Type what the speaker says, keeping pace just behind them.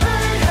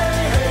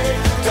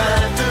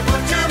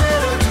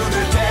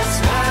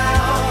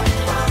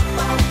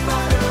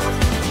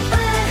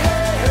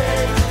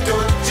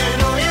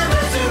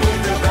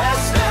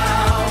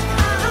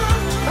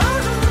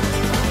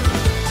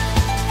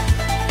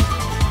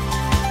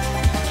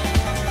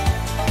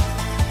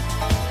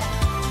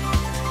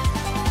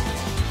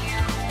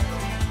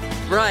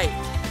Right.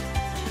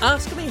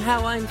 Ask me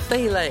how I'm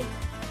feeling.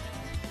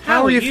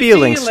 How are you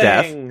feeling,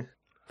 Steph?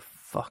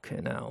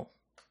 Fucking hell.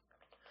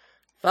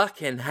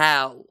 Fucking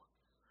hell.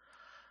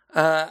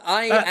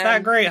 I am...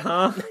 That great,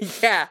 huh?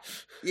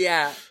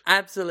 Yeah,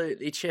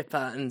 absolutely.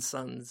 Chipper and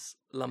Sons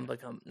Lumber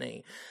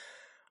Company.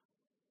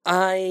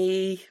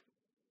 I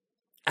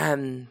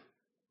am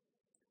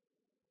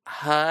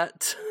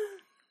hurt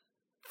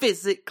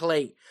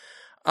physically.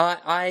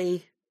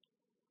 I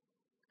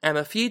am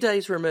a few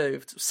days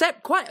removed,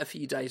 quite a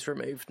few days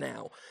removed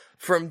now,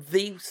 from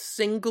the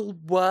single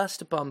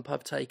worst bump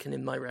I've taken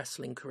in my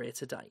wrestling career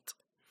to date.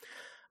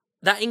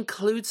 That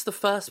includes the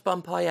first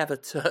bump I ever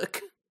took,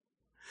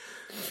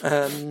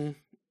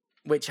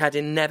 which had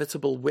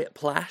inevitable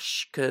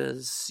whiplash,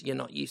 because you're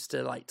not used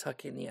to, like,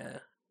 tucking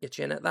your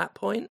chin at that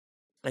point,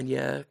 and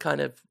your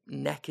kind of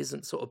neck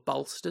isn't sort of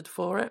bolstered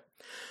for it.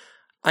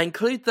 I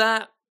include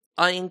that.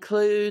 I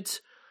include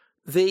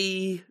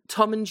the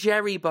Tom and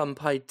Jerry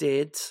bump I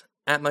did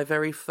at my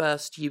very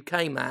first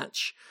UK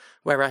match,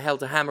 where I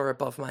held a hammer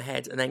above my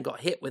head and then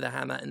got hit with a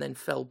hammer and then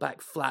fell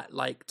back flat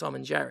like Tom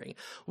and Jerry,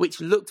 which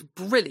looked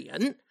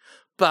brilliant,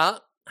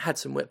 but had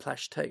some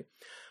whiplash too.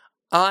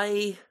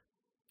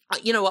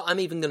 You know what, I'm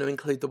even going to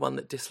include the one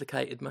that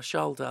dislocated my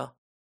shoulder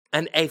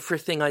and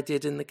everything I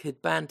did in the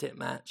Kid Bandit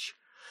match.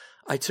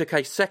 I took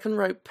a second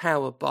rope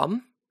power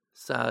bomb,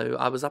 so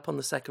I was up on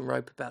the second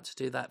rope about to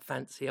do that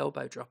fancy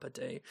elbow drop I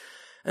do,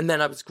 and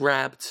then I was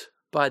grabbed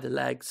by the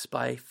legs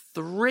by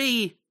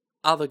 3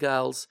 other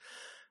girls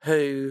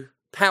who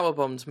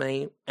powerbombed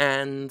me,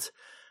 and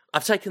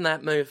I've taken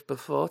that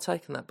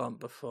bump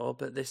before,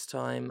 but this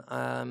time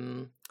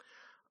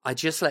I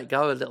just let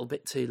go a little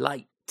bit too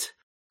late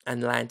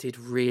and landed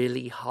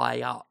really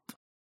high up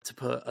to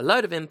put a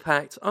load of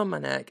impact on my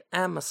neck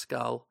and my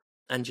skull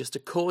and just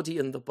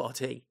accordion the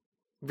body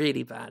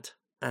really bad.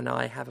 And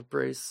I have a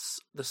bruise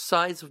the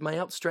size of my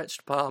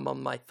upstretched palm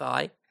on my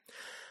thigh,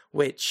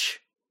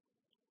 which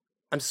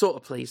I'm sort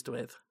of pleased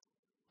with.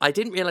 I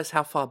didn't realise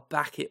how far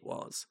back it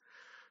was.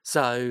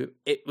 So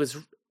it was,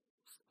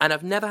 and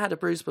I've never had a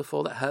bruise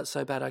before that hurt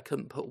so bad I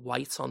couldn't put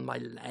weight on my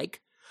leg,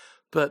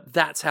 but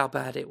that's how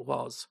bad it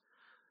was.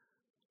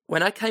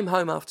 When I came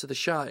home after the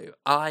show,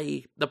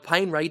 the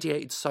pain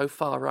radiated so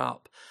far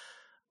up,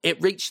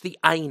 it reached the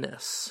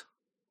anus.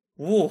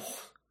 Whoa.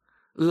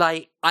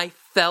 Like, I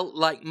felt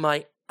like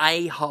my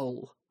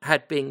a-hole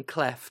had been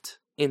cleft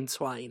in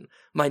twain.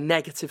 My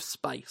negative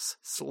space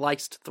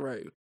sliced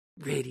through.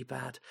 Really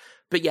bad.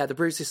 But yeah, the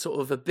bruise is sort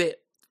of a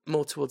bit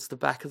more towards the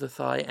back of the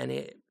thigh, and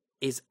it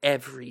is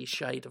every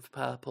shade of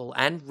purple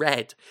and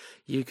red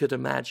you could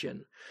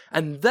imagine.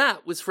 And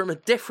that was from a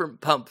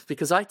different bump,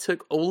 because I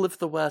took all of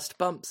the worst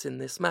bumps in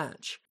this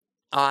match.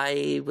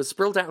 I was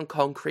sprawled out on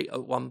concrete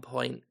at one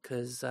point,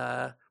 because,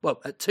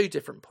 at 2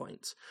 different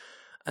points.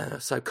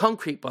 So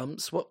concrete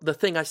bumps, the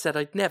thing I said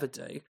I'd never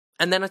do.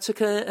 And then I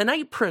took an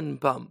apron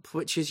bump,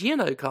 which is,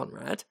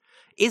 Conrad,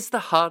 is the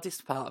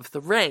hardest part of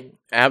the ring.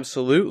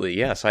 Absolutely,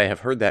 yes. I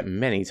have heard that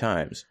many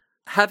times.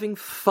 Having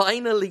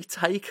finally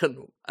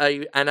taken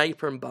an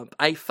apron bump,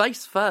 a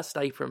face-first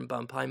apron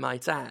bump, I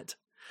might add,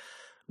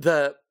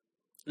 that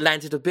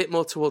landed a bit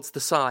more towards the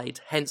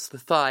side, hence the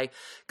thigh,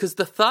 because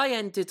the thigh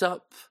ended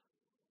up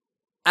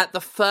at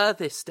the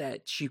furthest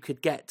edge you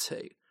could get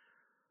to.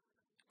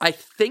 I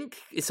think,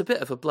 it's a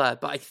bit of a blur,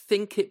 but I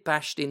think it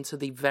bashed into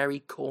the very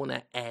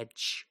corner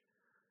edge.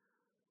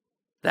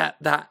 The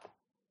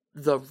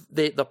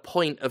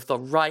point of the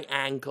right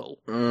angle.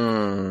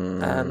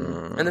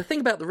 And the thing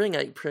about the ring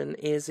apron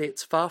is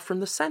it's far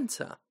from the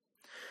centre,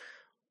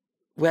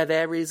 where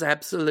there is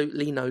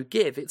absolutely no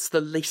give. It's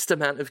the least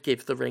amount of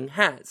give the ring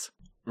has.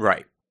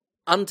 Right.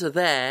 Under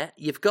there,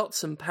 you've got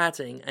some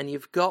padding, and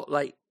you've got,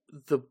 like,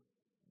 the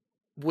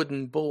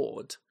wooden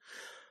board.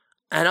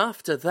 And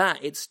after that,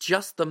 it's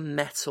just the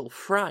metal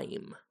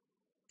frame.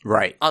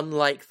 Right.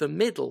 Unlike the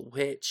middle,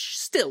 which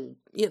still,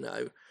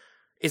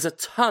 is a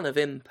ton of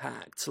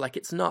impact. Like,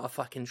 it's not a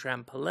fucking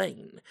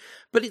trampoline.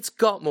 But it's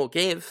got more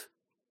give,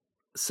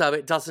 so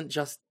it doesn't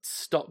just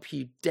stop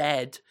you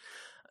dead.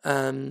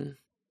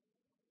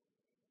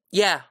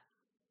 Yeah,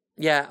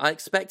 I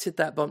expected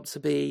that bump to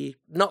be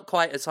not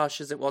quite as harsh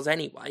as it was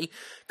anyway,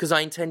 because I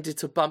intended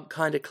to bump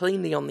kind of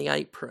cleanly on the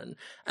apron,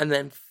 and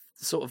then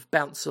sort of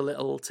bounce a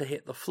little to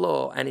hit the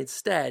floor, and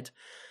instead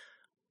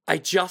I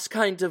just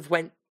kind of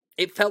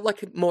it felt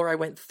like I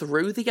went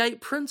through the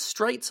apron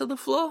straight to the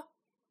floor.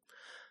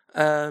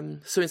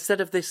 So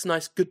instead of this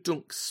nice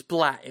good-dunk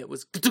splat, it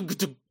was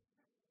good-dunk,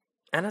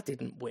 and I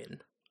didn't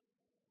win.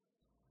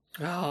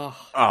 Oh,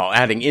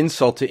 adding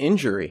insult to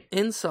injury.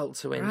 Insult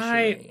to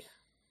injury.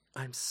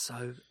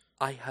 Right.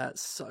 I hurt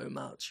so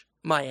much.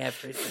 My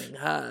everything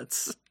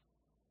hurts.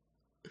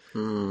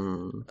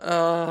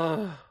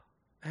 Oh,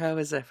 how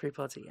is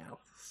everybody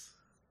else?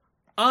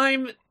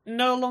 I'm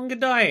no longer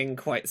dying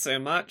quite so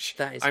much.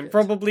 That is I'm good.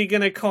 probably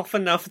gonna cough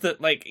enough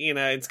that, like,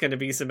 it's gonna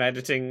be some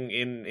editing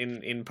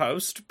in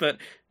post, but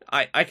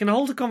I can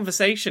hold a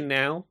conversation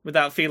now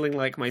without feeling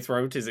like my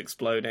throat is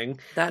exploding,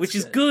 That's which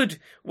is good. good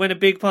when a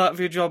big part of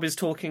your job is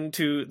talking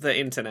to the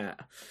internet.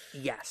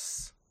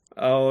 Yes.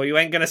 Oh, you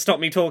ain't gonna stop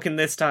me talking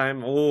this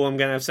time. Oh, I'm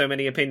gonna have so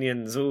many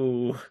opinions.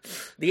 Ooh.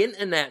 The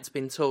internet's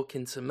been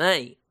talking to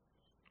me.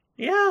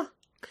 Yeah.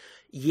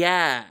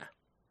 Yeah.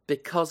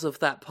 Because of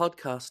that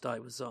podcast I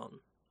was on.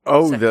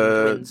 Oh,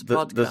 Second Wind's the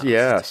podcast.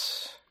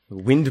 yes,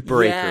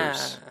 Windbreakers.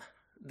 Yeah.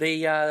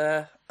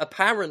 The,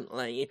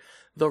 apparently,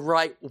 the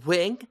right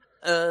wing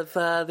of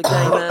the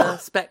gamer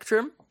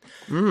spectrum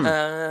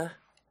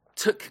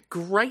took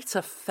great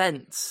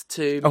offence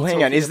to me. Oh,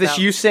 hang on. Is this about-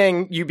 you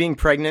saying you being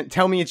pregnant?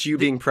 Tell me it's you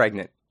being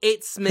pregnant.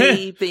 It's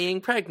me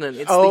being pregnant.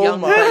 It's Oh the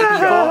young my baby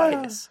God.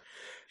 Borkis.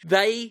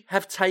 They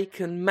have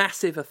taken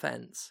massive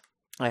offence.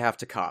 I have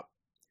to cop.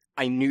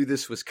 I knew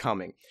this was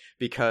coming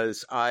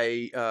because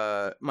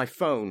my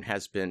phone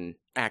has been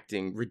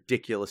acting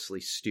ridiculously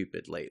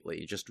stupid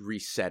lately, just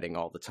resetting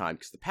all the time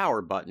because the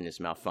power button is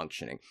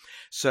malfunctioning.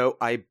 So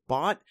I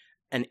bought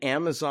an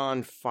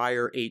Amazon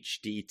Fire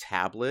HD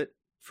tablet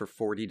for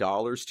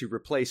 $40 to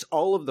replace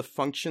all of the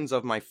functions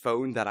of my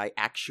phone that I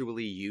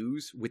actually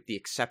use, with the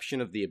exception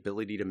of the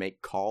ability to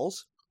make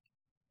calls.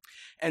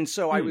 And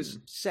so I was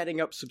setting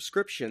up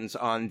subscriptions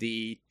on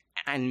the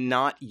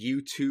not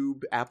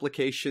YouTube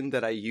application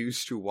that I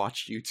use to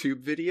watch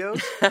YouTube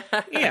videos.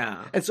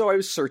 Yeah. And so I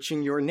was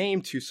searching your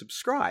name to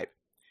subscribe.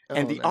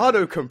 And the no.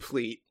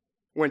 autocomplete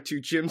went to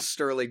Jim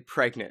Sterling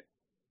pregnant.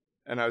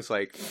 And I was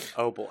like,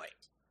 oh boy.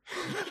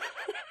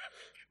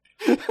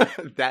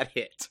 That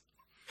hit.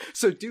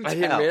 So do tell. I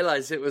didn't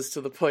realise it was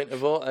to the point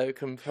of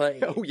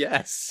autocomplete. Oh,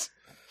 yes.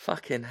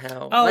 Fucking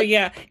hell. Oh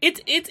yeah,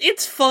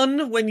 it's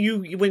fun when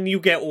you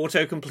get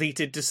auto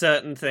completed to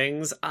certain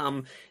things.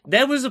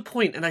 There was a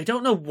point, and I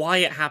don't know why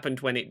it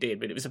happened when it did,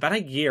 but it was about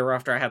a year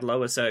after I had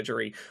lower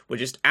surgery, where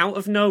just out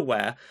of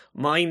nowhere,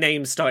 my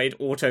name started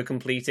auto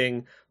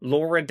completing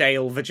Laura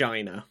Dale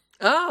Vagina.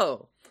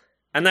 Oh.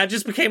 And that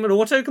just became an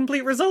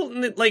autocomplete result,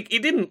 and it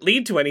didn't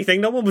lead to anything.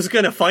 No one was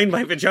going to find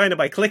my vagina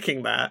by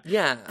clicking that.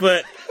 Yeah.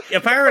 But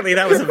apparently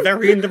that was a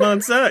very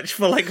in-demand search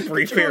for, like, a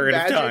brief period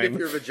of time. Imagine if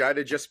your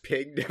vagina just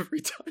pinged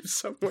every time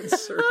someone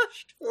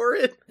searched for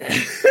it.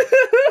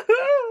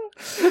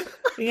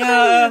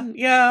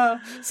 Yeah.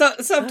 So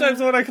sometimes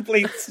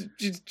autocompletes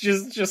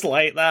just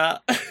like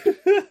that.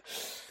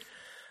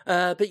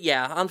 But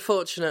yeah,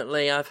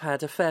 unfortunately, I've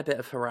had a fair bit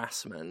of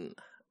harassment.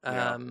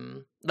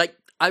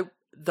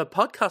 The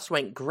podcast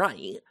went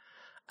great.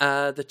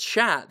 The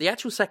chat, the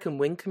actual Second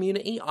Wind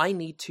community, I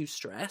need to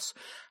stress,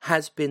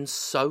 has been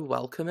so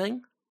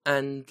welcoming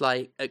and,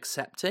 like,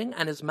 accepting,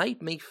 and has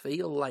made me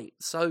feel, like,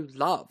 so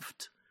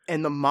loved.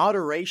 And the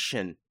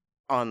moderation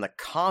on the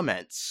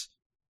comments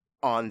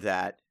on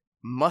that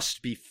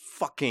must be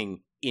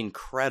fucking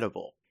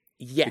incredible.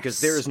 Yes. Because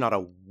there is not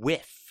a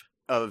whiff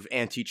of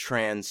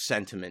anti-trans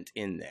sentiment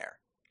in there.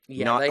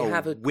 Yeah, not they a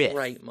have a whiff.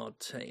 great mod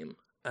team.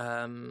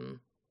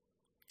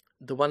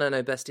 The one I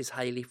know best is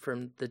Hayley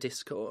from the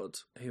Discord,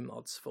 who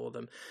mods for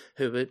them,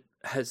 who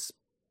has,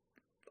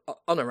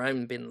 on her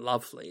own, been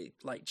lovely.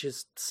 Like,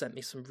 just sent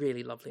me some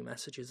really lovely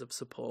messages of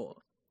support.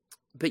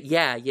 But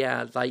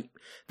yeah, like,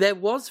 there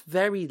was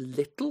very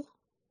little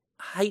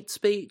hate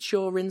speech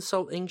or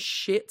insulting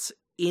shit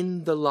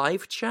in the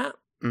live chat.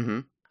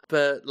 Mm-hmm.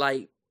 But,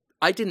 like,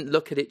 I didn't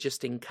look at it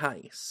just in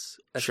case,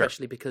 Sure.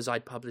 especially because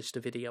I'd published a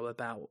video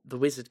about the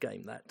Wizard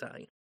game that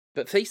day.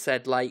 But Fee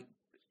said, like,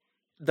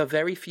 the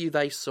very few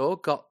they saw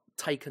got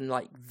taken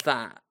like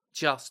that,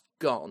 just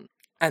gone.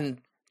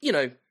 And,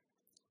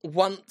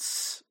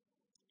 once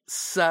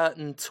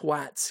certain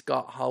twats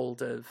got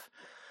hold of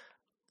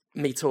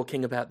me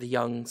talking about the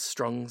young,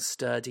 strong,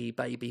 sturdy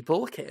baby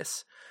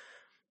Borkis,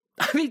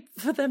 I mean,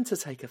 for them to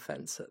take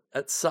offence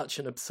at such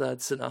an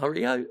absurd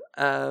scenario.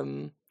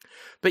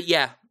 But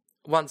yeah,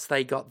 once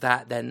they got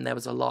that, then there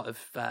was a lot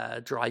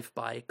of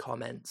drive-by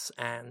comments,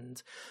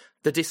 and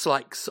the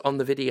dislikes on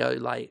the video,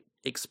 like,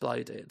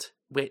 exploded.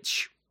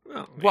 Which,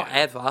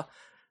 whatever,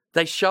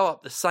 they show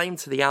up the same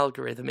to the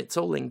algorithm. It's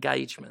all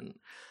engagement.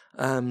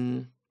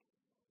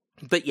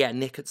 But yeah,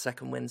 Nick at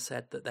Second Wind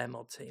said that their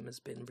mod team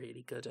has been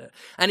really good at,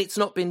 and it's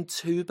not been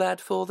too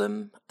bad for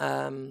them,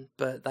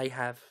 but they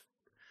have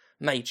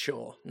made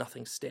sure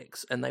nothing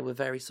sticks, and they were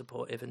very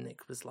supportive, and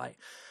Nick was like,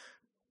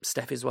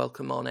 Steph is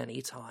welcome on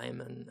any time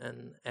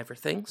and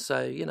everything.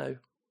 So,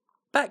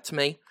 back to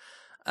me,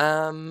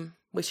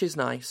 which is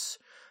nice.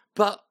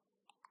 But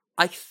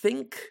I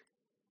think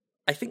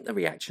the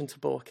reaction to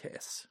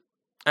Borkis,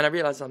 and I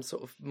realise I'm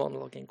sort of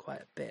monologuing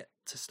quite a bit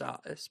to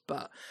start this,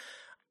 but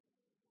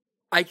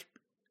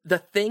the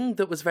thing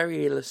that was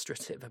very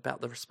illustrative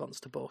about the response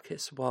to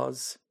Borkis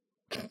was,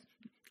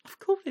 I've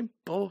called him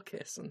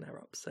Borkis and they're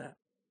upset.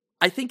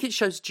 I think it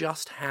shows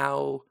just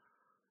how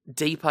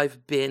deep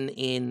I've been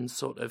in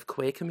sort of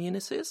queer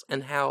communities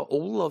and how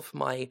all of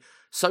my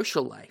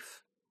social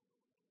life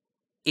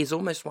is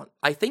almost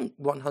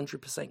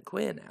 100%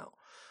 queer now.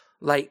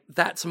 Like,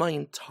 that's my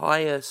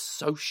entire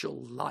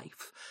social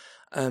life.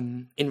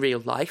 In real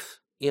life,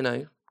 you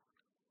know,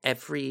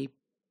 every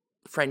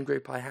friend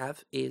group I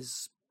have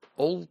is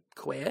all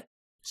queer.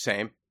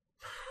 Same.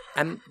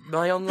 And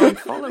my online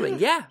following,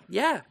 yeah.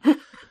 Yeah,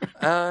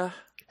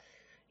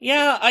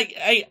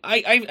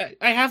 I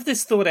have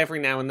this thought every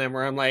now and then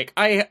where I'm like,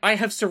 I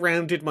have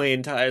surrounded my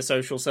entire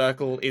social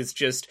circle is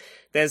just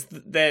there's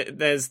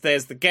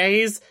the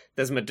gays,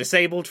 there's my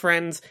disabled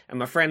friends, and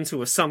my friends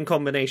who are some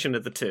combination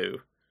of the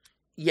two.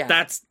 Yeah.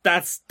 That's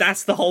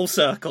the whole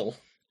circle.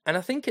 And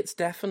I think it's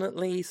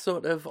definitely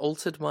sort of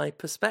altered my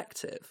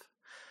perspective.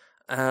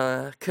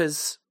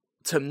 'Cause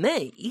to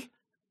me,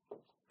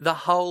 the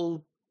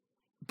whole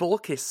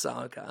Borkis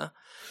saga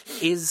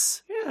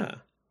is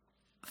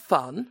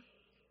fun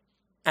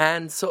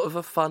and sort of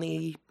a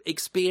funny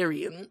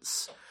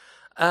experience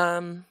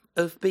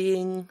of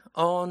being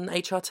on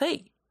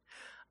HRT.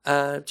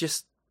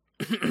 Just,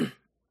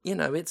 you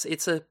know, it's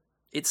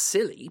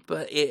silly,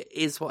 but it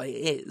is what it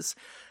is.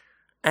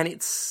 And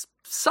it's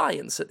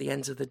science at the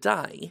end of the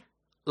day.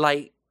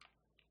 Like,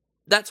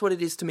 that's what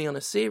it is to me on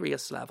a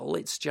serious level.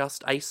 It's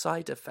just a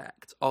side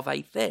effect of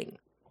a thing.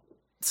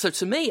 So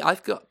to me,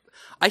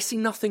 I see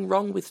nothing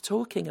wrong with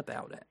talking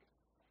about it.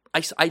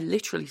 I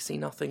literally see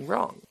nothing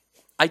wrong.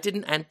 I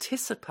didn't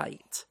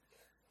anticipate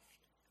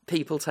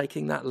people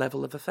taking that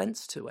level of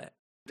offense to it.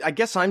 I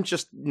guess I'm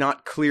just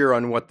not clear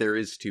on what there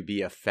is to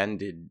be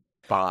offended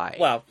by.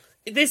 Well,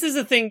 this is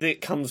a thing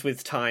that comes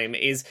with time,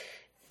 is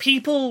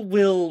people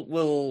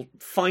will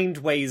find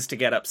ways to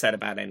get upset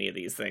about any of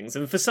these things.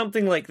 And for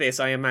something like this,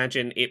 I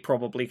imagine it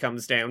probably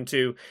comes down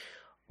to,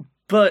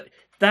 but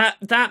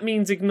that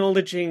means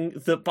acknowledging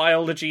that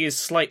biology is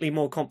slightly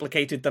more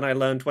complicated than I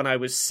learned when I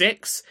was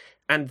 6,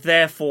 and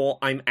therefore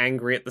I'm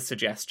angry at the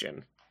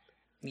suggestion.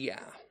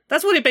 Yeah.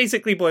 That's what it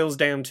basically boils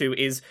down to,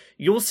 is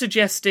you're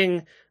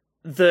suggesting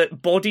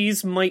that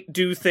bodies might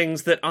do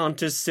things that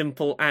aren't as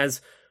simple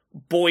as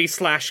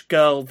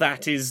boy/girl,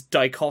 that is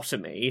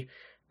dichotomy,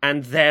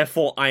 and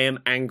therefore I am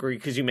angry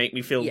because you make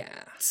me feel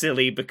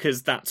silly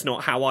because that's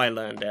not how I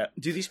learned it.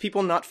 Do these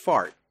people not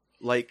fart?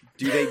 Like,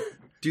 do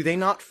they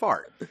not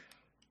fart?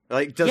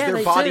 Like, does their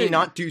they body do.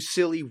 not do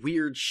silly,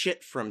 weird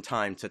shit from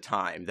time to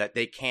time that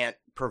they can't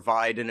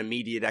provide an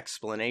immediate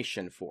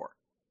explanation for?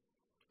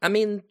 I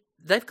mean,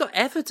 they've got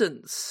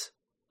evidence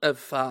of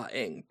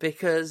farting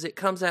because it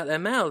comes out their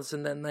mouths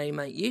and then they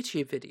make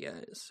YouTube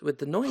videos with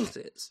the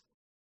noises.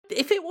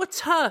 If it were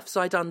TERFs,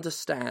 I'd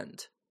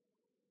understand.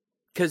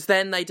 Because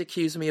then they'd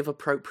accuse me of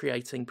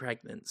appropriating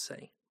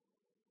pregnancy.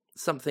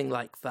 Something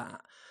like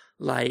that.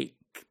 Like,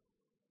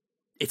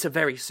 it's a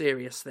very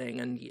serious thing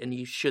and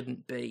you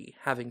shouldn't be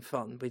having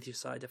fun with your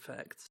side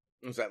effects.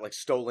 Was that like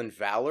stolen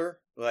valor?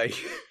 Like,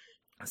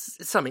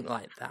 something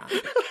like that.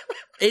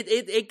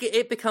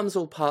 It becomes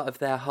all part of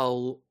their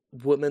whole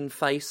woman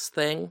face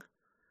thing.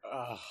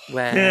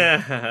 Where,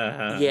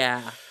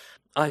 yeah,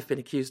 I've been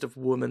accused of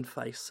woman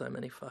face so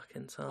many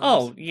fucking times.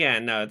 Oh, yeah,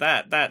 no,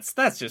 that's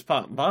just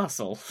part and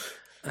parcel.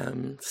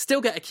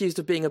 Still get accused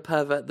of being a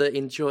pervert that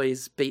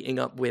enjoys beating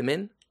up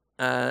women,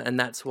 and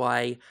that's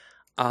why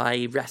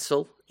I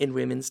wrestle in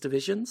women's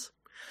divisions.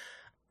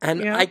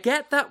 And I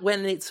get that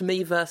when it's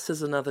me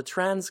versus another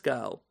trans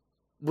girl,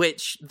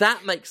 which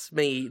that makes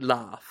me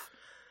laugh.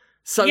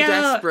 So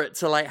desperate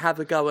to like have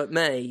a go at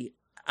me.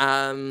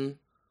 And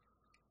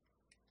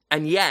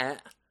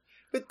yet,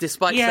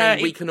 despite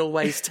saying we can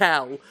always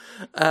tell,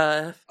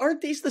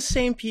 aren't these the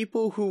same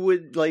people who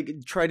would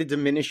like try to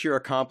diminish your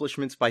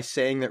accomplishments by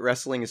saying that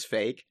wrestling is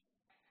fake?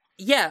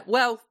 Yeah,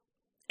 well,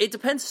 it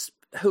depends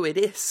who it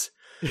is.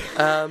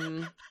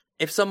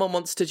 If someone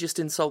wants to just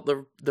insult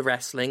the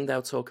wrestling,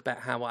 they'll talk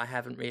about how I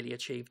haven't really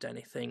achieved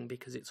anything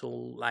because it's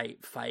all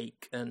like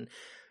fake and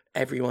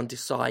everyone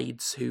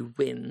decides who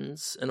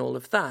wins and all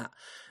of that.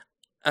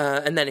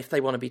 And then if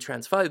they want to be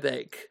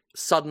transphobic,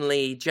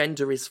 suddenly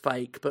gender is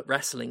fake, but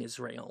wrestling is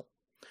real.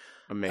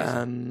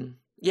 Amazing.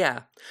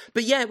 Yeah.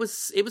 But yeah, it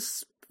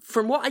was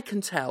from what I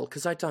can tell,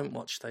 because I don't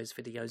watch those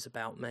videos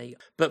about me,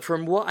 but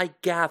from what I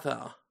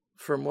gather,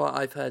 from what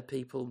I've heard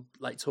people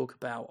like talk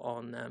about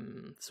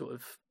on sort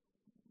of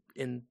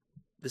in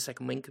the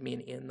second wing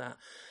community, and that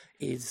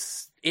it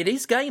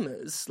is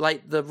gamers,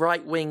 like the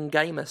right wing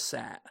gamer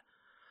set.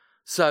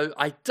 So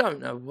I don't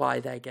know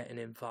why they're getting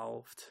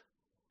involved.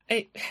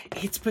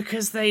 It's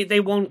because they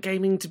want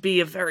gaming to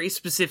be a very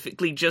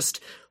specifically just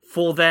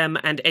for them,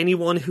 and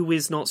anyone who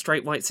is not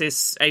straight, white,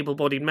 cis,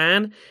 able-bodied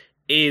man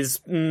is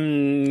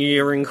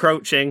you're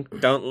encroaching.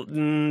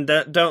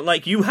 Don't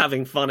like you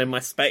having fun in my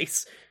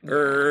space.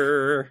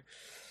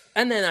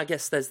 And then I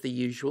guess there's the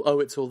usual,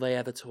 it's all they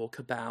ever talk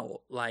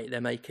about. Like, they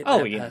make it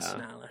their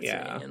personality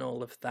and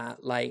all of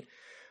that. Like,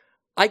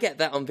 I get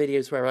that on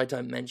videos where I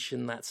don't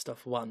mention that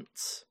stuff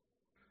once.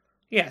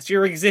 Yes,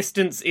 your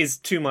existence is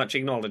too much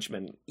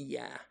acknowledgement.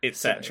 Yeah.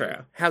 Etc.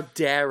 So how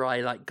dare I,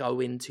 like, go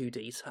into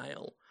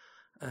detail?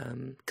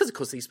 Because, of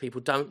course, these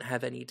people don't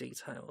have any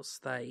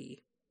details.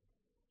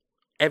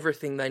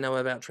 Everything they know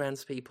about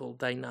trans people,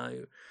 they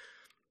know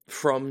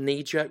from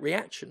knee-jerk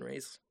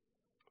reactionaries.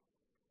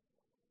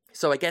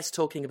 So I guess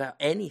talking about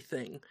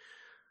anything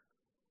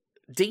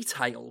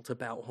detailed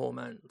about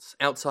hormones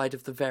outside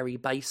of the very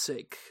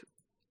basic,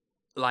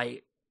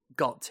 like,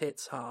 got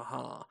tits,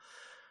 ha,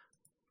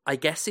 I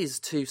guess is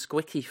too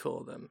squicky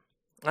for them.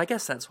 I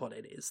guess that's what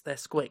it is. They're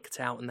squicked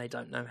out and they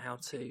don't know how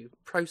to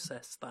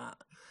process that.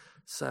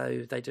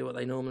 So they do what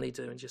they normally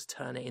do and just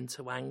turn it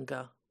into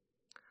anger.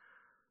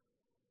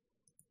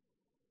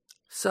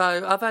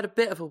 So I've had a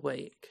bit of a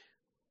week.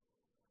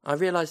 I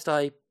realised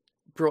I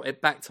brought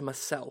it back to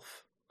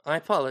myself. I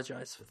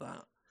apologise for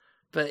that.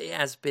 But it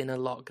has been a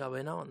lot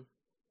going on.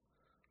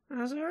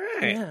 That's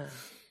alright. Yeah.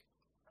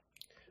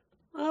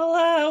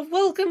 Well,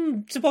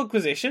 welcome to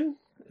Podquisition.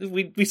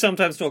 We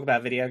sometimes talk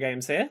about video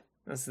games here.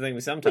 That's the thing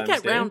we sometimes do. We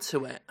get round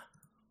to it.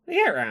 We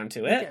get round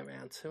to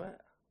it.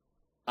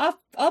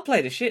 I've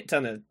played a shit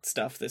ton of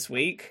stuff this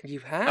week. You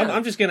have.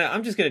 I'm just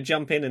gonna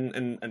jump in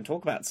and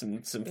talk about some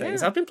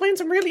things. Yeah. I've been playing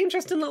some really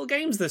interesting little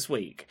games this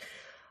week.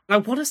 I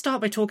want to start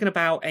by talking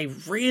about a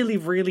really,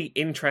 really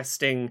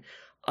interesting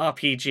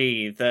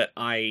RPG that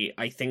I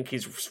think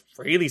is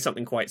really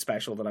something quite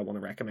special that I want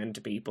to recommend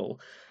to people.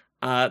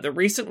 That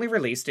recently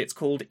released. It's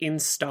called In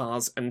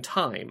Stars and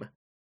Time.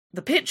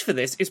 The pitch for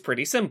this is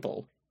pretty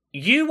simple.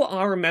 You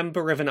are a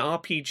member of an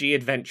RPG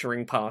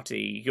adventuring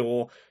party.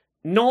 You're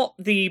not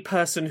the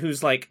person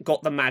who's, like,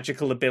 got the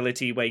magical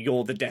ability where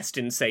you're the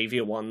destined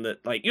savior one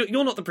that, like,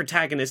 you're not the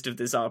protagonist of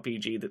this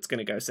RPG that's going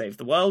to go save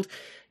the world.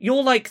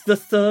 You're, like, the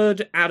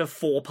third out of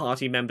 4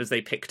 party members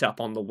they picked up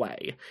on the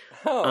way.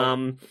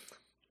 Oh.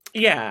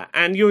 Yeah,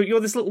 and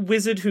you're this little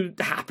wizard who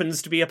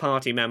happens to be a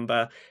party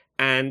member,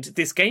 and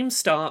this game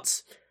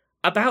starts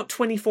about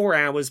 24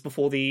 hours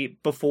before the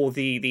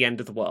end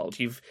of the world.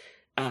 You've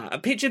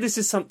picture this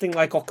as something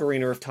like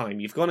Ocarina of Time.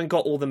 You've gone and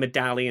got all the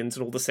medallions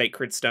and all the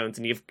sacred stones,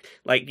 and you've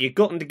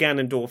gotten to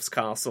Ganondorf's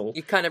castle.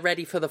 You're kind of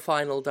ready for the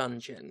final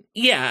dungeon.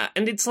 Yeah,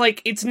 and it's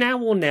like, it's now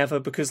or never,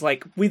 because,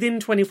 like, within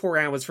 24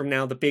 hours from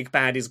now, the big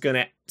bad is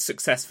gonna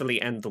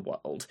successfully end the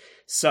world.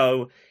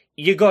 So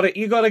you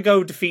gotta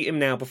go defeat him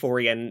now before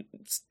he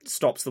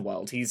stops the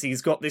world.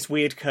 He's got this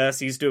weird curse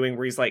he's doing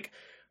where he's, like,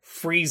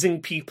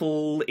 freezing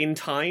people in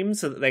time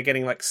so that they're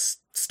getting, like,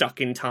 stuck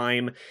in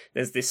time.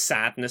 There's this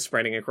sadness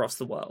spreading across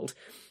the world.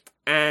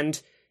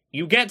 And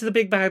you get to the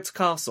big bad's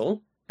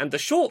castle, and the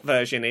short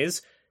version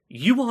is,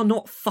 you are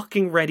not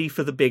fucking ready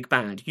for the big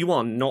bad. You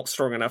are not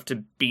strong enough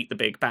to beat the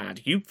big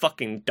bad. You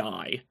fucking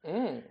die.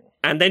 Mm.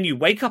 And then you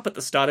wake up at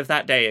the start of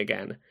that day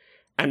again,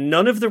 and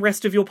none of the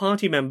rest of your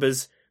party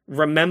members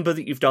remember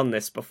that you've done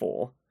this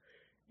before.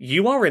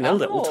 You are in a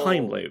little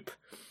time loop.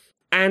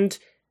 And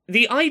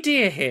the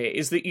idea here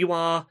is that you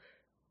are,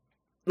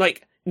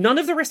 like, none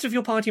of the rest of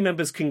your party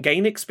members can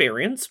gain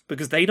experience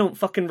because they don't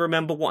fucking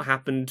remember what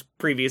happened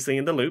previously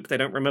in the loop. They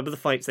don't remember the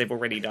fights they've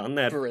already done.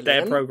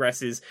 Their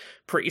progress is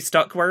pretty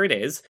stuck where it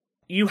is.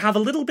 You have a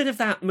little bit of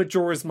that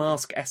Majora's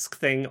Mask-esque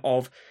thing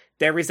of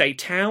there is a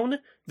town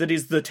that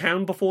is the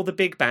town before the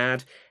big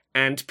bad,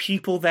 and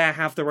people there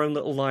have their own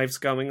little lives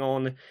going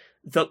on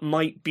that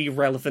might be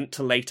relevant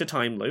to later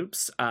time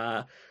loops.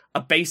 A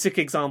basic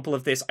example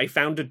of this, I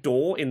found a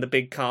door in the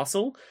big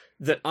castle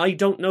that I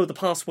don't know the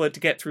password to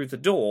get through the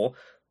door,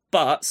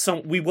 but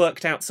we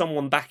worked out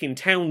someone back in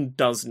town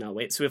does know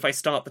it, so if I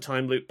start the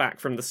time loop back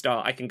from the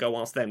start, I can go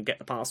ask them, get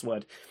the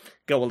password,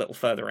 go a little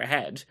further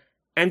ahead.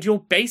 And you're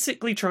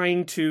basically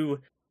trying to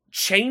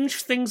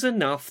change things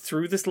enough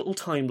through this little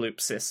time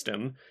loop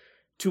system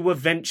to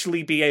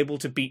eventually be able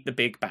to beat the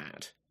big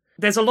bad.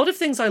 There's a lot of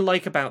things I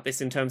like about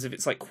this in terms of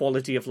its, like,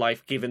 quality of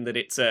life, given that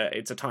it's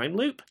a time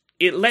loop.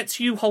 It lets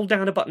you hold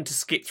down a button to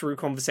skip through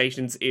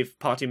conversations if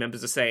party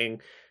members are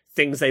saying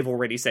things they've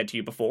already said to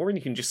you before, and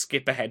you can just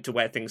skip ahead to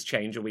where things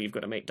change or where you've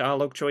got to make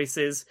dialogue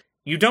choices.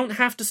 You don't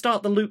have to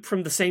start the loop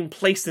from the same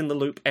place in the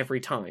loop every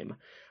time.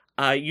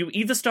 You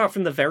either start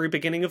from the very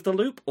beginning of the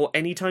loop, or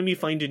anytime you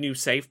find a new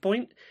save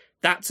point,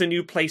 that's a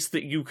new place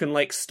that you can,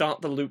 like,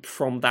 start the loop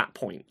from that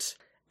point.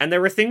 And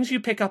there are things you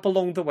pick up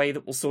along the way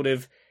that will sort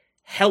of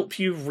help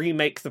you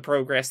remake the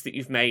progress that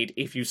you've made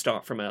if you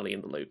start from early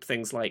in the loop.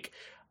 Things like,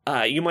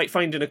 you might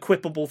find an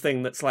equipable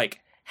thing that's like,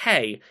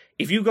 hey,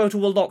 if you go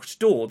to a locked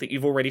door that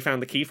you've already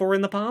found the key for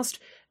in the past,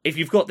 if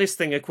you've got this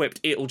thing equipped,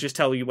 it'll just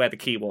tell you where the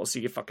key was so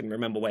you fucking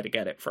remember where to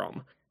get it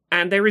from.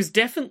 And there is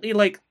definitely,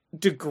 like,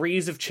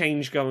 degrees of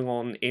change going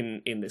on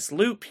in this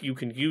loop. You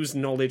can use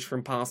knowledge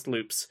from past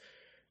loops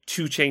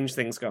to change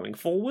things going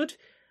forward.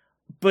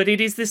 But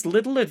it is this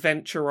little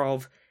adventure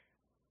of,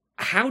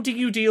 how do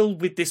you deal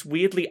with this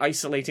weirdly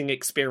isolating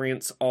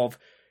experience of,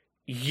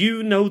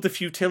 you know the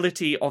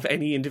futility of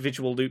any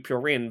individual loop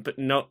you're in, but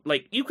not,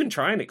 like, you can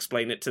try and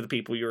explain it to the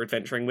people you're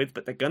adventuring with,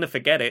 but they're gonna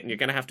forget it, and you're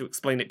gonna have to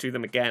explain it to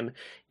them again.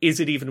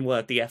 Is it even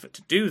worth the effort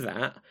to do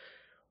that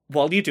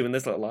while you're doing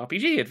this little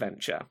RPG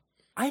adventure?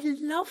 I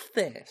love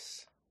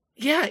this.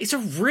 Yeah, it's a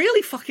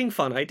really fucking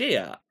fun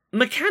idea.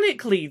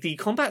 Mechanically, the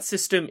combat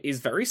system is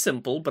very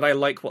simple, but I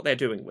like what they're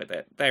doing with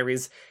it. There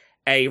is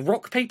a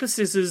rock, paper,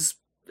 scissors,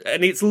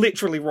 and it's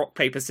literally rock,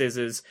 paper,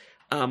 scissors,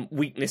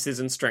 weaknesses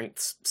and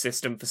strengths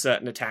system for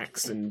certain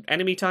attacks and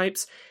enemy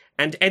types,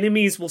 and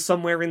enemies will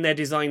somewhere in their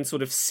design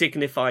sort of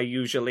signify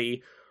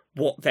usually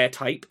what their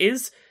type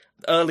is.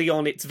 Early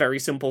on, it's very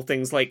simple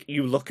things like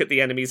you look at the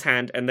enemy's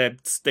hand and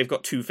they've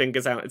got 2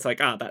 fingers out. It's like,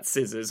 that's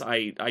scissors.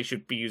 I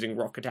should be using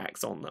rock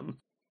attacks on them.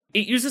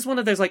 It uses one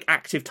of those like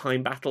active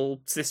time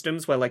battle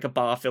systems where like a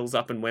bar fills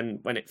up, and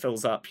when it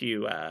fills up,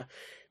 you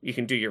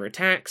can do your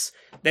attacks.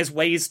 There's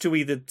ways to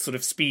either sort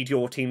of speed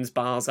your team's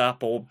bars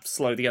up or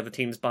slow the other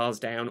team's bars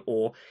down,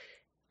 or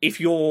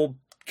if your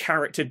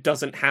character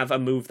doesn't have a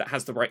move that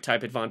has the right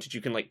type advantage,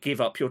 you can like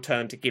give up your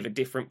turn to give a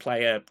different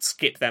player,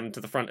 skip them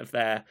to the front of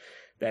their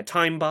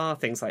time bar,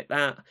 things like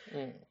that.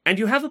 And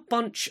you have a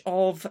bunch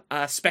of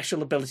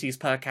special abilities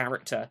per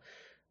character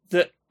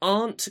that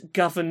aren't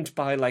governed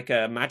by like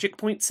a magic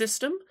point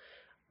system.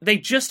 They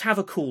just have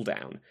a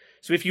cooldown.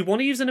 So if you want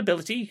to use an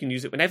ability, you can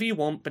use it whenever you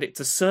want, but it's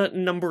a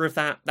certain number of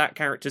that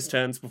character's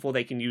turns before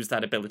they can use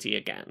that ability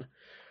again.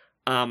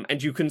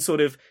 And you can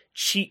sort of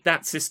cheat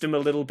that system a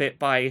little bit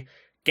by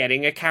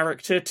getting a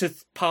character to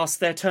pass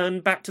their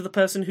turn back to the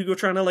person who you're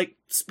trying to like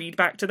speed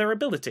back to their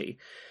ability.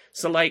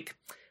 So like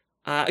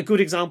a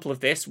good example of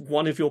this,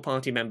 one of your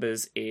party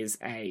members is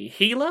a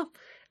healer,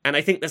 and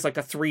I think there's like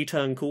a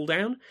 3-turn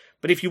cooldown,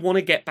 but if you want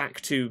to get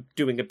back to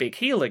doing a big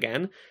heal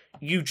again,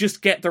 you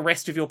just get the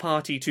rest of your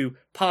party to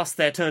pass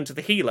their turn to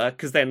the healer,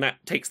 because then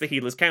that takes the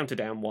healer's counter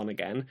down 1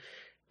 again,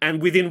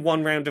 and within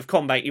 1 round of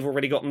combat you've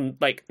already gotten,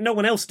 like, no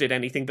one else did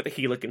anything, but the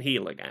healer can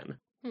heal again.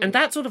 And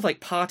that sort of like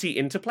party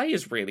interplay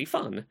is really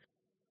fun.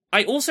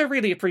 I also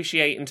really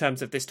appreciate, in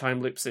terms of this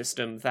time loop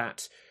system,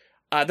 that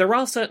there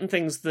are certain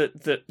things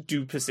that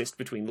do persist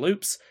between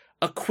loops.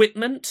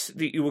 Equipment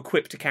that you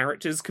equip to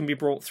characters can be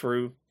brought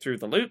through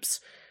the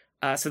loops,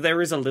 so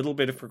there is a little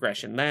bit of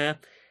progression there.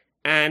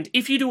 And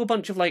if you do a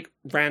bunch of like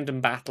random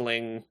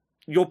battling,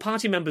 your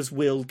party members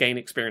will gain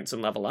experience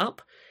and level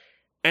up.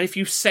 And if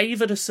you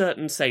save at a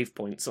certain save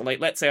point, so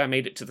like let's say I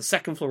made it to the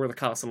 2nd floor of the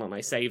castle and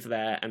I save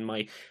there, and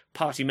my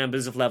party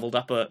members have leveled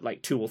up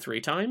like 2 or 3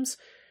 times,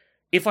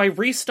 if I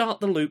restart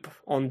the loop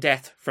on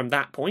death from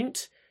that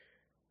point,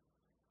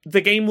 the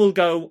game will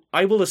go,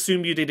 I will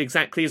assume you did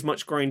exactly as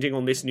much grinding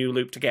on this new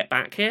loop to get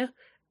back here,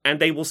 and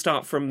they will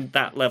start from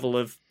that level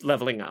of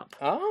leveling up.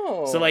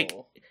 Oh. So, like,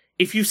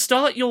 if you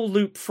start your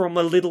loop from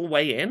a little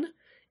way in,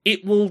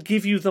 it will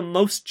give you the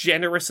most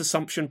generous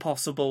assumption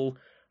possible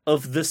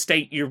of the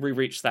state you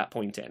reached that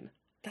point in.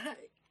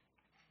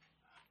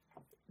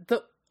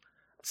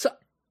 So,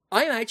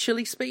 I'm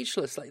actually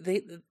speechless. Like,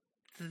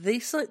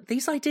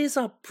 these ideas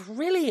are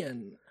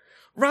brilliant.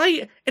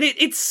 Right? And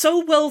it's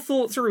so well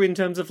thought through in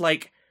terms of,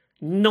 like,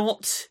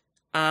 not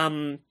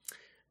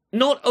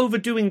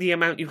overdoing the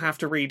amount you have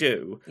to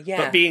redo,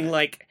 but being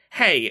like,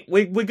 hey,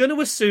 we're going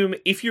to assume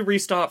if you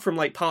restart from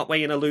like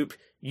partway in a loop,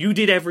 you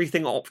did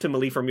everything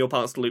optimally from your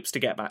past loops to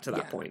get back to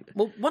that point.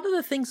 Well, one of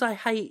the things I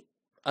hate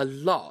a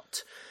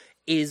lot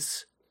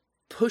is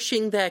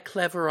pushing their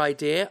clever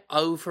idea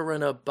over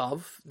and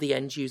above the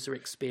end user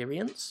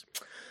experience.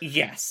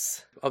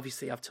 Yes.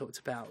 Obviously, I've talked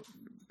about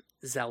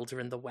Zelda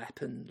and the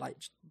weapon, like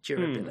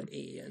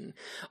durability and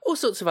all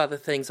sorts of other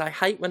things. I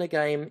hate when a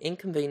game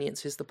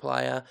inconveniences the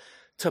player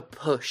to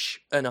push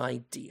an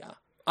idea.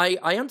 I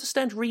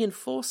understand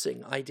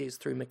reinforcing ideas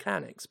through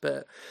mechanics,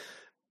 but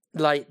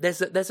like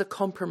there's a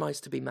compromise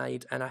to be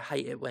made, and I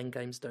hate it when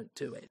games don't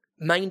do it.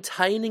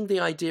 Maintaining the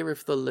idea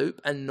of the loop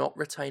and not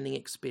retaining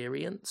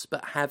experience,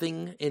 but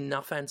having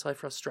enough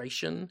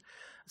anti-frustration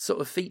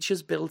sort of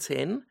features built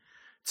in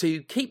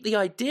to keep the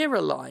idea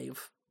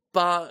alive,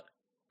 but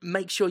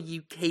make sure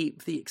you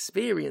keep the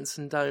experience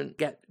and don't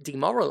get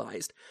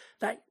demoralized.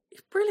 That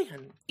is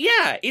brilliant.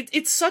 Yeah,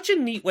 it's such a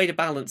neat way to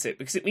balance it,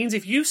 because it means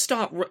if you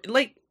start,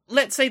 like,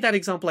 let's say that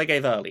example I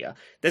gave earlier.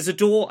 There's a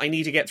door, I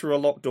need to get through a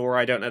locked door,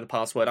 I don't know the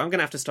password. I'm going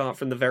to have to start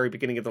from the very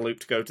beginning of the loop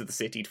to go to the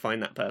city to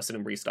find that person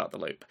and restart the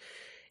loop.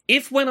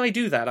 If when I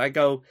do that, I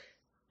go,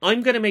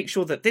 I'm going to make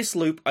sure that this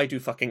loop, I do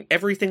fucking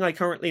everything I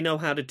currently know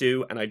how to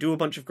do, and I do a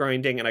bunch of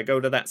grinding, and I go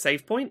to that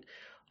save point,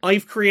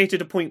 I've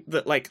created a point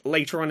that, like,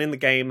 later on in the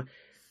game,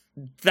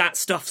 that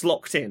stuff's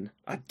locked in.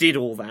 I did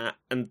all that,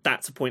 and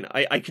that's a point.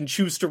 I can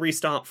choose to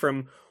restart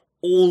from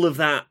all of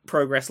that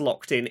progress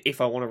locked in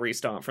if I want to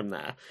restart from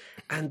there.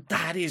 And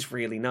that is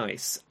really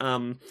nice.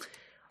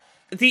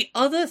 The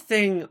other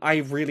thing I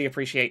really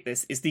appreciate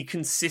this is the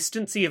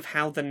consistency of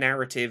how the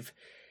narrative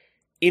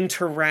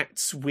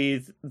interacts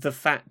with the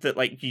fact that,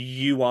 like,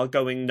 you are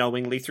going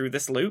knowingly through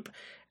this loop,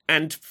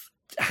 and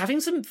having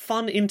some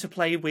fun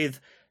interplay with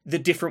the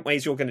different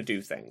ways you're going to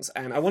do things.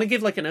 And I want to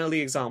give like an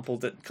early example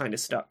that kind of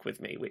stuck with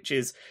me, which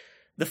is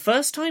the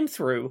first time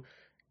through,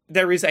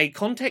 there is a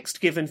context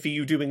given for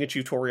you doing a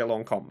tutorial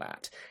on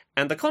combat.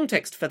 And the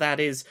context for that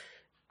is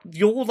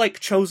your like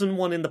chosen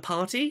one in the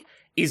party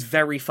is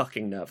very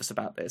fucking nervous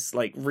about this.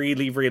 Like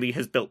really, really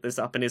has built this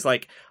up and is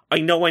like, I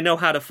know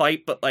how to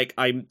fight, but like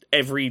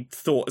every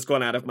thought has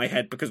gone out of my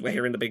head because we're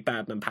hearing the big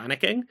bad and I'm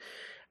panicking.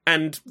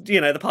 And, you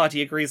know, the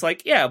party agrees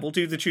like, yeah, we'll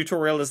do the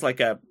tutorial as like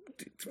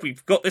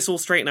we've got this all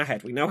straight in our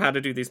head. We know how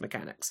to do these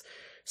mechanics.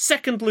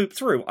 Second loop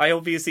through, I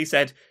obviously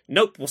said,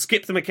 nope, we'll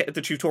skip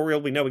the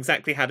tutorial. We know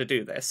exactly how to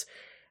do this.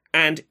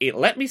 And it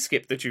let me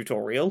skip the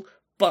tutorial,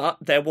 but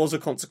there was a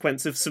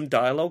consequence of some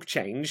dialogue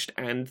changed,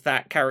 and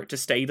that character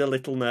stayed a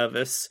little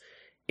nervous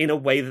in a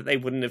way that they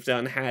wouldn't have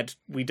done had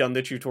we done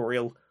the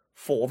tutorial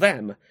for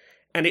them.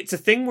 And it's a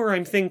thing where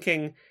I'm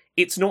thinking,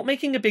 it's not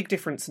making a big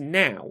difference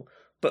now,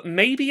 but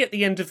maybe at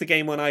the end of the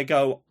game when I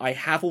go, I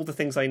have all the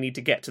things I need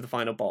to get to the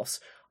final boss,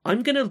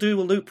 I'm going to do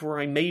a loop where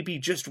I maybe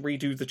just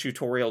redo the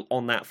tutorial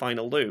on that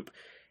final loop,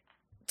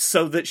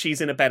 so that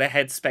she's in a better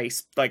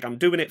headspace. Like, I'm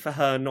doing it for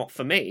her, not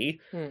for me,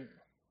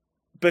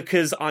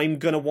 because I'm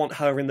going to want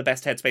her in the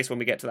best headspace when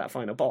we get to that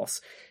final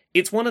boss.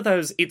 It's one of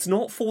those, it's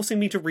not forcing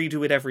me to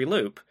redo it every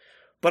loop,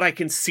 but I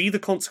can see the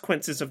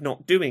consequences of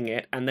not doing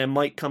it, and there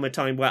might come a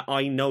time where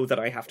I know that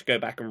I have to go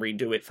back and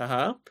redo it for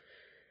her.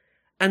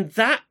 And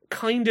that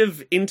kind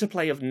of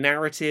interplay of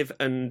narrative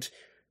and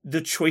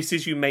the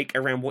choices you make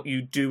around what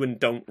you do and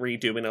don't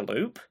redo in a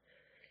loop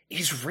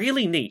is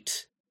really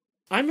neat.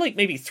 I'm like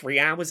maybe 3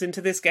 hours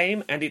into this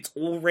game, and it's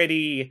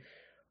already...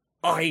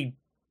 I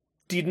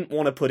didn't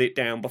want to put it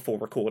down before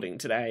recording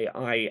today.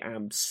 I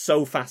am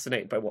so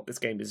fascinated by what this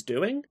game is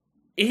doing.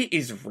 It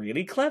is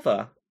really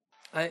clever.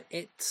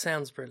 It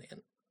sounds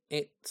brilliant.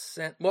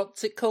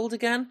 What's it called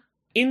again?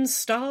 In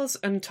Stars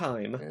and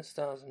Time. In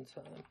Stars and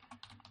Time.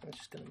 I'm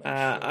just going to make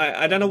sure.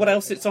 I don't know what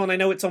else it's on. I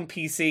know it's on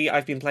PC.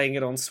 I've been playing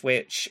it on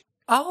Switch.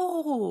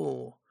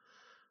 Oh!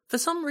 For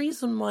some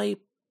reason, I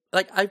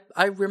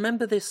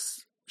remember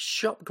this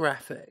shop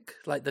graphic,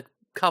 like the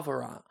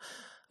cover art.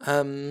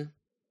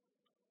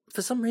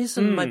 For some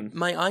reason,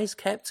 my eyes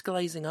kept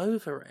glazing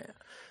over it.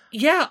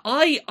 Yeah,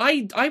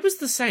 I was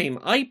the same.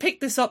 I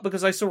picked this up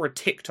because I saw a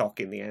TikTok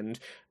in the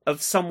end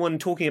of someone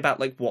talking about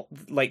what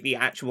the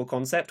actual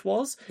concept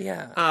was.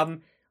 Yeah.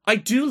 I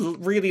do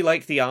really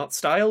like the art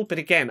style, but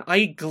again,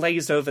 I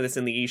glazed over this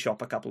in the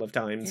eShop a couple of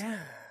times. Yeah.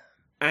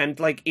 And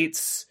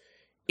it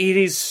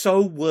is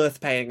so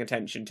worth paying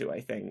attention to, I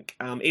think.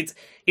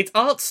 Its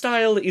art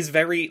style is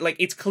very,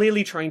 it's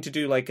clearly trying to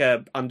do a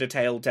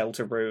Undertale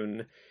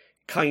Deltarune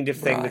kind of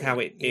thing, right, with how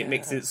it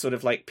mixes sort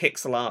of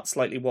pixel art,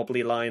 slightly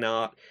wobbly line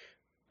art,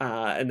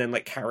 and then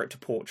character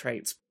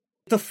portraits.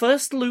 The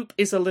first loop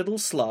is a little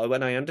slow,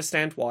 and I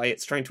understand why.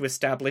 It's trying to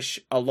establish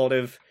a lot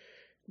of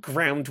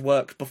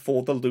groundwork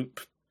before the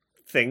loop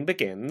thing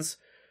begins.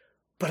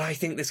 But I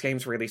think this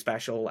game's really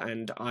special,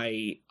 and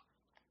I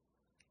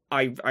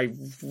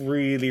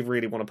really,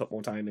 really want to put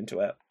more time into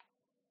it.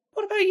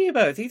 What about you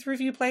both? Either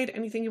of you played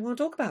anything you want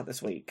to talk about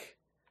this week?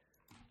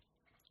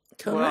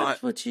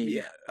 Correct.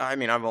 Yeah, I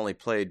mean, I've only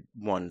played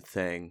one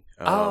thing.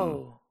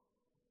 Well,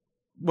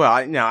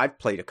 I've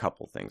played a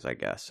couple things, I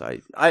guess.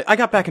 I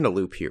got back into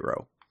Loop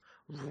Hero.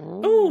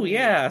 Oh,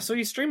 yeah. So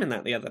you streaming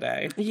that the other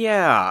day.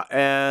 Yeah,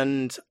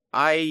 and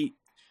I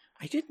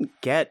didn't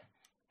get...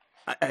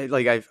 I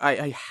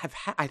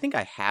think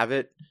I have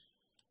it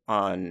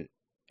on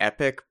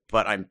Epic,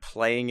 but I'm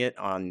playing it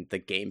on the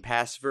Game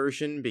Pass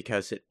version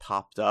because it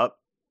popped up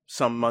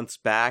some months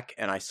back,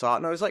 and I saw it,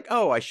 and I was like,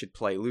 oh, I should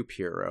play Loop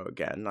Hero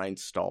again. And I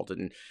installed it,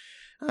 and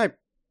I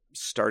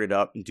started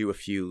up and do a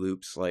few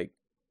loops,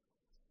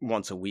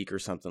 once a week or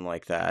something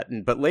like that.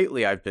 But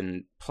lately, I've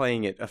been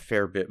playing it a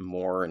fair bit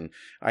more, and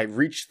I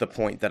reached the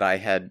point that I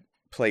had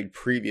played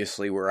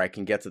previously where I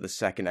can get to the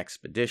second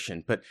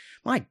expedition. But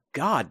my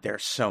God,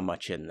 there's so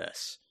much in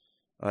this.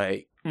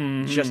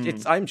 I'm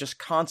just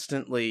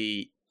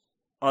constantly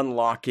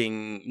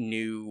unlocking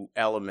new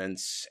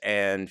elements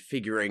and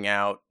figuring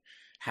out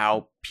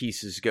how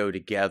pieces go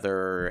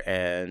together,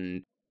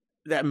 and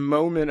that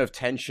moment of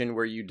tension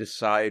where you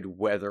decide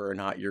whether or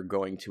not you're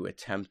going to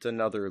attempt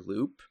another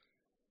loop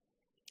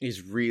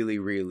is really,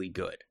 really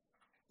good.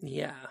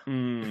 Yeah.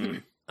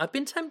 I've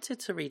been tempted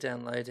to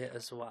re-download it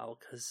as well,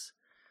 because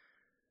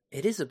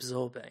it is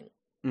absorbing.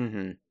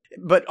 Mm-hmm.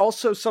 But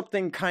also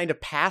something kind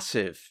of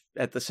passive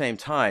at the same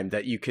time,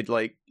 that you could,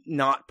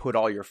 not put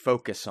all your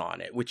focus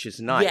on it, which is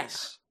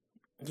nice.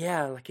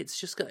 Yeah, it's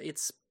just got...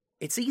 It's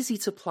easy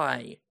to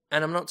play.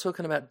 And I'm not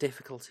talking about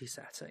difficulty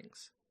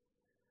settings.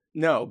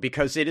 No,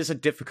 because it is a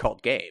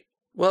difficult game.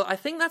 Well, I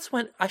think that's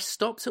when I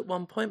stopped at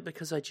one point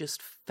because I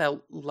just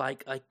felt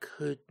like I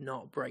could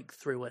not break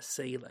through a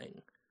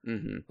ceiling.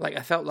 Mm-hmm.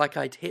 I felt like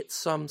I'd hit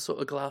some sort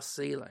of glass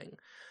ceiling.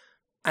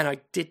 And I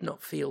did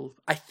not feel...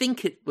 I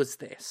think it was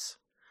this.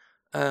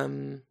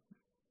 But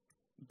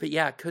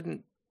yeah, I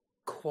couldn't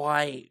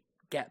quite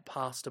get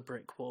past a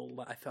brick wall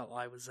that I felt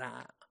I was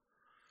at.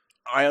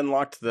 I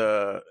unlocked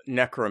the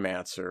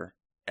Necromancer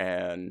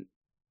and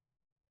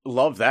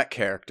love that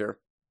character.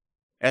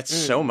 That's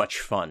so much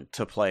fun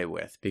to play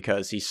with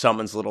because he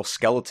summons little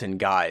skeleton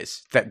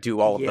guys that do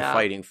all of the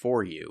fighting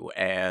for you.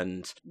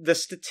 And the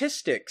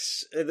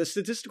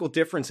statistical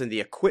difference and the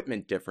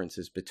equipment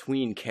differences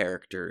between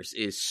characters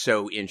is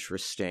so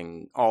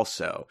interesting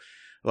also.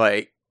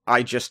 I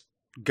just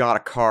got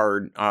a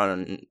card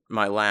on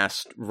my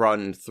last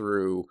run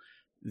through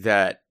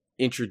that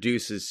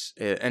introduces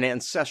an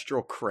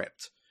ancestral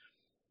crypt,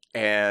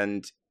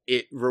 and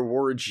it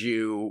rewards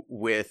you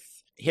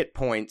with hit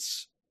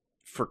points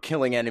for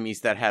killing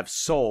enemies that have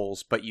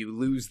souls, but you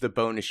lose the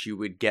bonus you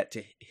would get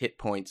to hit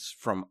points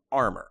from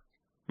armor.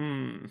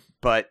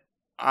 But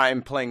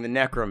I'm playing the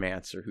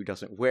Necromancer who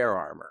doesn't wear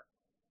armor.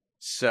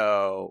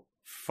 So,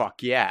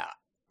 fuck yeah,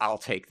 I'll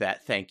take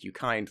that, thank you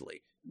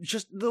kindly.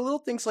 Just the little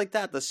things like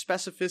that, the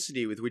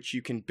specificity with which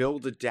you can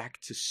build a deck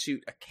to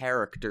suit a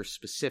character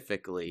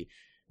specifically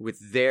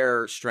with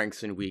their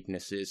strengths and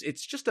weaknesses.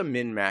 It's just a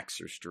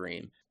min-maxer's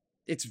dream.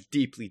 It's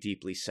deeply,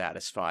 deeply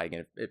satisfying,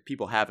 and if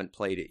people haven't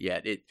played it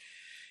yet,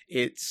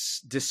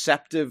 it's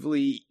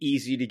deceptively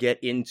easy to get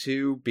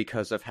into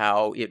because of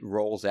how it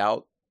rolls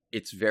out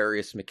its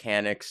various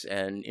mechanics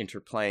and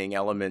interplaying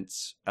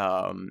elements,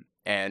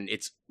 and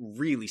it's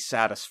really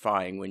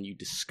satisfying when you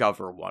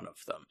discover one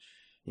of them.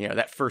 You know,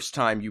 that first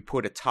time you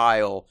put a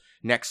tile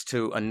next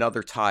to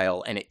another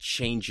tile and it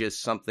changes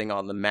something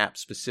on the map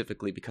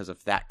specifically because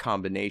of that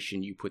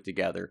combination you put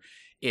together,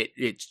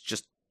 it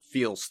just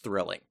feels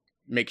thrilling.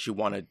 Makes you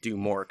want to do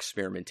more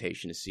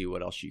experimentation to see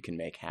what else you can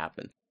make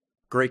happen.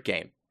 Great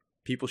game.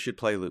 People should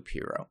play Loop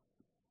Hero.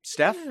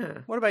 Steph,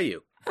 what about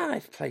you?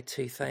 I've played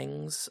 2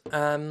 things.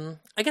 I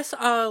guess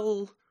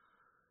I'll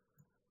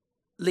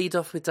lead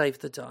off with Dave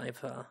the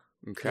Diver.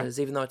 Okay. Because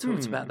even though I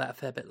talked about that a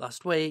fair bit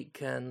last week,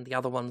 and the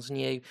other one's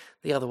new,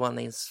 the other one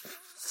is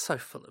so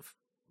full of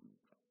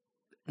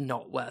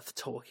not worth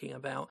talking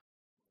about.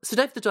 So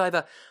Dave the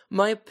Diver,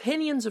 my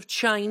opinions have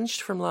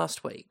changed from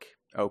last week.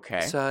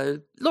 Okay. So,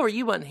 Laura,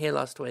 you weren't here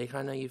last week.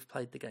 I know you've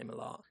played the game a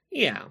lot.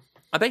 Yeah.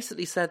 I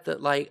basically said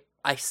that, like,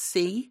 I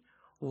see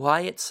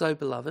why it's so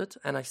beloved,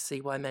 and I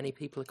see why many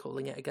people are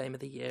calling it a game of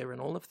the year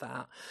and all of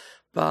that,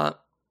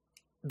 but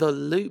the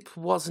loop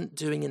wasn't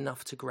doing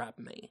enough to grab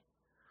me.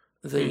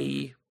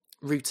 The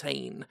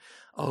routine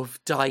of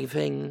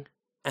diving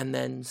and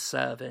then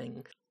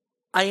serving.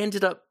 I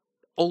ended up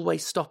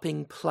always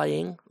stopping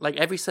playing. Like,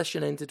 every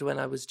session ended when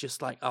I was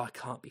just like, oh, I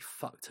can't be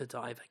fucked to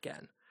dive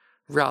again.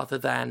 Rather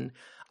than,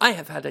 I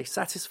have had a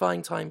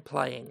satisfying time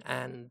playing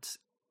and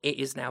it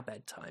is now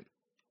bedtime.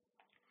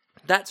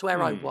 That's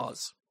where I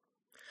was.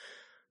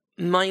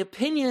 My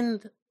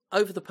opinion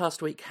over the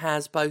past week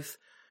has both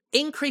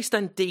increased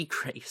and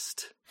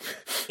decreased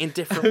in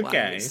different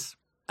ways.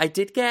 I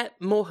did get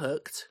more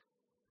hooked,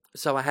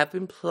 so I have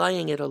been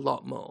playing it a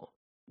lot more.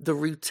 The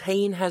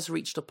routine has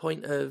reached a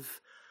point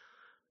of,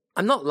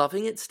 I'm not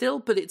loving it still,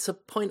 but it's a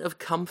point of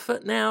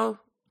comfort now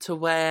to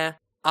where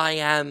I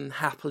am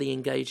happily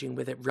engaging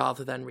with it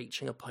rather than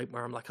reaching a point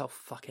where I'm like, oh,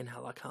 fucking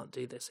hell, I can't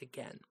do this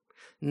again.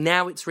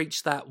 Now it's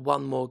reached that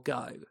one more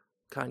go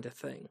kind of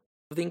thing.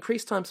 The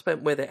increased time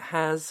spent with it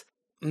has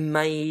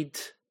made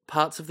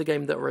parts of the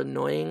game that were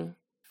annoying,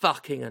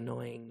 fucking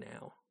annoying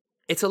now.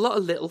 It's a lot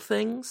of little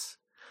things,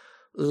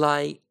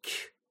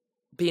 like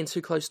being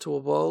too close to a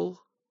wall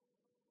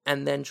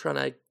and then trying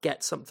to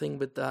get something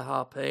with the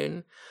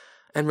harpoon,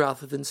 and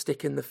rather than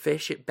sticking the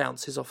fish, it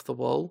bounces off the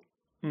wall.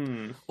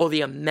 Or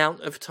the amount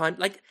of time,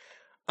 like,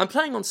 I'm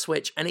playing on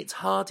Switch and it's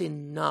hard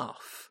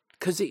enough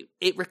because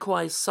it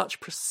requires such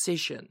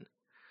precision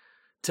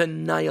to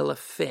nail a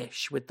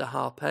fish with the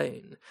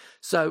harpoon.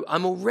 So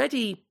I'm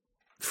already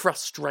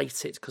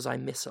frustrated because I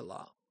miss a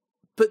lot.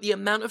 But the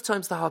amount of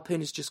times the harpoon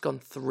has just gone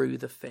through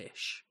the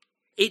fish,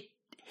 it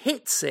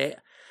hits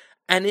it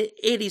and it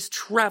is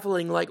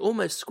traveling like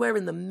almost square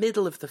in the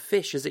middle of the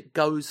fish as it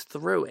goes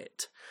through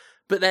it.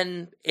 But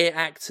then it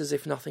acts as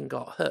if nothing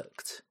got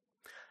hooked.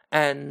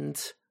 And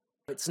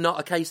it's not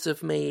a case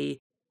of me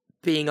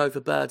being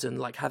overburdened,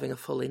 like having a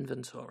full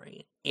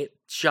inventory. It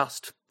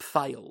just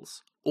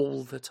fails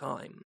all the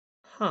time.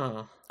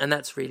 Huh. And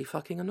that's really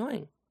fucking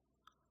annoying.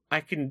 I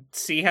can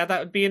see how that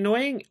would be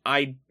annoying.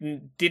 I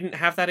didn't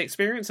have that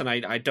experience, and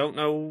I don't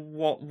know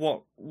what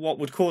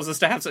would cause us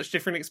to have such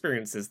different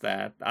experiences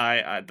there.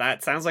 I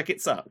that sounds like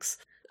it sucks.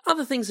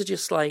 Other things are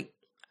just like,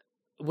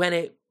 when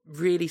it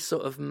really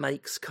sort of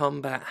makes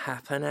combat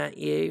happen at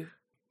you,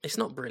 it's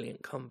not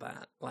brilliant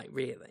combat, like,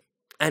 really.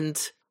 And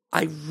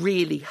I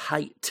really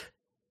hate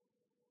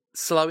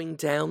slowing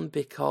down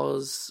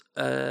because,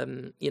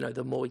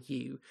 the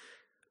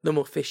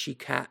more fish you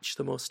catch,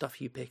 the more stuff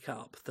you pick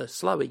up, the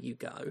slower you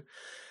go.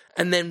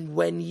 And then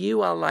when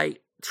you are,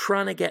 like,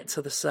 trying to get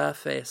to the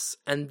surface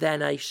and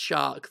then a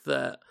shark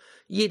that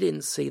you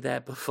didn't see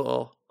there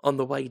before on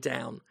the way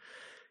down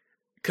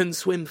can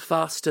swim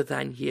faster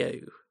than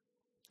you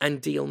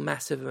and deal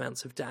massive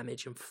amounts of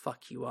damage and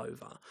fuck you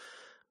over.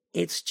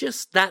 It's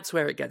just, that's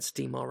where it gets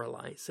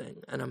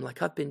demoralizing. And I'm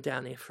like, I've been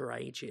down here for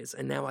ages,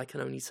 and now I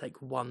can only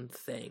take one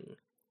thing.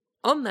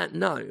 On that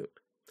note,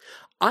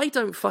 I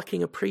don't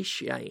fucking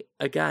appreciate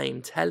a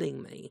game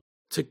telling me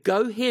to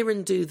go here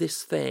and do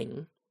this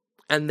thing,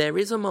 and there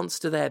is a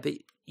monster there, but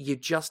you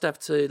just have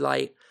to,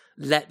 like,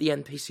 let the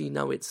NPC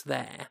know it's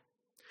there.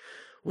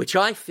 Which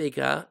I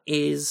figure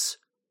is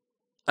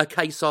a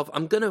case of,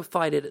 I'm going to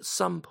fight it at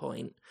some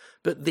point,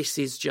 but this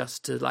is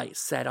just to, like,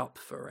 set up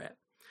for it.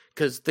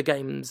 Because the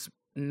game's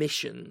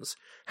missions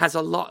has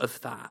a lot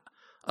of that.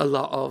 A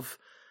lot of,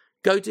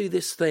 go do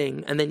this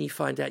thing, and then you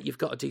find out you've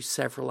got to do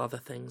several other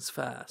things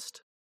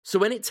first. So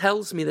when it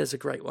tells me there's a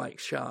great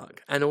white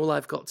shark, and all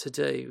I've got to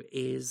do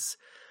is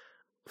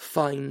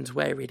find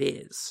where it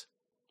is,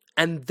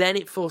 and then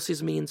it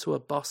forces me into a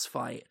boss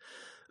fight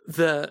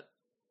that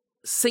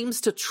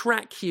seems to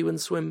track you and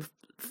swim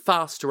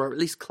faster, or at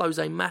least close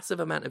a massive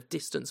amount of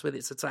distance with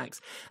its attacks,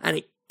 and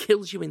it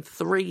kills you in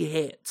 3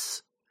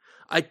 hits.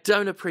 I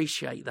don't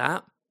appreciate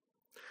that.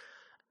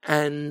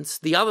 And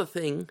the other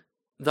thing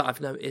that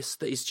I've noticed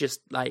that is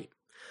just, like,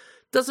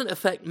 doesn't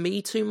affect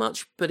me too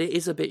much, but it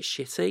is a bit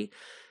shitty,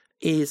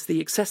 is the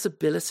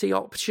accessibility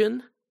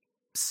option,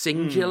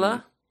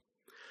 singular,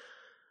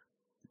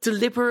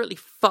 deliberately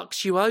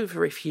fucks you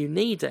over if you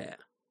need it.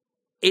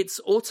 It's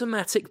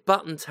automatic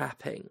button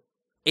tapping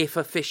if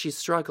a fish is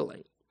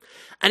struggling.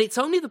 And it's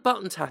only the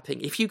button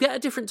tapping. If you get a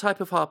different type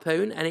of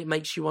harpoon and it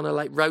makes you want to,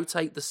 like,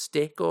 rotate the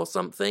stick or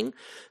something,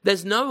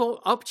 there's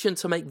no option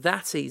to make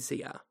that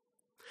easier.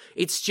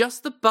 It's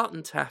just the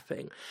button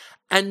tapping.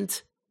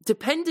 And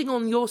depending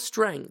on your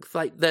strength,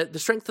 like the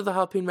strength of the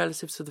harpoon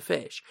relative to the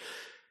fish,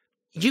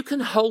 you can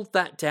hold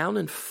that down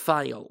and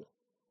fail.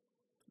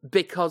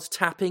 Because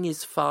tapping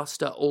is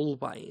faster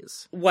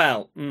always.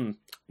 Well,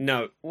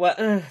 no.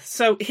 Well,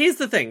 so here's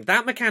the thing.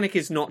 That mechanic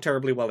is not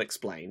terribly well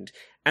explained.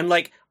 And,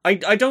 like, I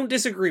don't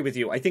disagree with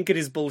you. I think it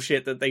is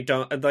bullshit that they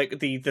don't, like,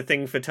 the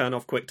thing for turn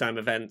off QuickTime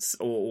events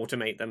or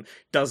automate them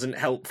doesn't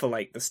help for,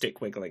 like, the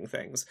stick wiggling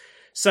things.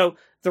 So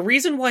the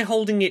reason why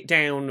holding it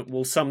down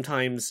will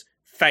sometimes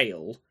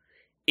fail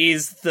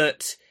is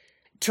that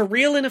to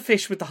reel in a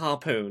fish with the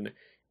harpoon,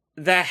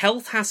 their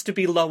health has to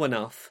be low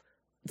enough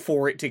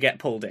for it to get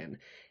pulled in.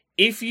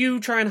 If you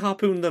try and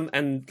harpoon them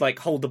and, like,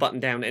 hold the button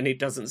down and it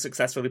doesn't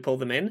successfully pull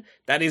them in,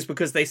 that is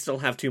because they still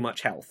have too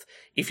much health.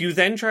 If you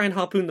then try and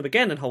harpoon them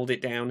again and hold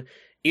it down,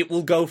 it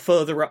will go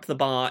further up the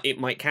bar, it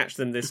might catch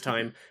them this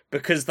time,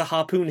 because the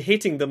harpoon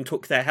hitting them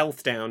took their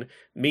health down,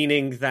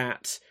 meaning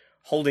that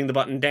holding the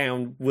button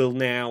down will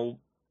now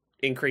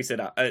increase it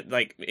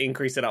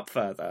up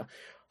further.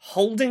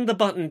 Holding the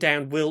button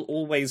down will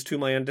always, to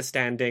my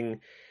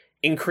understanding,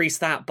 increase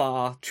that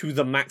bar to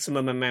the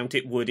maximum amount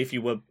it would if you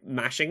were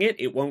mashing it.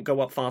 It won't go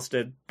up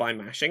faster by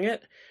mashing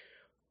it.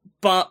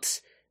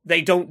 But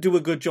they don't do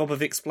a good job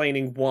of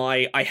explaining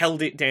why I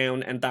held it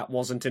down and that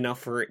wasn't enough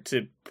for it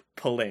to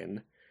pull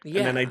in. Yeah.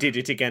 And then I did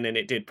it again and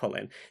it did pull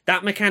in.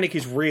 That mechanic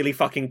is really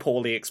fucking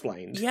poorly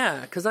explained.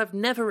 Yeah, because I've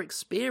never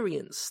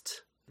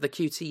experienced the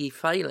QTE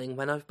failing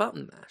when I've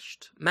button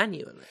mashed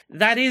manually.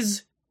 That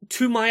is,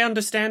 to my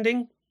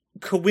understanding,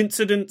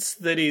 coincidence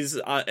that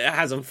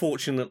has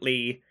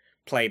unfortunately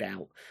played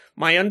out.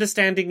 My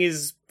understanding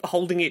is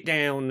holding it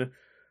down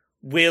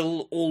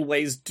will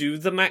always do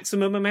the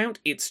maximum amount.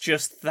 It's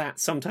just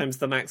that sometimes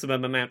the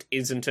maximum amount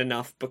isn't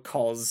enough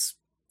because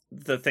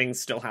the thing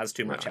still has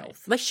too much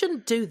health. They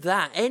shouldn't do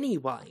that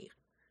anyway.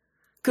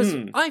 Because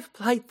I've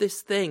played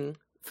this thing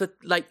for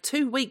like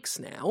 2 weeks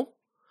now,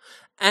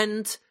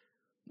 and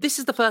this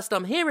is the first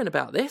I'm hearing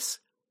about this,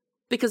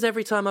 because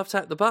every time I've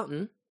tapped the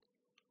button,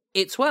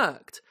 it's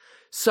worked.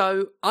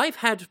 So I've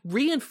had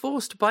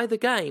reinforced by the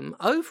game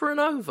over and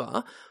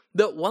over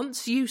that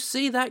once you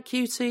see that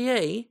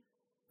QTE,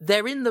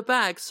 they're in the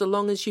bag so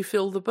long as you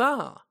fill the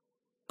bar.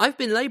 I've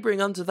been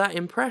labouring under that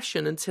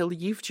impression until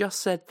you've just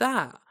said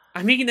that.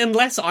 I mean,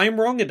 unless I'm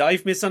wrong and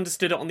I've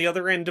misunderstood it on the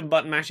other end and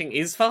button mashing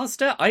is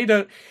faster,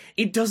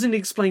 it doesn't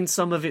explain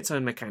some of its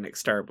own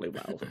mechanics terribly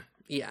well.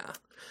 Yeah.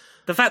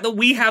 The fact that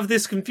we have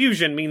this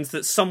confusion means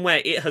that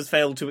somewhere it has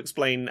failed to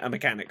explain a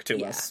mechanic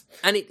to us.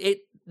 And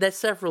there's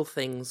several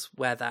things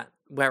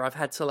where I've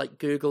had to, like,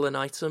 Google an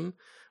item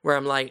where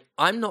I'm like,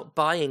 I'm not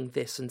buying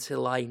this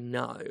until I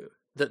know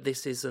that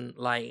this isn't,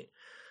 like,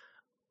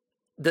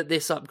 that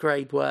this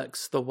upgrade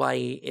works the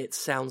way it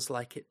sounds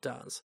like it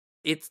does.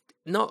 It's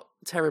not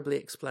terribly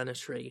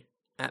explanatory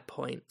at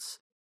points.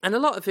 And a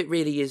lot of it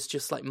really is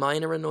just, like,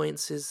 minor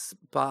annoyances,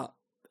 but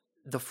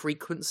the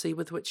frequency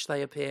with which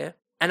they appear.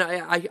 And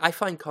I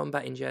find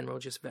combat in general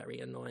just very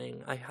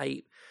annoying.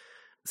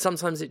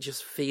 Sometimes it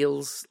just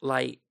feels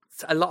like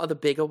a lot of the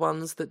bigger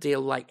ones that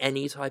deal, like,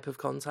 any type of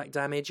contact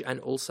damage and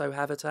also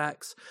have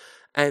attacks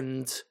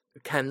and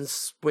can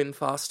swim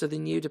faster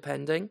than you,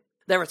 depending.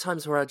 There are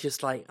times where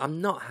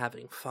I'm not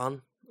having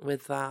fun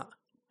with that.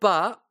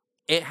 But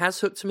it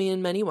has hooked me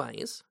in many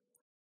ways.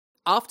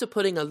 After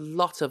putting a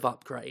lot of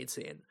upgrades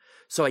in,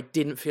 so I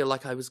didn't feel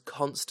like I was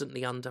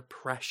constantly under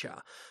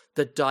pressure,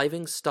 the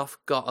diving stuff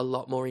got a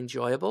lot more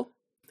enjoyable.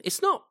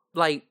 It's not,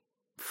 like,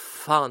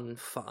 fun,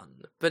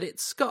 but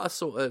it's got a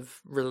sort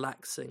of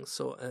relaxing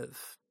sort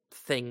of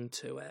thing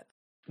to it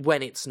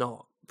when it's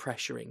not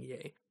pressuring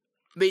you.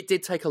 But it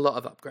did take a lot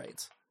of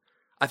upgrades.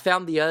 I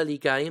found the early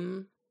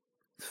game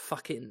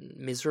fucking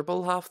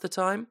miserable half the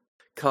time,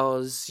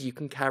 because you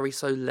can carry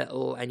so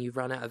little and you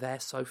run out of air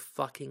so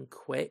fucking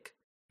quick.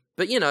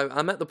 But, you know,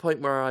 I'm at the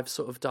point where I've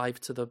sort of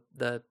dived to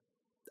the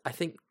I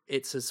think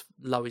it's as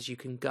low as you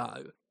can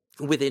go,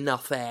 with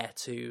enough air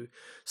to,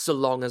 so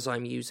long as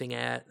I'm using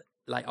air,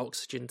 like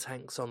oxygen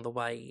tanks on the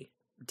way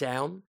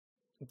down,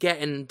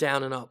 getting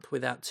down and up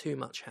without too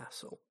much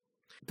hassle.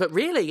 But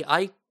really,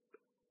 I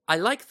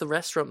like the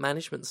restaurant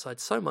management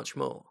side so much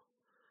more.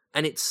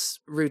 And it's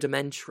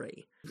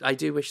rudimentary. I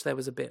do wish there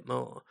was a bit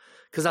more.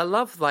 Because I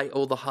love, like,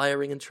 all the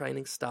hiring and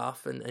training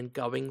staff and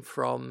going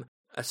from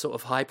a sort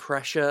of high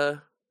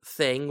pressure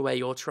thing where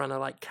you're trying to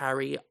like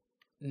carry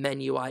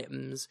menu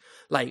items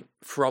like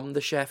from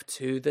the chef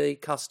to the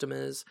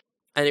customers,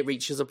 and it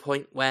reaches a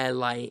point where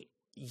like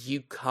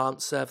you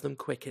can't serve them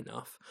quick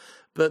enough.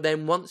 But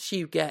then once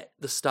you get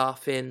the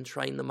staff in,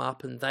 train them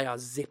up, and they are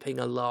zipping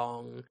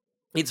along,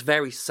 it's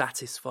very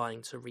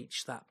satisfying to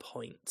reach that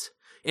point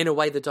in a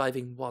way the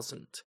diving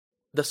wasn't.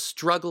 The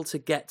struggle to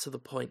get to the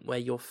point where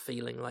you're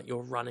feeling like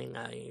you're running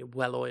a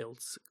well-oiled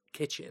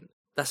kitchen,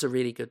 that's a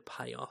really good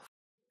payoff.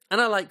 And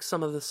I like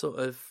some of the sort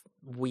of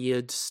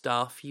weird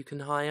stuff you can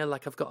hire.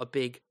 Like I've got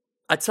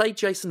I'd say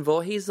Jason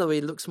Voorhees, though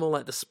he looks more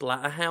like the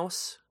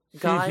Splatterhouse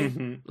guy,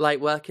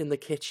 like work in the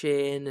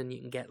kitchen, and you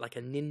can get like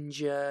a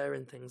ninja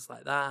and things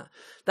like that.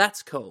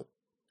 That's cool.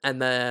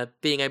 And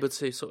being able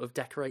to sort of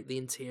decorate the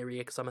interior,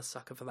 because I'm a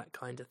sucker for that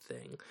kind of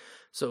thing.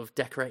 Sort of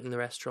decorating the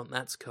restaurant,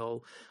 that's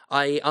cool.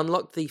 I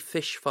unlocked the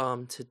fish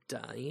farm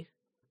today.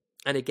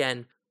 And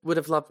again, would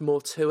have loved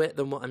more to it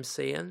than what I'm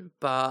seeing,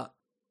 but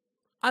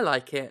I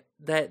like it.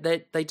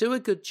 They do a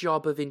good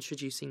job of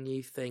introducing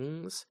new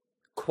things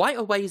quite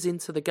a ways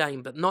into the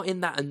game, but not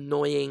in that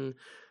annoying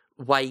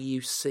way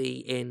you see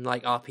in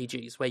like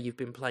RPGs where you've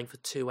been playing for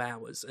 2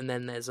 hours and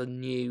then there's a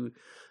new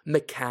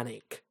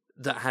mechanic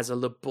that has a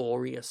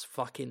laborious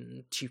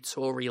fucking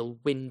tutorial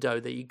window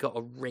that you got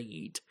to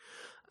read,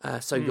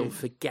 so you'll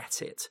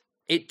forget it.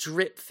 It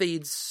drip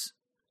feeds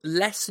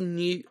less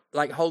new,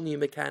 like whole new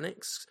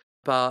mechanics,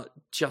 but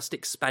just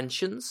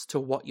expansions to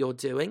what you're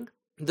doing.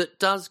 That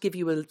does give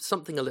you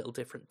something a little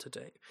different to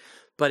do,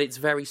 but it's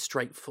very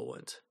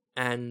straightforward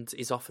and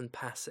is often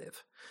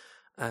passive.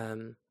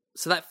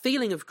 So that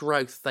feeling of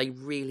growth they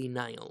really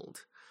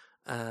nailed.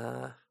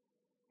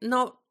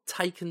 Not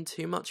taken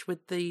too much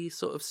with the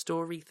sort of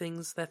story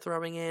things they're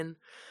throwing in.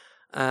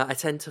 I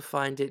tend to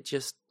find it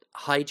just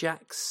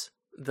hijacks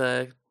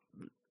the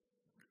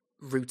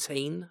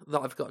routine that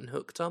I've gotten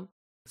hooked on.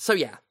 So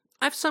yeah,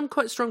 I have some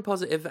quite strong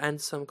positive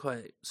and some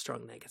quite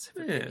strong negative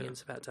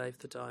opinions about Dave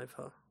the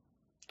Diver.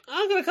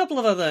 I've got a couple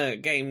of other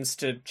games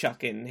to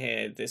chuck in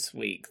here this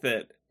week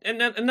and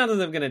none of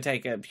them are going to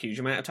take a huge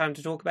amount of time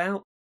to talk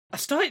about. I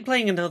started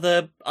playing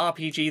another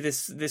RPG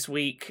this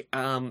week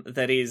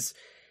that is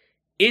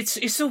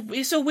it's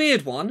a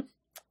weird one.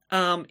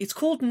 It's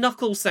called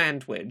Knuckle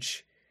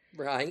Sandwich.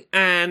 Right.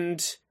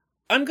 And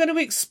I'm going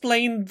to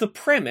explain the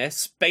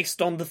premise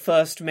based on the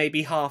first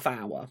maybe half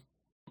hour.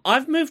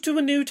 I've moved to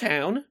a new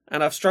town,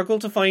 and I've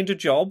struggled to find a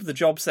job. The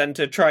job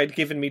centre tried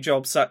giving me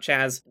jobs such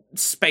as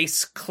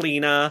space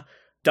cleaner,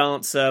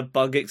 dancer,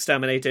 bug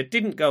exterminator.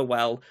 Didn't go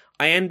well.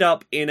 I end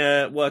up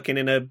working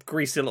in a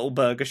greasy little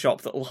burger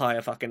shop that'll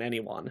hire fucking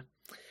anyone.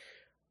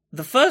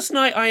 The first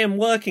night I am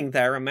working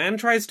there, a man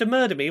tries to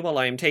murder me while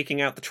I am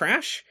taking out the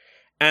trash,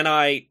 and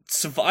I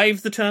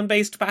survive the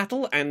turn-based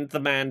battle, and the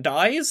man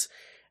dies,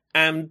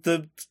 and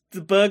the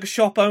burger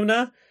shop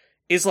owner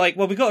is like,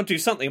 well, we got to do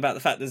something about the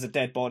fact there's a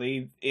dead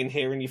body in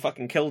here and you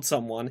fucking killed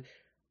someone.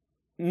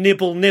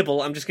 Nibble,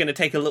 nibble, I'm just going to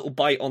take a little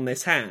bite on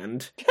this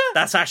hand.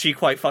 That's actually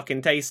quite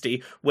fucking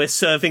tasty. We're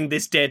serving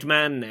this dead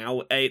man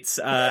now. It's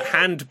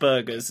hand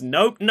burgers.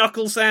 Nope,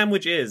 knuckle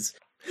sandwiches.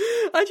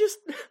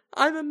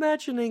 I'm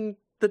imagining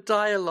the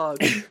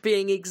dialogue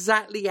being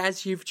exactly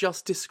as you've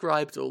just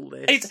described all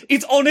this.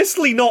 It's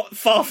honestly not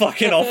far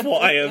fucking off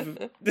what I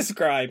have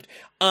described.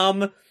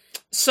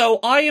 So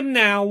I am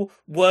now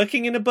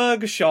working in a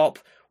burger shop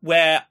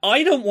where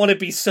I don't want to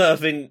be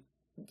serving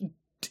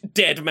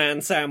dead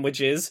man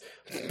sandwiches,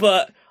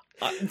 but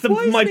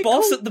my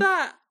boss at the...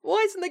 That?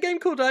 Why isn't the game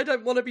called I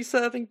Don't Want to Be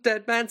Serving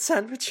Dead Man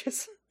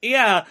Sandwiches?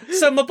 Yeah,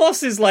 so my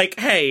boss is like,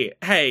 hey,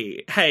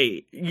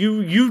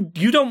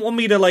 you don't want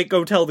me to, like,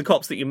 go tell the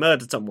cops that you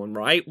murdered someone,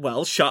 right?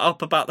 Well, shut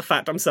up about the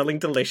fact I'm selling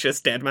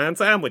delicious dead man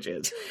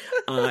sandwiches.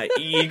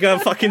 You go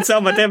fucking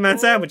sell my dead man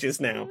sandwiches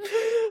now.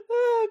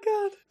 Oh,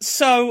 God.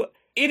 So,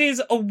 it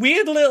is a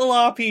weird little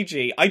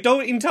RPG. I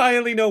don't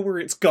entirely know where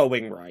it's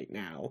going right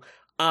now.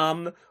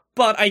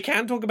 But I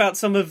can talk about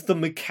some of the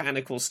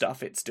mechanical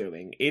stuff it's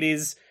doing. It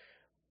is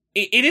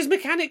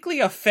mechanically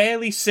a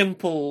fairly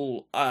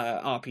simple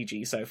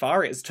RPG so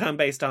far. It's a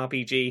turn-based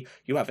RPG.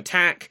 You have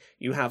attack,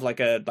 you have like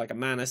a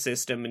mana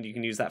system, and you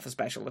can use that for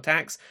special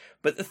attacks.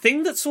 But the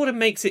thing that sort of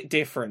makes it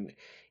different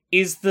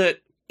is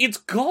that it's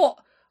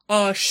got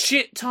a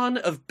shit ton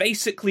of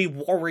basically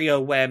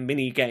WarioWare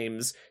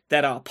minigames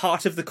that are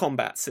part of the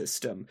combat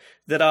system,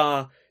 that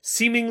are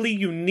seemingly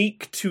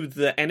unique to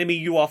the enemy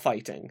you are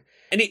fighting.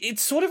 And it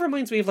sort of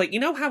reminds me of, like, you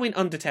know how in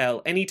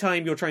Undertale,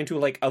 anytime you're trying to,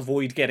 like,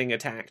 avoid getting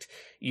attacked,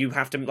 you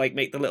have to, like,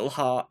 make the little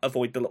heart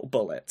avoid the little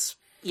bullets?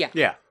 Yeah.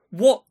 Yeah.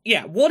 What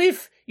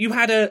if you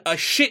had a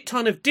shit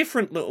ton of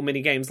different little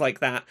minigames like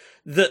that,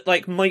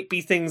 like, might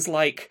be things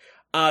like,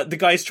 the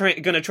guy's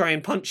gonna try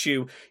and punch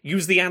you,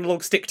 use the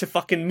analog stick to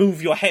fucking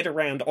move your head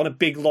around on a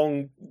big,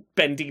 long,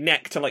 bendy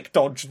neck to, like,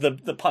 dodge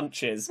the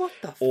punches. What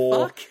the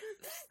or fuck?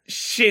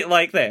 Shit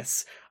like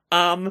this.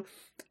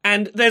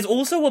 And there's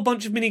also a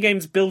bunch of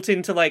minigames built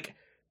into, like,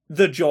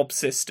 the job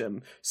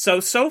system.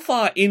 So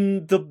far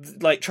in the,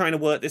 like, trying to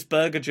work this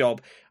burger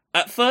job,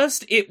 at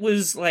first it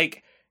was,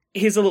 like,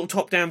 here's a little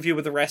top-down view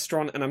of the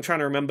restaurant, and I'm trying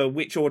to remember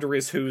which order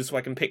is whose so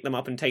I can pick them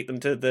up and take them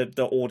to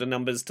the order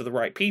numbers to the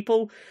right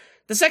people.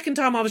 The second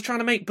time I was trying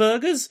to make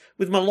burgers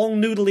with my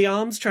long noodly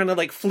arms, trying to,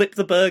 like, flip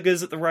the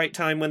burgers at the right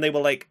time when they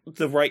were, like,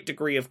 the right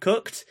degree of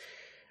cooked.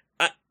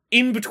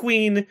 In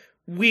between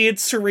weird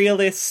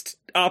surrealist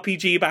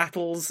RPG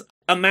battles,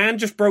 a man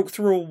just broke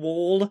through a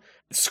wall,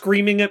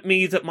 screaming at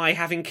me that my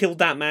having killed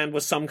that man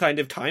was some kind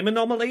of time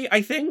anomaly,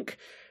 I think.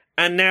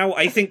 And now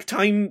I think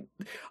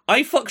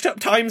I fucked up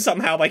time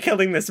somehow by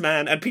killing this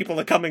man, and people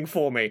are coming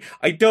for me.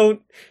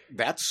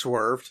 That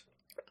swerved.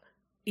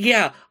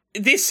 Yeah,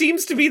 this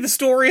seems to be the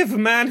story of a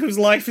man whose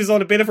life is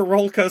on a bit of a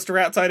roller coaster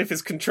outside of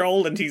his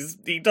control, and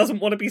he doesn't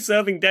want to be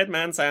serving dead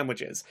man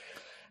sandwiches.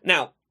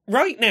 Now,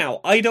 right now,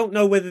 I don't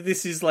know whether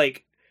this is,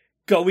 like,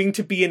 going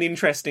to be an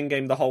interesting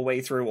game the whole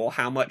way through, or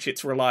how much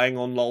it's relying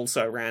on lol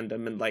so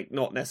random, and, like,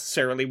 not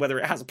necessarily whether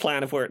it has a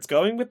plan of where it's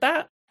going with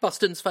that.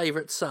 Boston's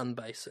favourite son,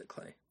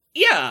 basically.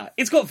 Yeah,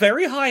 it's got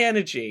very high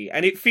energy,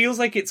 and it feels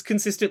like it's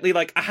consistently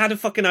like, I had a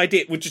fucking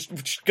idea, we're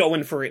just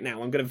going for it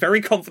now. I'm going to very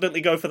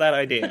confidently go for that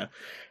idea.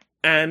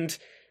 And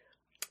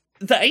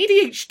the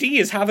ADHD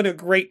is having a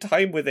great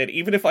time with it,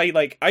 even if I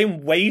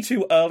am way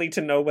too early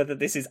to know whether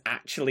this is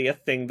actually a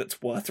thing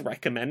that's worth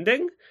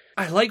recommending.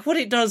 I like what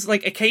it does.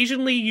 Like,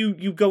 occasionally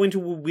you go into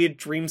a weird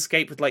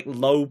dreamscape with, like,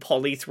 low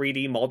poly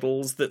 3D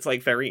models that's,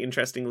 like, very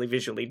interestingly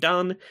visually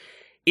done.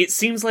 It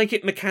seems like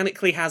it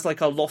mechanically has, like,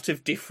 a lot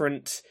of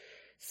different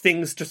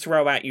things to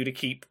throw at you to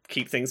keep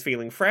things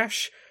feeling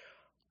fresh.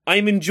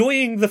 I'm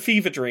enjoying the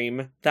fever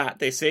dream that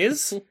this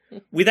is,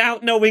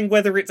 without knowing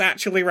whether it's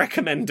actually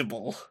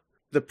recommendable.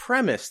 The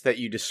premise that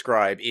you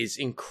describe is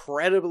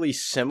incredibly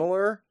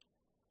similar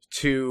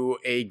to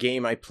a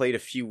game I played a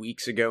few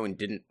weeks ago and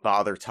didn't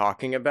bother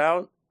talking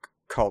about,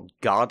 called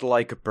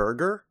Godlike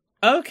Burger.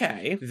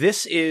 Okay.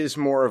 This is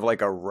more of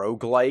like a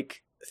roguelike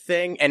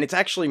thing, and it's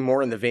actually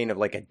more in the vein of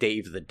like a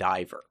Dave the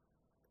Diver.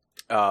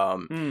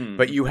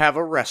 But you have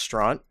a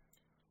restaurant,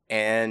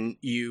 and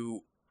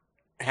you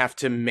have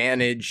to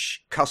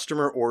manage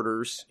customer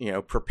orders,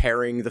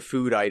 preparing the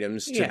food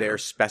items to their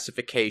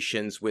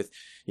specifications with,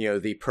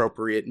 the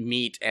appropriate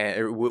meat.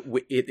 And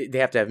they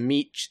have to have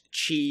meat,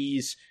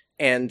 cheese,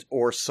 and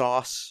or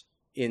sauce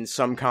in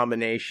some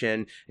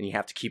combination, and you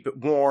have to keep it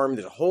warm.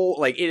 There's a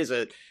whole, it is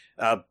a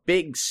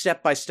big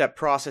step-by-step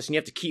process, and you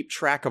have to keep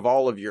track of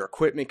all of your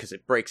equipment because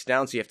it breaks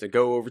down, so you have to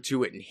go over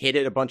to it and hit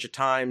it a bunch of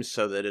times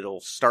so that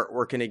it'll start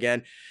working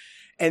again.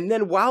 And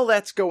then while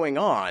that's going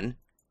on,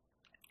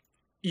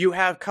 you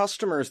have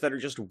customers that are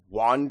just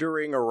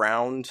wandering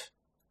around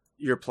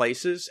your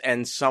places,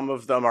 and some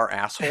of them are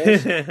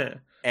assholes,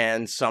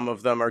 and some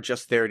of them are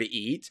just there to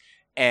eat,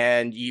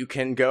 and you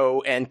can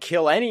go and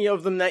kill any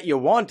of them that you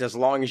want as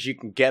long as you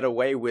can get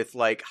away with,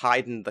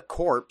 hiding the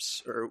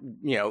corpse or,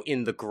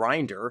 in the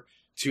grinder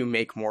to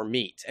make more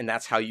meat. And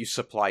that's how you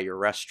supply your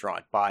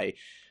restaurant, by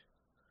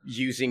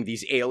using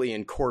these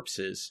alien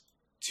corpses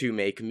to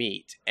make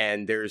meat.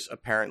 And there's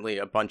apparently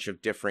a bunch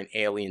of different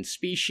alien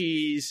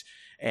species,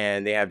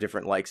 and they have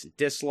different likes and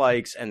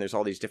dislikes, and there's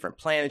all these different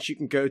planets you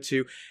can go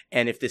to.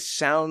 And if this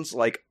sounds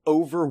like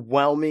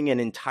overwhelming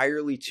and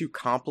entirely too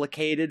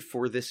complicated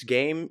for this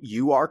game,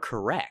 you are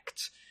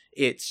correct.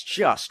 It's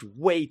just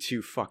way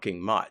too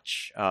fucking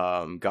much,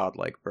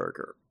 Godlike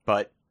Burger.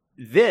 But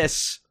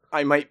this,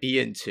 I might be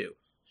into.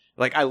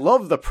 I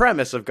love the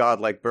premise of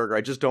Godlike Burger,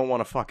 I just don't want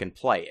to fucking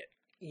play it.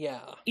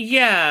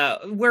 Yeah,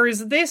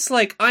 whereas this,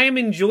 I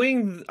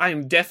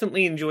am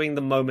definitely enjoying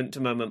the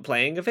moment-to-moment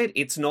playing of it.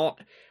 It's not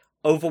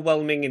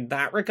overwhelming in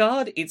that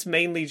regard. It's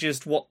mainly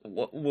just okay.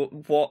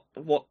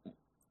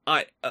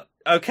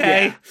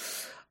 Yeah.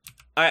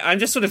 I'm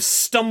just sort of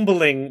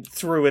stumbling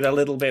through it a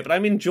little bit, but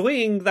I'm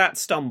enjoying that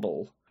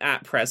stumble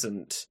at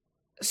present.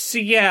 So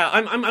yeah,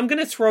 I'm going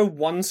to throw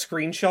one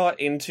screenshot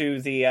into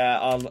the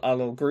our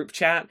little group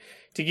chat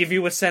to give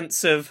you a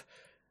sense of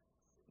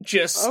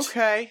just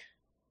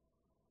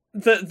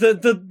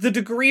the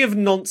degree of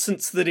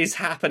nonsense that is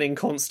happening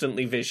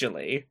constantly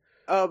visually.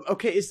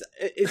 Okay, is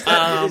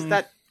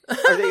that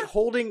are they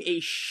holding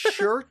a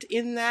shirt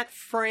in that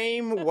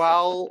frame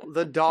while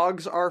the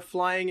dogs are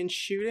flying and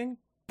shooting?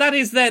 That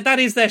is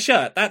their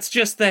shirt. That's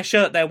just their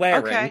shirt they're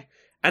wearing. Okay.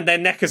 And their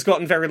neck has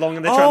gotten very long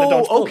and they're trying to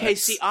dodge bullets. Okay,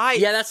 see,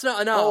 yeah, that's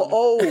not an arm.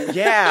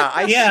 Yeah,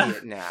 I see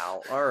it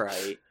now.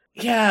 Alright.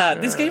 Yeah,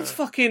 this game's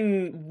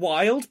fucking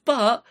wild,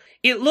 but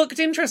it looked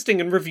interesting,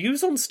 and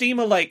reviews on Steam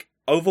are,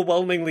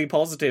 overwhelmingly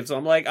positive, so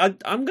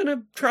I'm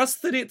gonna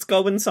trust that it's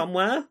going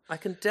somewhere. I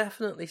can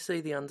definitely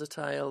see the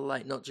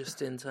Undertale, not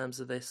just in terms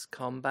of this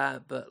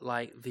combat, but,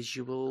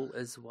 visual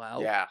as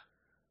well. Yeah.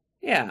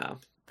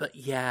 But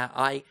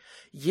yeah,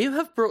 you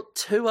have brought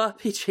two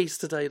RPGs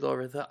today,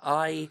 Laura, that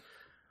I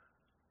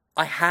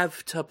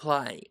have to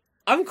play.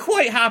 I'm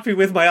quite happy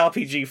with my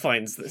RPG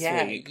finds this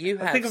week. You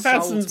have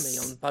sold me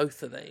on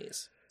both of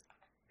these.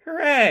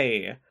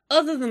 Hooray!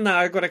 Other than that,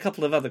 I've got a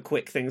couple of other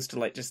quick things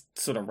to just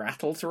sort of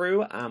rattle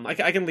through.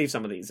 I can leave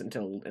some of these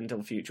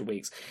until future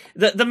weeks.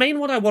 The main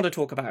one I want to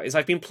talk about is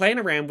I've been playing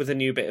around with a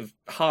new bit of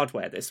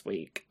hardware this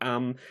week.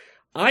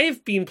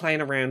 I've been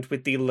playing around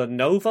with the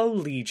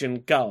Lenovo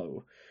Legion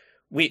Go,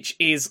 which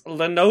is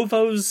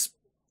Lenovo's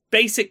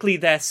basically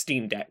their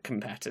Steam Deck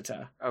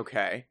competitor.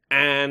 Okay.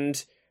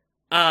 And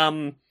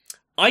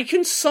I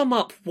can sum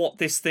up what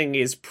this thing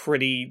is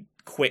pretty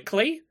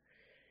quickly.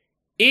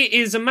 It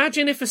is,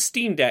 imagine if a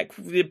Steam Deck,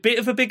 a bit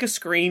of a bigger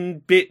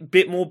screen,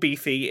 bit more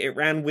beefy, it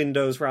ran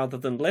Windows rather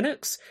than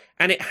Linux,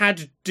 and it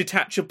had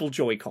detachable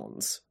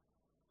Joy-Cons.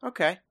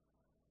 Okay.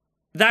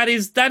 That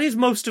is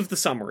most of the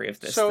summary of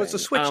this. So thing. it's a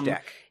Switch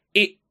deck.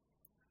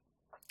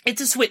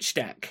 It's a Switch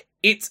deck.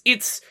 It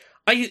is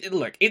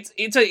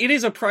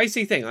a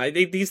pricey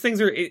thing. These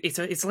things are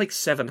it's like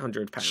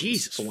 £700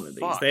 Jesus for one of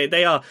these.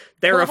 fuck.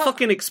 They're a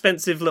fucking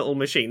expensive little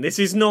machine. This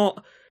is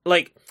not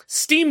like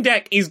Steam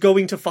Deck is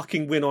going to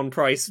fucking win on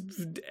price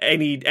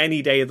any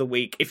day of the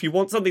week. If you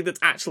want something that's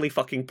actually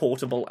fucking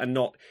portable and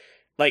not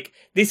like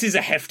this is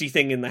a hefty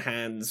thing in the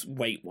hands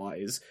weight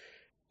wise.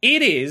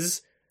 It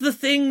is the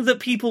thing that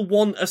people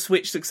want a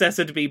Switch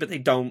successor to be, but they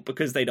don't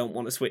because they don't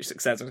want a Switch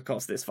successor to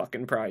cost this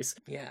fucking price.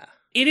 Yeah.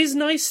 It is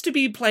nice to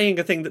be playing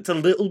a thing that's a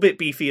little bit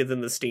beefier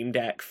than the Steam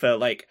Deck for,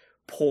 like,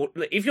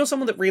 if you're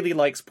someone that really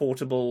likes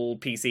portable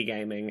PC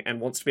gaming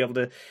and wants to be able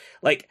to,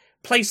 like,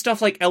 play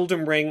stuff like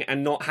Elden Ring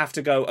and not have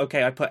to go,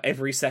 okay, I put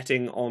every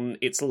setting on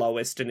its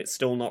lowest and it's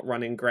still not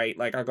running great,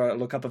 like, I gotta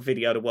look up a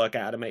video to work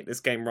out how to make this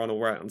game run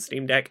alright on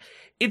Steam Deck.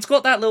 It's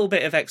got that little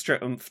bit of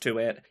extra oomph to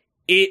it.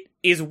 It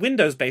is a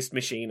Windows-based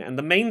machine, and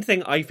the main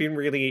thing I've been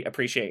really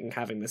appreciating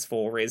having this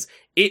for is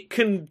it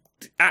can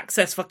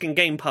access fucking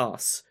Game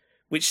Pass,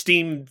 which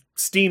Steam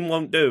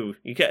won't do.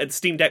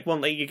 Steam Deck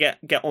won't let you get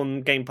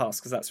on Game Pass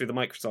because that's through the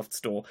Microsoft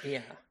Store.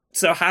 Yeah.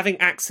 So having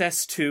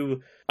access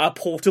to a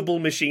portable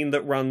machine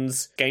that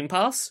runs Game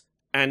Pass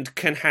and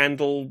can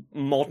handle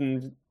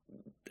modern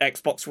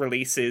Xbox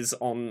releases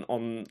on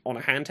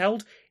a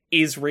handheld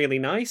is really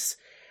nice.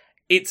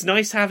 It's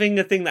nice having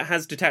a thing that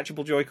has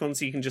detachable Joy-Con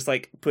so you can just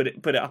like put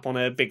it up on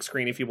a big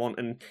screen if you want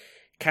and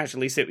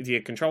casually sit with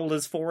your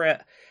controllers for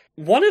it.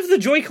 One of the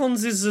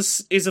Joy-Cons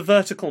is a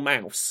vertical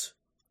mouse.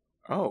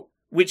 Oh.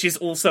 Which is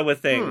also a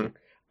thing.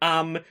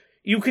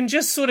 You can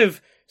just sort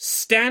of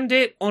stand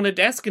it on a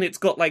desk and it's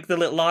got like the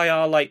little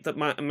IR light that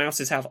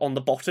mouses have on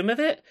the bottom of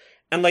it,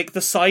 and like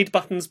the side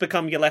buttons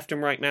become your left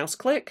and right mouse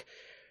click.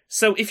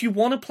 So if you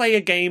want to play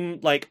a game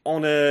like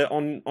on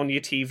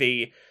your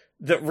TV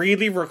that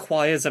really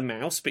requires a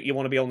mouse, but you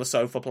want to be on the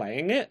sofa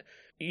playing it,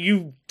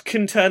 you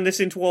can turn this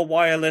into a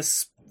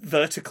wireless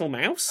vertical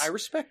mouse. I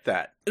respect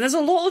that. There's a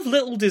lot of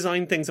little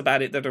design things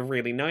about it that are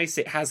really nice.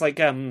 It has like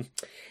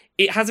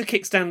it has a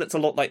kickstand that's a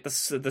lot like the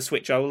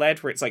Switch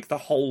OLED, where it's like the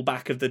whole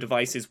back of the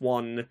device is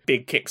one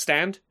big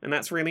kickstand, and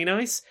that's really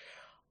nice.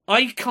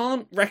 I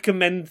can't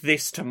recommend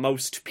this to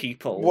most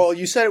people. Well,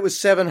 you said it was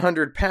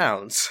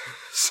 £700,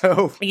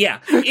 so... Yeah,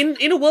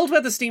 in a world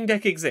where the Steam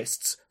Deck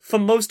exists, for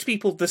most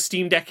people, the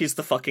Steam Deck is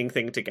the fucking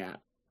thing to get.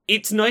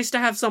 It's nice to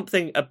have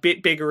something a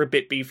bit bigger, a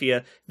bit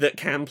beefier, that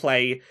can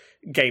play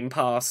Game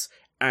Pass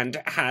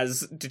and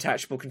has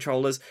detachable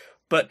controllers,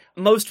 but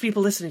most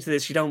people listening to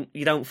this, you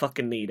don't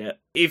fucking need it.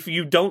 If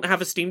you don't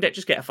have a Steam Deck,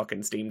 just get a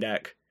fucking Steam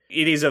Deck.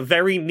 It is a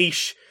very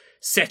niche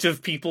set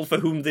of people for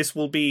whom this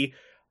will be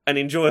an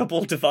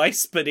enjoyable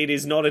device, but it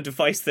is not a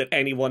device that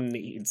anyone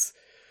needs.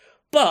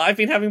 But I've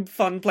been having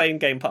fun playing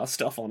Game Pass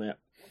stuff on it.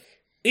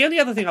 The only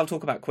other thing I'll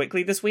talk about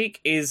quickly this week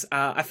is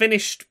I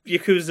finished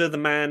Yakuza: The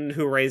Man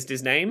Who Raised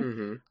His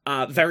Name.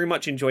 Very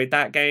much enjoyed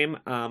that game.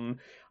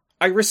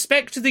 I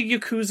respect the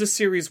Yakuza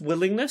series'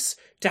 willingness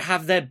to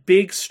have their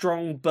big,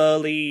 strong,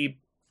 burly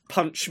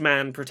punch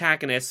man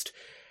protagonist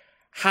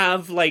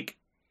have, like,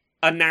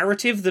 a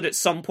narrative that at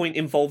some point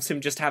involves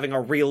him just having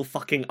a real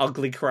fucking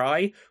ugly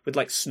cry with,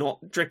 like,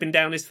 snot dripping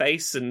down his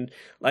face and,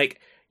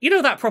 like, you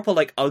know that proper,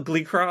 like,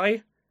 ugly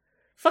cry?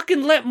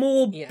 Fucking let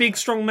more big,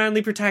 strong,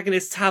 manly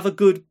protagonists have a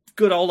good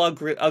old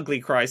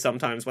ugly cry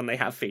sometimes when they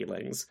have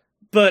feelings.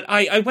 But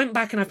I went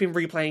back and I've been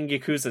replaying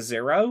Yakuza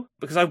 0,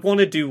 because I want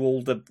to do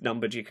all the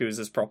numbered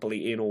Yakuzas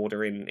properly in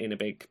order in a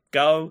big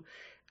go,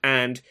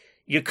 and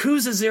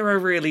Yakuza 0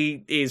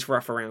 really is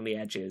rough around the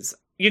edges.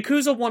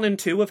 Yakuza 1 and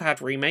 2 have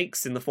had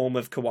remakes in the form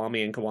of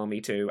Kiwami and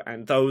Kiwami 2,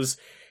 and those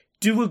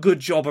do a good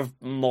job of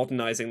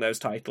modernizing those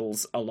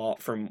titles a lot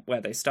from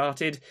where they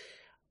started.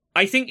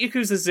 I think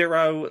Yakuza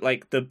 0,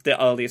 like the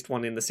earliest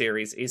one in the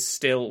series, is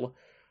still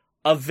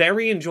a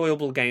very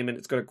enjoyable game, and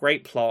it's got a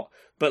great plot,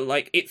 but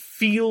like it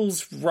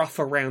feels rough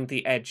around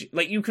the edge.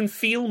 Like you can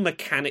feel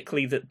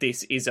mechanically that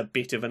this is a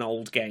bit of an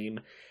old game,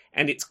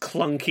 and it's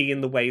clunky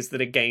in the ways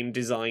that a game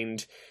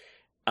designed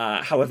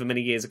however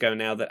many years ago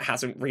now that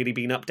hasn't really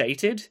been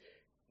updated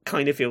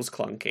kind of feels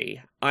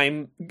clunky.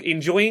 I'm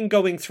enjoying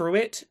going through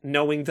it,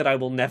 knowing that I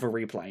will never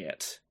replay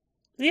it.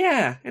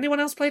 Yeah, anyone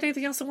else played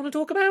anything else I want to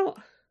talk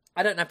about?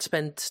 I don't have to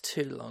spend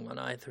too long on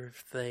either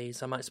of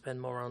these. I might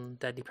spend more on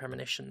Deadly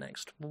Premonition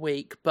next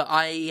week, but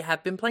I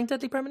have been playing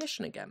Deadly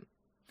Premonition again.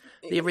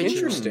 The original.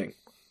 Interesting.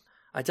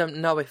 I don't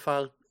know if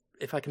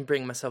I can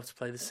bring myself to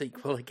play the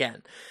sequel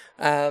again.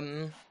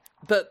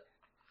 But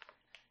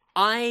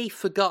I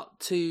forgot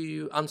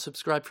to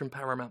unsubscribe from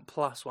Paramount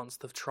Plus once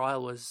the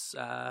trial was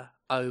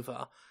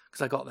over,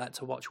 because I got that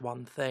to watch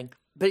one thing.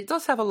 But it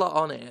does have a lot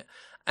on it,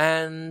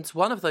 and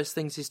one of those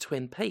things is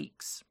Twin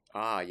Peaks.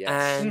 Ah,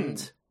 yes.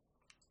 And,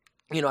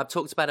 I've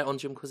talked about it on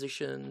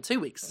Jimquisition 2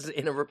 weeks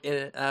in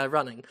a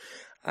running.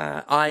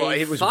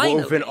 It was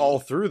woven all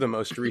through the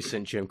most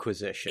recent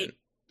Jimquisition.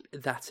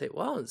 That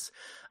was.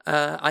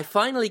 I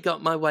finally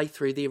got my way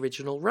through the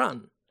original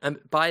run. And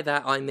by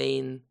that, I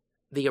mean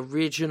the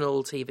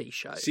original TV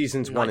show.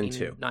 Seasons 1 and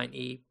 2.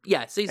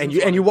 Yeah, seasons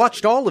 1 and you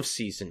watched all of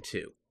Season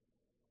 2.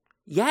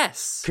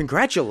 Yes.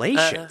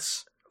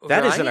 Congratulations.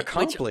 That is an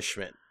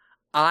accomplishment.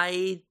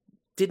 I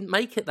didn't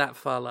make it that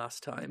far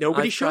last time.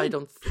 Nobody tried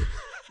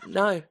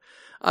No.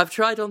 I've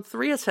tried on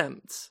 3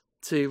 attempts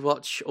to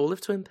watch all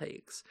of Twin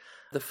Peaks.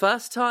 The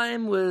first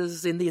time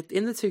was in the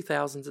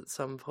 2000s at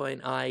some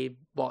point. I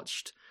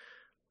watched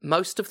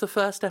most of the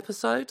first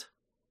episode,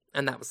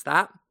 and that was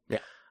that. Yeah.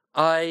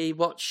 I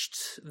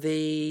watched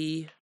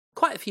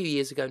quite a few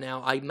years ago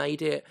now, I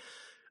made it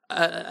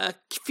a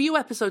few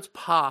episodes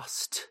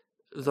past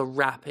the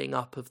wrapping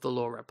up of the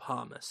Laura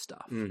Palmer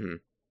stuff. Mm-hmm.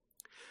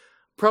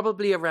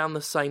 Probably around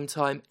the same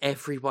time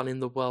everyone in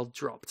the world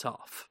dropped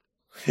off.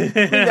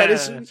 That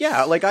is,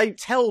 like I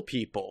tell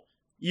people,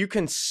 you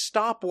can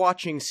stop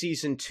watching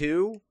Season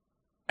 2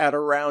 at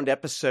around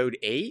episode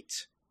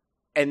 8,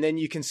 and then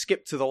you can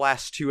skip to the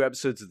last 2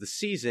 episodes of the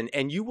season,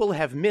 and you will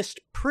have missed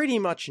pretty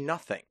much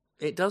nothing.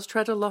 It does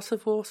tread a lot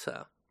of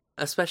water,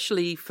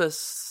 especially for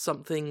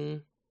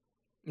something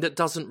that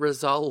doesn't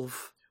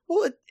resolve.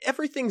 Well,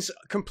 everything's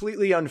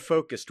completely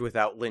unfocused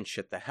without Lynch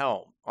at the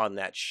helm on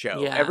that show.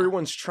 Yeah.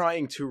 Everyone's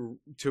trying to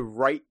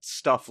write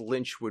stuff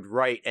Lynch would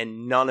write,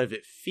 and none of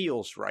it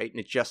feels right, and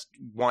it just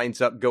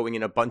winds up going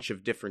in a bunch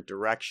of different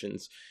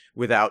directions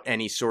without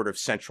any sort of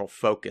central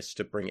focus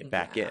to bring it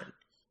back in.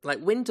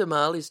 Like, Wyndham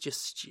Earle is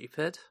just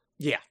stupid.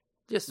 Yeah.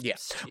 Stupid.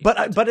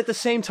 But at the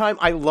same time,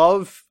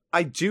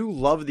 I do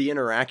love the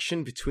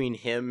interaction between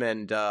him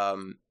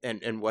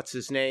and what's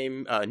his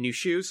name? New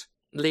Shoes?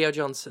 Leo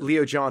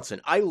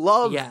Johnson. I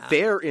love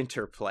their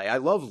interplay. I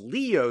love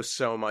Leo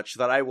so much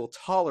that I will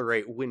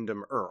tolerate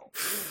Wyndham Earle.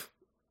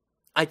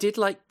 I did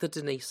like the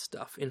Denise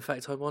stuff. In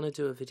fact, I want to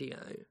do a video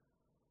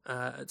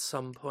at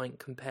some point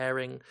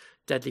comparing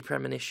Deadly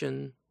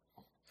Premonition,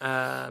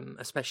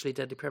 especially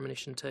Deadly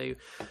Premonition 2,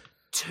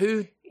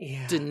 to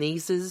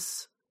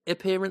Denise's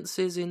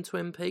appearances in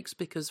Twin Peaks,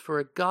 because for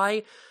a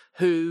guy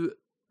who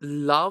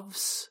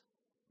loves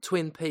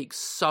Twin Peaks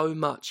so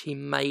much, he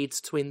made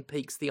Twin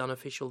Peaks the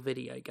unofficial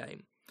video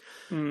game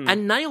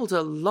and nailed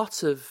a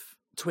lot of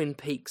Twin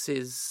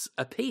Peaks'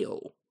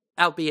 appeal,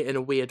 albeit in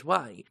a weird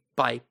way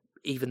by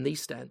even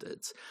these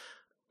standards.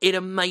 It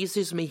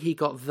amazes me he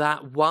got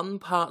that one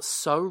part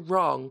so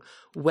wrong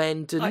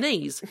when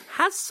Denise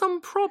has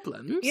some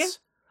problems. Yeah.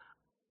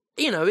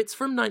 It's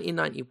from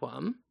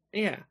 1991.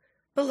 Yeah.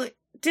 But, like,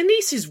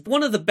 Denise is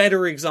one of the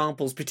better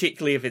examples,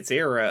 particularly of its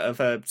era, of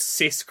a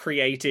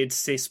cis-created,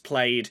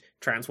 cis-played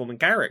trans woman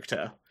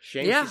character.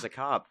 Shame she's a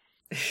cop.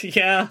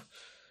 Yeah.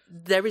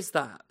 There is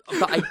that.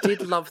 But I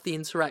did love the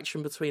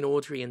interaction between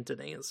Audrey and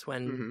Denise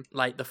when,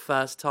 like, the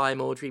first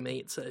time Audrey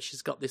meets her,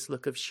 she's got this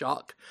look of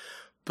shock,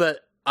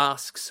 but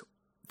asks,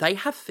 they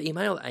have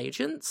female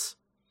agents?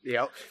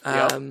 Yep.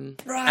 Right.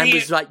 And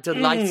was, like,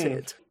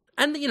 delighted.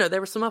 And,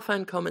 there are some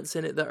offhand comments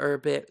in it that are a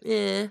bit,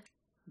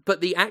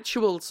 but the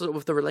actual sort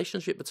of the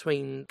relationship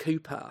between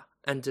Cooper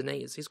and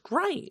Denise is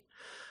great.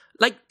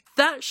 Like,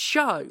 that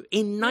show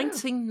in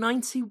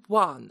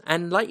 1991,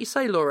 and like you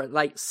say, Laura,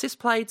 like,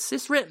 cis-played,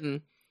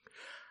 cis-written,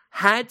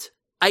 had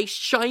a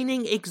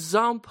shining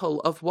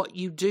example of what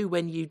you do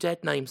when you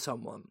dead name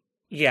someone.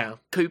 Yeah.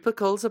 Cooper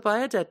calls her by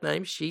her dead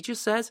name. She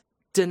just says,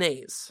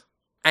 Denise.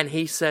 And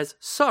he says,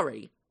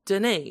 sorry,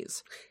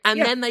 Denise. And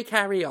then they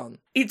carry on.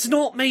 It's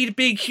not made a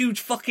big,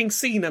 huge fucking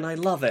scene, and I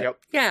love it. Yep.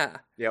 Yeah.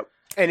 Yep.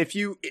 And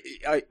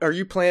are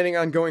you planning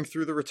on going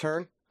through The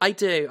Return? I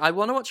do. I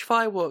want to watch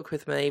Firewalk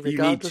with me,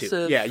 regardless you need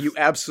to. of... Yeah, you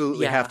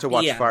absolutely have to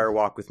watch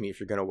Firewalk with me if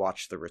you're going to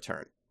watch The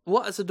Return.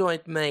 What has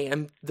annoyed me,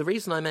 and the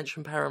reason I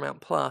mentioned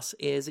Paramount Plus,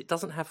 is it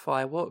doesn't have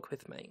Firewalk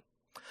with me.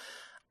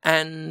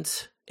 And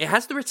it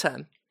has The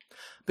Return,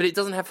 but it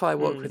doesn't have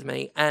Firewalk with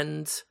me,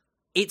 and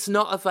it's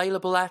not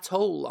available at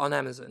all on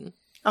Amazon.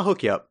 I'll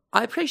hook you up.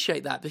 I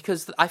appreciate that,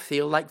 because I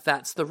feel like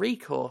that's the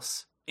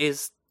recourse,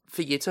 is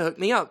for you to hook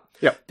me up.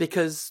 Yeah.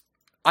 Because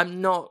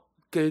I'm not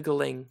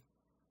Googling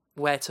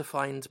where to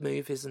find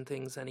movies and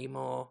things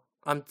anymore.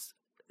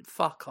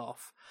 Fuck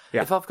off.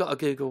 Yeah. If I've got to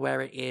Google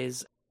where it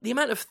is, the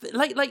amount of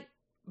like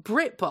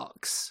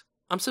BritBox,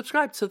 I'm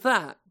subscribed to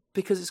that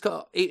because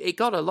it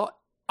got a lot.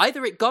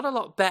 Either it got a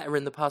lot better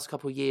in the past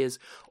couple of years,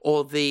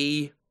 or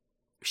the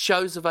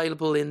shows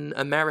available in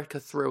America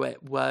through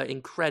it were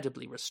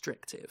incredibly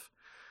restrictive.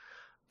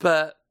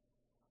 But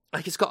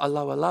like, it's got a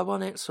Lower Low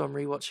on it, so I'm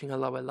rewatching a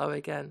Lower Low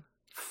again.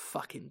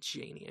 Fucking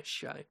genius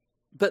show.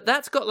 But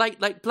that's got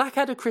like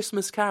Blackadder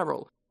Christmas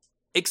Carol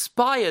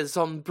expires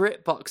on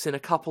BritBox in a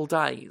couple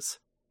days.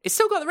 It's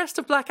still got the rest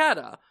of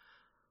Blackadder,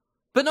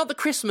 But not the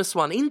Christmas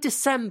one, in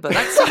December.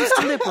 That seems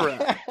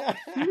deliberate.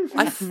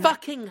 I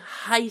fucking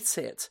hate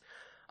it.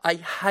 I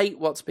hate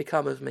what's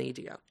become of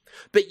media.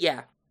 But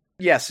yeah.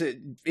 Yes,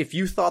 if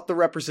you thought the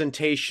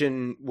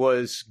representation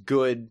was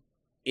good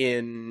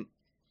in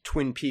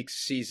Twin Peaks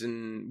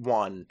Season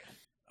 1,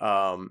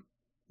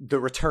 the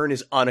return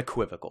is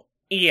unequivocal.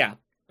 Yeah.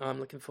 I'm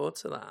looking forward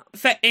to that.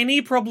 For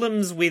any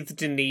problems with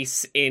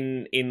Denise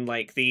in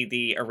like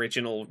the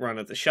original run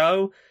of the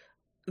show,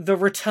 the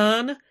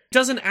return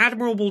does an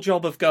admirable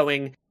job of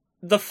going,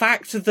 the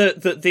fact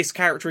that this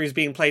character is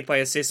being played by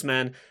a cis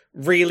man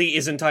really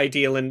isn't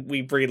ideal, and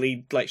we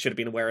really should have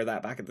been aware of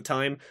that back at the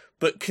time.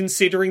 But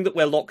considering that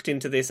we're locked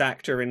into this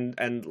actor and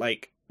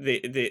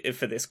the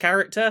for this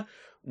character,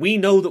 we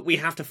know that we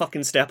have to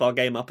fucking step our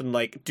game up and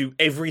do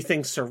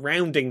everything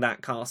surrounding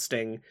that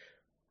casting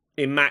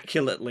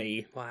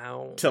immaculately.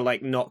 Wow. To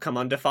not come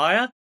under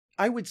fire.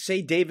 I would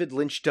say David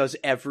Lynch does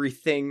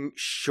everything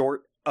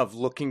short of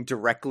looking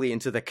directly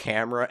into the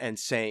camera and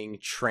saying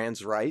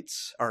trans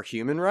rights are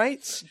human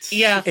rights.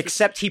 Yeah.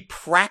 Except he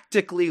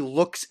practically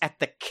looks at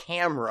the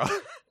camera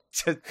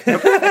to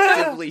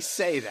effectively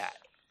say that.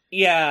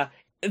 Yeah.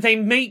 They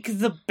make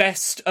the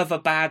best of a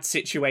bad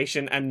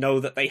situation and know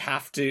that they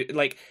have to,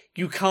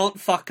 you can't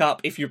fuck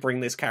up if you bring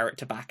this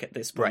character back at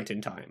this point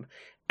in time.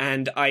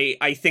 And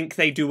I think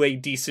they do a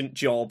decent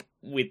job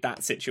with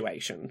that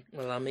situation.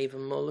 Well, I'm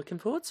even more looking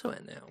forward to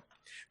it now.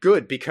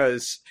 Good,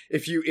 because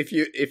if you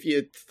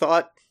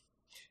thought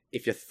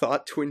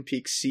Twin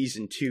Peaks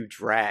Season 2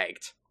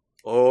 dragged,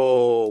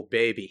 oh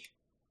baby,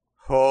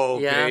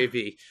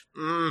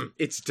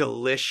 it's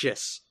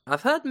delicious.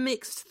 I've heard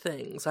mixed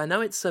things. I know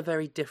it's a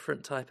very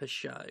different type of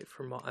show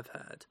from what I've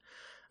heard.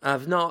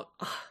 I've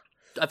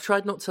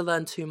tried not to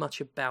learn too much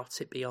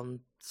about it beyond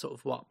sort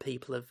of what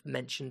people have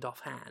mentioned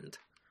offhand.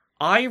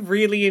 I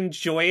really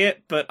enjoy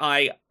it, but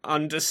I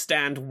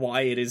understand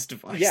why it is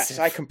divisive. Yes,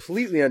 I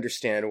completely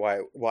understand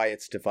why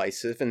it's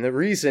divisive, and the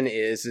reason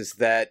is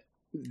that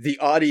the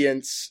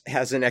audience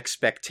has an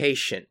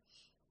expectation,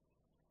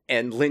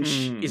 and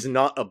Lynch is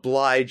not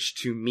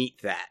obliged to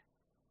meet that.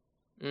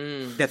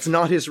 That's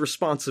not his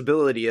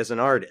responsibility as an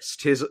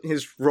artist.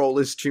 His role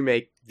is to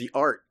make the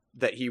art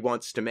that he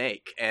wants to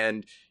make,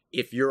 and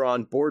if you're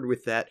on board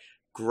with that,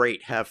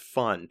 great, have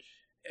fun.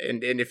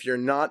 And if you're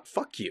not,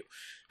 fuck you.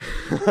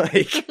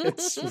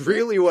 It's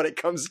really what it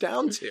comes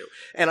down to.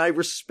 And I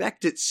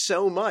respect it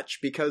so much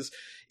because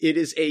it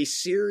is a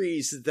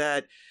series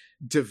that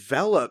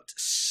developed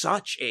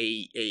such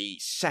a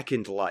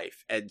second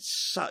life and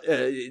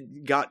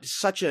got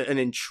such an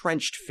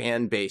entrenched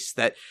fan base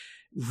that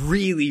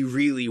really,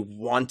 really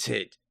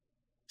wanted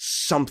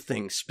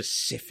something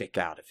specific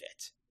out of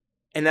it.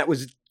 And that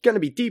was going to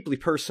be deeply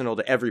personal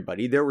to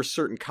everybody. There were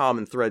certain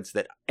common threads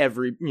that a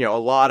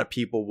lot of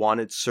people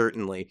wanted,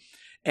 certainly.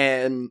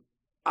 And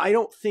I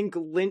don't think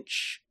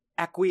Lynch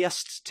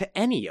acquiesced to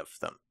any of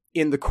them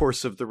in the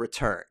course of the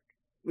return.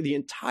 The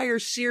entire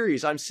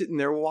series, I'm sitting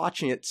there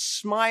watching it,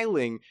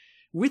 smiling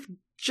with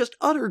just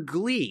utter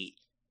glee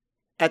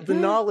at the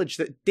knowledge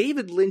that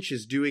David Lynch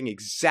is doing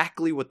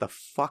exactly what the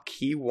fuck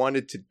he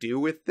wanted to do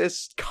with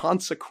this.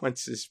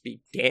 Consequences be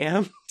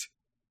damned.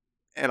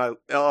 And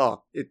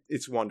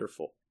it's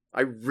wonderful.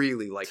 I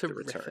really like the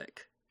return.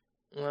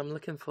 Well, I'm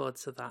looking forward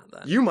to that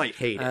then. You might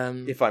hate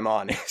it, if I'm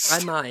honest.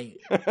 I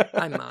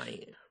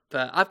might,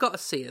 but I've got to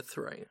see it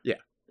through. Yeah,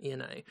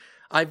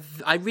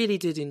 I really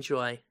did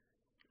enjoy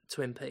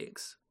Twin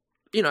Peaks.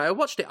 I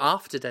watched it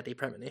after Deadly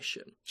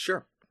Premonition.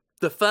 Sure.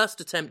 The first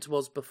attempt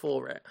was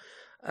before it,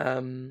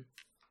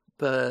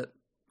 but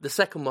the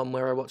second one,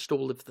 where I watched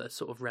all of the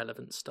sort of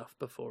relevant stuff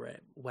before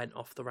it went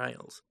off the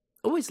rails.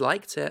 Always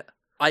liked it.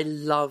 I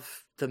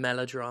love the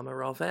melodrama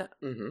of it.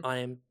 Mm-hmm. I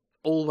am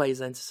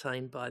always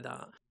entertained by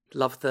that.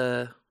 Love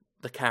the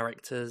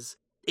characters.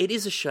 It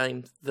is a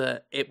shame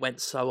that it went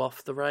so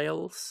off the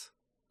rails,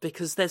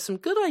 because there's some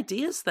good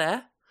ideas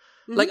there.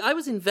 Mm-hmm. I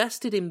was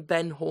invested in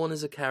Ben Horne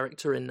as a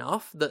character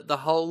enough that the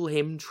whole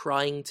him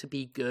trying to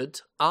be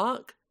good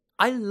arc,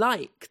 I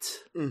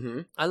liked.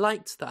 Mm-hmm. I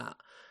liked that.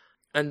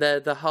 And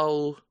the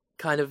whole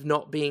kind of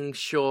not being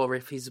sure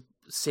if he's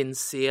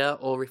sincere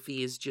or if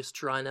he is just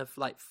trying to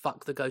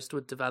fuck the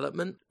Ghostwood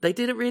development. They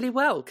did it really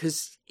well,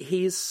 because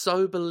he is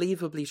so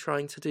believably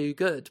trying to do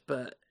good,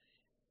 but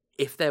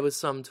if there was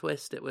some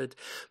twist it would.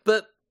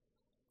 But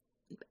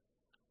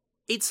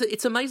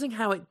it's amazing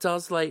how it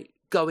does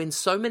go in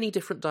so many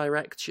different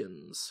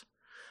directions,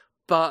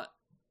 but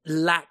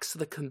lacks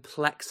the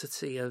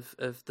complexity of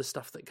the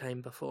stuff that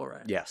came before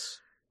it. Yes.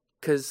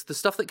 Because the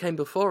stuff that came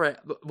before it,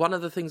 one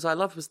of the things I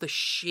loved was the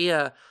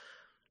sheer...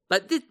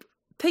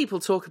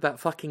 people talk about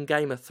fucking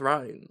Game of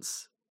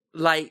Thrones.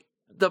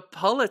 The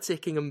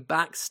politicking and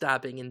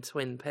backstabbing in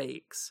Twin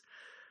Peaks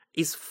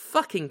is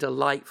fucking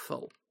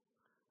delightful.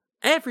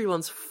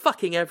 Everyone's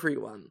fucking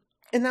everyone.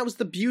 And that was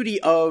the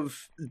beauty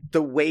of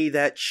the way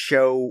that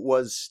show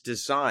was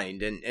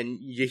designed. And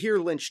you hear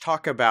Lynch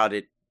talk about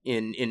it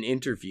in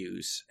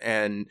interviews.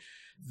 And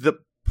the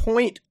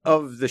point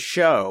of the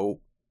show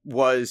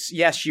was,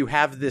 yes, you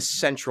have this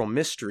central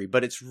mystery,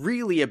 but it's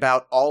really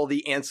about all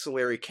the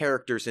ancillary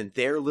characters and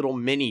their little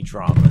mini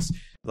dramas.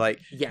 Like,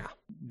 Yeah.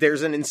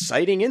 there's an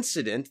inciting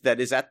incident that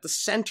is at the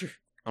center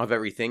of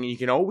everything, and you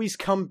can always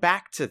come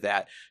back to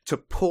that to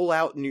pull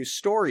out new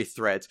story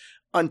threads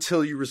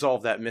until you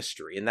resolve that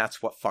mystery, and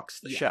that's what fucks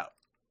the show.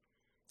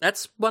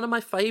 That's one of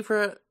my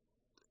favorite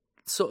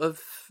sort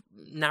of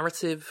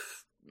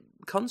narrative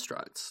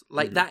constructs.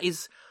 Like, that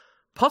is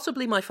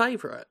possibly my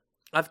favorite.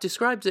 I've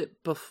described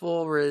it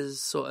before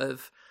as sort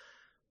of,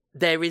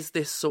 there is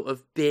this sort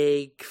of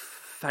big,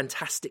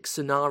 fantastic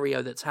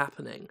scenario that's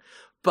happening,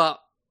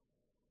 but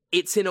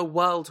it's in a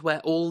world where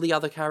all the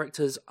other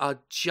characters are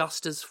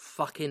just as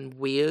fucking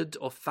weird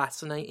or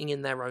fascinating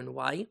in their own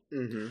way.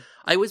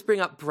 I always bring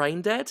up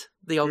Brain Dead,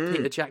 the old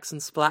Peter Jackson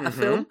splatter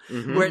film,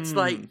 where it's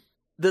like,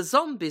 the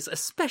zombies,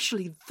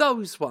 especially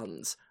those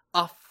ones,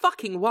 are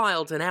fucking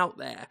wild and out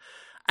there.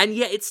 And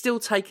yet it's still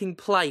taking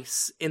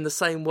place in the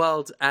same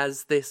world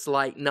as this,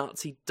 like,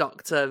 Nazi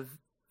doctor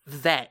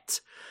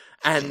vet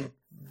and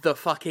the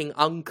fucking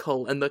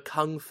uncle and the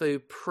kung fu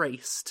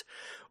priest,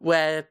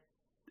 where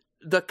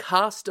the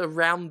cast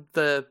around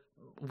the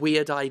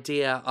weird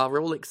idea are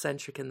all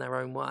eccentric in their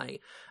own way.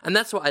 And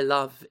that's what I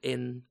love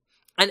in...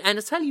 And I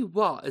tell you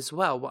what, as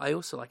well, what I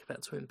also like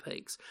about Twin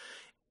Peaks,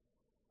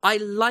 I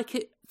like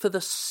it for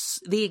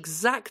the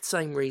exact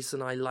same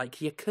reason I like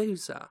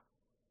Yakuza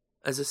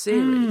as a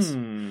series.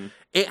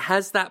 It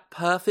has that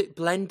perfect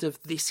blend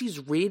of, this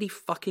is really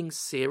fucking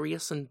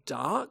serious and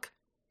dark,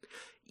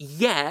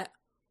 yet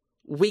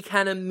we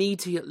can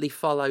immediately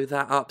follow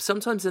that up,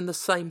 sometimes in the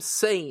same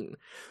scene,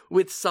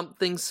 with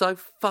something so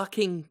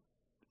fucking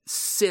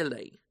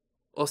silly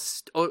or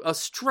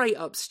straight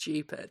up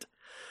stupid.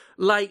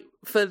 Like,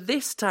 for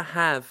this to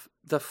have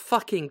the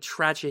fucking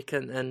tragic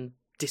and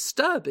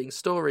disturbing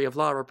story of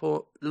Laura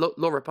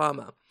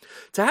Palmer,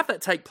 to have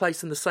that take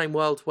place in the same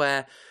world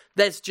where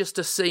there's just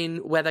a scene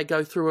where they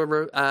go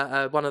through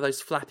one of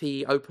those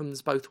flappy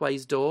opens both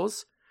ways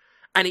doors,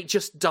 and it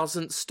just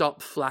doesn't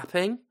stop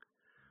flapping,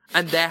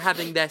 and they're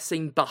having their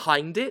scene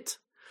behind it.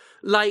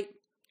 Like,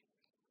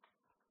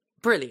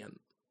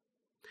 brilliant.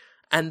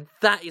 And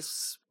that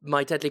is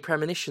my Deadly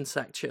Premonition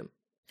section.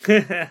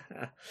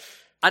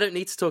 I don't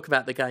need to talk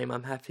about the game.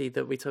 I'm happy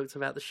that we talked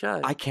about the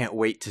show. I can't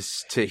wait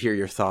to hear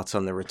your thoughts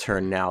on The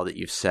Return now that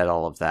you've said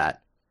all of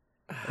that.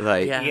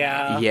 Like,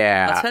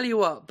 yeah. I'll tell you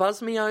what,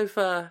 buzz me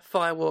over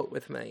Firewalk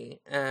with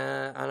me,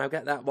 and I'll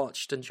get that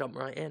watched and jump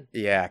right in.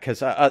 Yeah,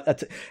 because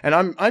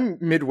I'm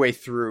midway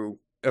through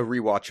a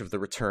rewatch of The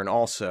Return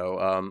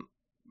also.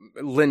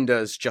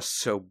 Linda's just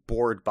so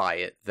bored by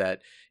it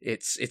that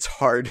it's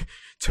hard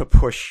to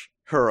push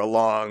her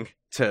along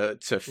to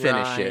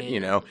finish it. You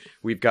know,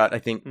 we've got, I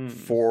think,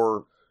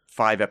 4-5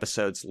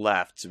 episodes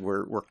left.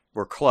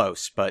 We're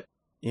close, but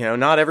you know,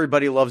 not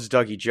everybody loves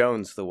Dougie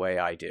Jones the way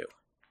I do.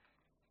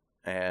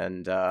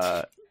 And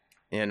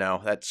you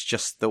know, that's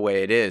just the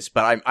way it is.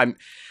 But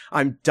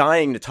I'm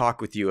dying to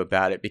talk with you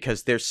about it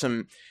because there's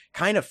some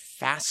kind of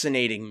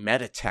fascinating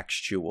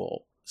metatextual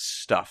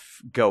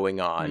stuff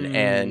going on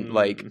and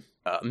like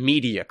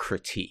media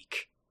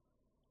critique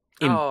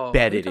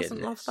embedded in this.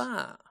 Love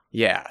that?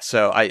 Yeah,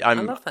 so I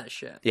love that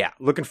shit. Yeah,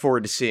 looking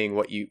forward to seeing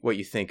what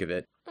you think of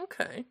it.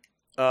 Okay.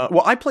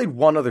 Well, I played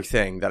one other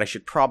thing that I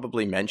should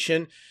probably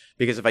mention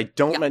because if I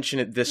don't mention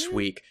it this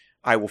week,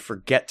 I will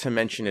forget to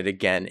mention it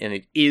again, and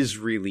it is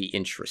really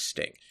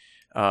interesting.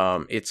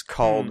 It's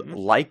called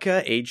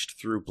Laika Aged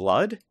Through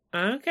Blood.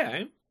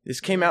 Okay. This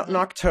came out in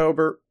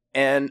October,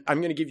 and I'm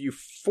going to give you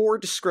 4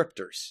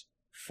 descriptors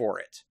for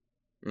it.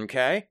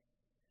 Okay?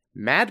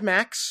 Mad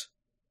Max,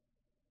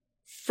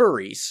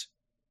 furries,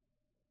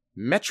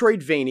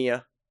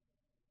 Metroidvania,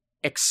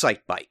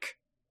 Excitebike.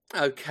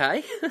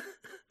 Okay.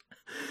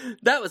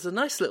 That was a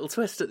nice little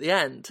twist at the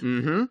end.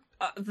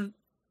 Mm-hmm.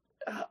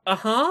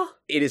 Uh-huh.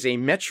 It is a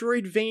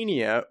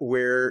Metroidvania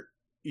where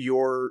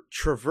your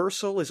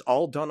traversal is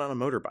all done on a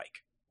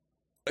motorbike.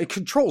 It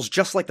controls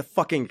just like the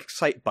fucking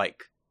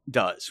Excitebike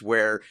does,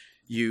 where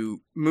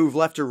you move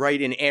left or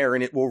right in air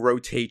and it will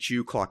rotate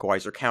you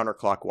clockwise or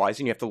counterclockwise,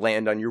 and you have to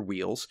land on your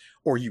wheels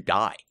or you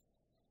die.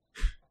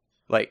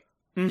 Like,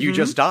 you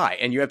just die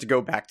and you have to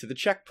go back to the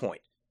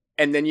checkpoint.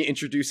 And then you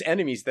introduce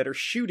enemies that are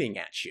shooting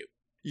at you.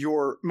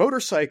 Your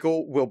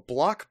motorcycle will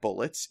block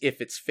bullets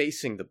if it's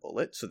facing the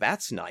bullet, so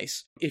that's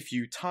nice. If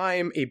you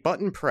time a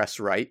button press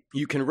right,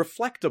 you can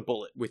reflect a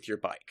bullet with your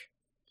bike.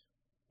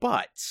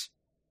 But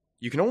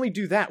you can only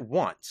do that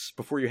once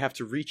before you have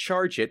to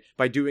recharge it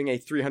by doing a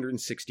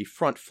 360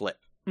 front flip.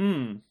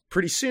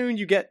 Pretty soon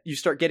you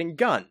start getting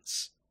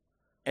guns.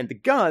 And the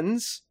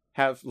guns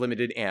have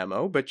limited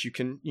ammo, but you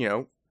can,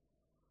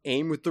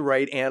 aim with the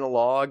right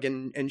analog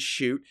and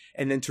shoot,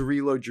 and then to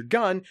reload your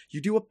gun,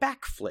 you do a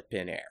backflip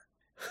in air.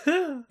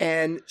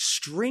 And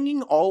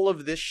stringing all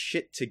of this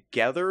shit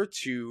together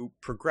to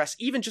progress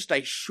even just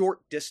a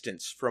short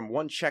distance from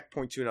one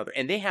checkpoint to another,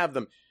 and they have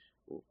them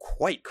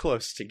quite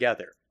close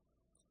together,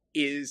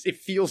 it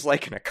feels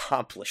like an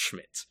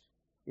accomplishment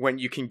when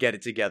you can get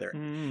it together.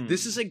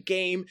 This is a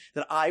game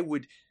that I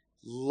would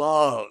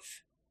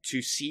love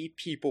to see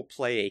people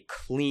play a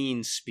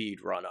clean speed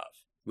run of,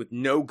 with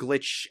no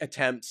glitch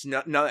attempts,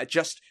 no,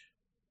 just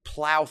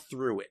plow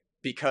through it,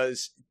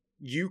 because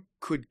you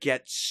could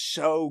get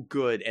so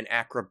good and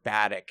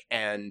acrobatic,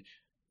 and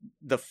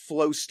the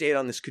flow state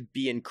on this could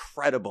be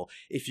incredible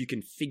if you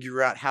can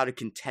figure out how to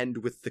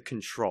contend with the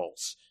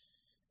controls.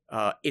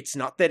 It's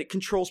not that it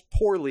controls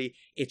poorly,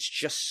 it's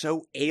just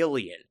so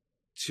alien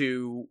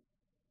to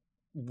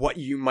what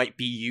you might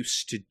be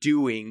used to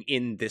doing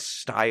in this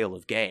style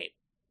of game.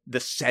 The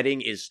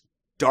setting is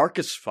dark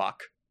as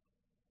fuck.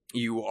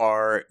 You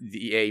are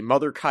a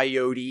mother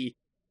coyote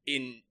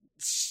in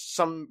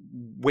some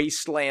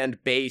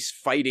wasteland base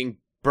fighting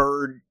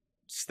birds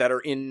that are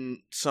in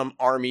some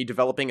army,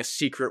 developing a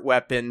secret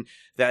weapon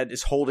that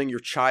is holding your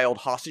child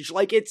hostage.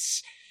 Like,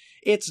 it's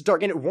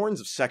dark, and it warns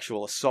of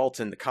sexual assault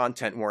in the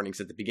content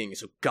warnings at the beginning,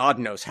 so God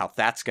knows how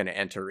that's going to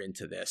enter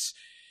into this.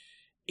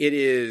 It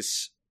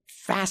is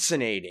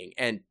fascinating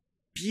and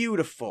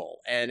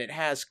beautiful, and it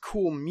has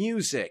cool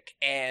music,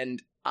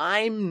 and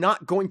I'm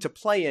not going to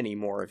play any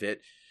more of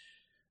it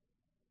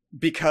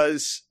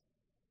because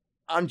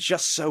I'm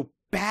just so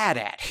bad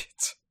at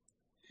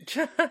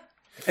it.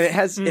 And it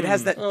has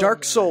that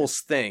Dark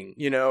Souls thing,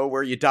 you know,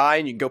 where you die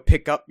and you can go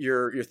pick up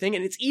your thing.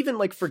 And it's even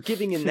like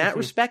forgiving in that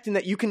respect, in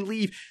that you can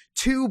leave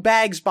 2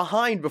 bags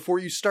behind before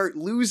you start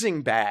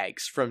losing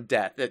bags from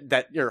death,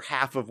 that you're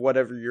half of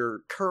whatever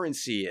your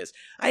currency is.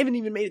 I haven't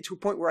even made it to a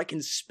point where I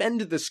can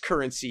spend this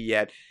currency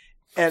yet.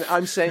 And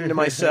I'm saying to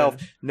myself,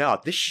 no,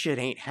 this shit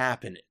ain't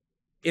happening.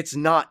 It's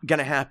not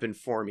gonna happen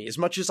for me, as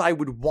much as I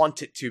would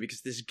want it to,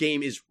 because this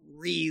game is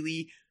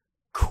really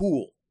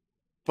cool.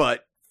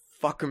 But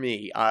fuck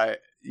me, I'm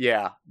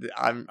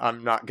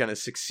not gonna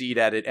succeed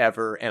at it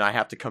ever, and I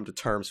have to come to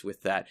terms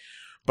with that.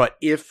 But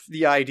if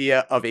the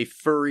idea of a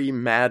furry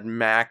Mad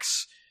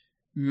Max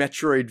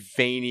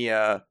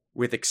Metroidvania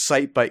with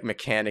Excitebike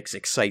mechanics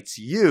excites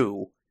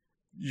you,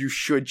 you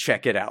should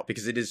check it out,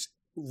 because it is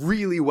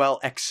really well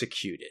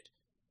executed.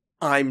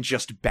 I'm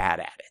just bad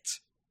at it.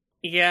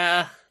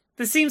 Yeah,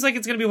 this seems like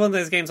it's going to be one of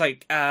those games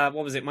like, what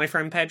was it, My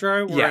Friend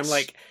Pedro? Where Yes. I'm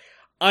like,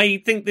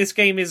 I think this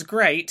game is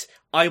great,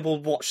 I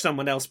will watch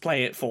someone else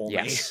play it for me.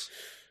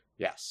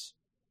 Yes.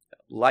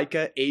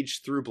 Laika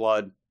Age Through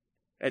Blood.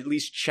 At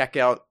least check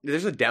out,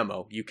 there's a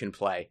demo you can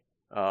play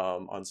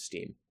on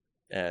Steam.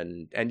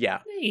 And yeah,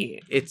 Hey.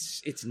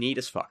 it's neat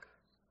as fuck.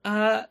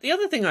 The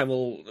other thing I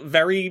will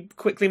very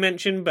quickly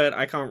mention, but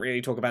I can't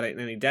really talk about it in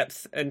any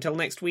depth until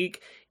next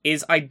week,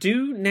 is I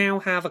do now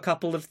have a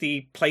couple of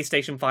the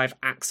PlayStation 5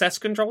 Access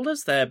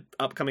controllers, their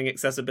upcoming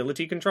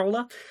accessibility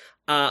controller.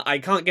 I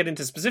can't get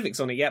into specifics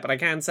on it yet, but I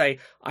can say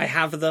I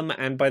have them,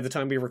 and by the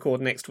time we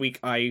record next week,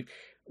 I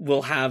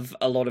will have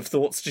a lot of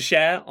thoughts to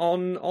share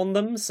on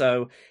them,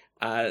 so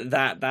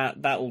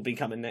that will be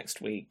coming next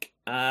week.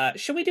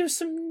 Shall we do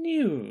some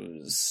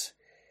news?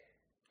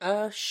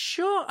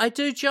 Sure. I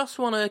do just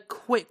want to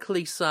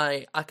quickly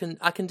say I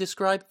can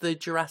describe the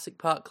Jurassic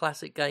Park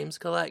Classic Games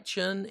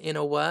collection in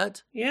a word.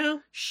 Yeah.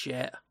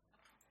 Shit.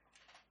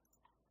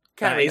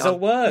 That Carry is on. a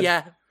word.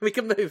 Yeah, we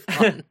can move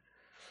on.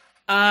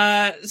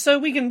 So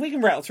we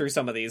can rattle through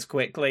some of these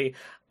quickly.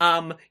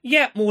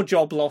 More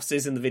job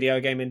losses in the video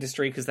game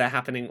industry because they're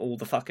happening all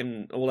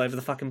over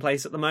the fucking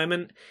place at the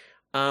moment.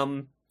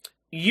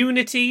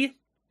 Unity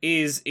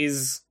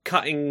is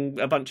cutting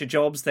a bunch of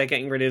jobs. They're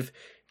getting rid of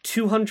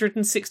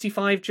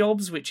 265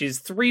 jobs, which is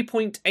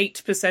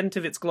 3.8%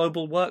 of its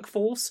global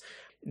workforce.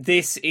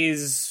 This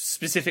is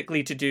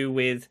specifically to do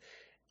with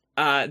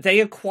they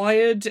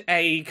acquired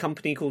a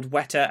company called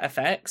Weta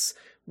FX,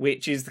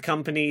 which is the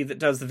company that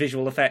does the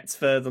visual effects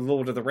for The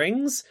Lord of the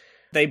Rings.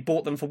 They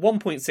bought them for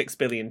 $1.6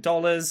 billion,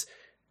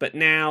 but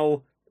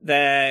now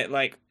they're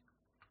like,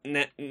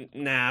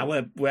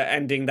 we're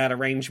ending that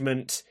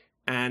arrangement,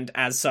 and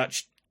as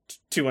such,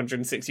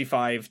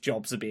 265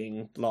 jobs are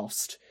being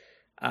lost.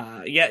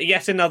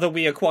 Yet another,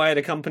 we acquired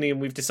a company and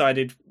we've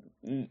decided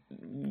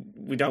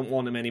we don't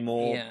want them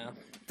anymore. Yeah.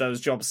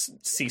 Those jobs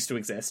cease to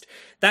exist.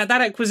 That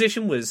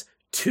acquisition was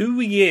 2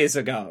 years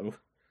ago.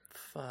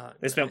 Fuck.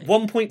 They spent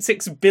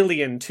 1.6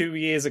 billion 2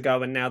 years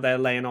ago, and now they're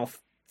laying off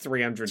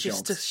 300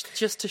 jobs.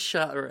 Just to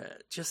shutter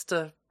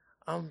it.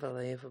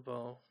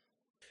 Unbelievable.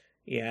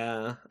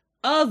 Yeah.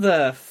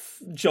 Other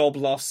job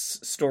loss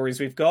stories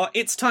we've got.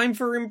 It's time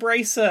for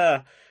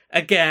Embracer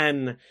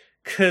again,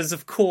 because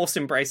of course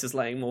Embracer's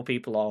laying more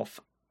people off.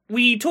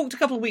 We talked a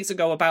couple of weeks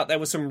ago about there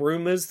were some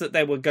rumours that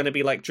there were going to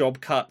be like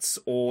job cuts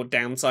or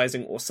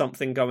downsizing or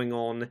something going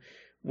on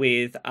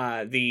with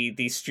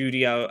the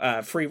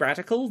studio, Free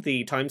Radical,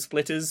 the Time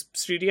Splitters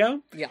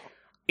studio. Yeah.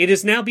 It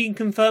has now been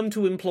confirmed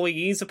to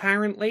employees,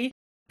 apparently,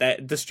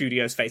 that the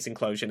studio's facing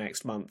closure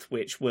next month,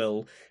 which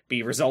will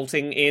be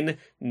resulting in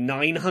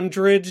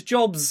 900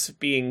 jobs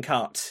being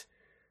cut.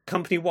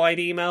 Company-wide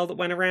email that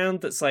went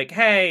around that's like,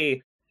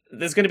 hey,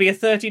 there's going to be a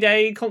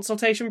 30-day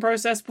consultation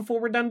process before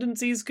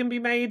redundancies can be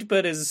made,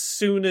 but as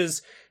soon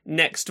as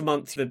next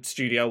month, the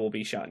studio will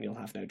be shut and you'll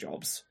have no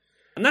jobs.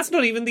 And that's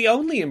not even the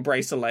only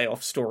Embracer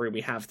layoff story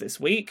we have this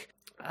week.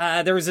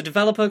 There is a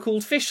developer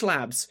called Fish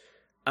Labs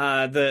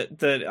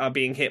that are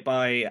being hit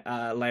by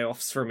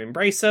layoffs from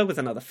Embracer, with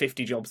another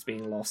 50 jobs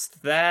being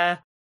lost there.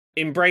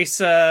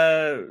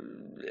 Embracer,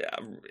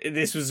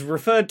 this was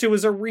referred to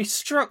as a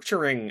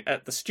restructuring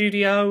at the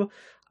studio,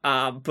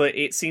 but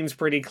it seems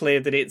pretty clear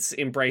that it's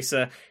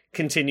Embracer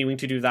continuing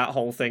to do that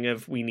whole thing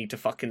of, we need to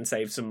fucking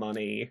save some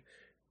money.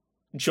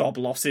 Job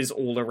losses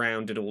all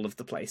around at all of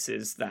the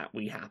places that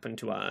we happen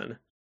to earn.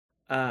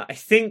 I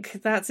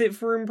think that's it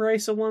for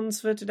Embracer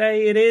ones for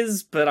today. It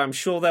is, but I'm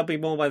sure there'll be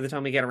more by the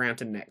time we get around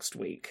to next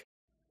week.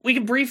 We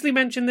can briefly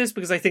mention this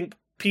because I think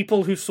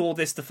people who saw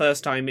this the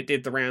first time it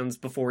did the rounds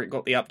before it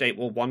got the update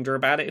will wonder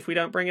about it if we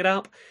don't bring it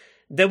up.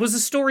 There was a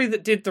story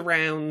that did the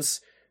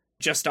rounds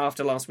just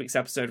after last week's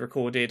episode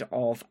recorded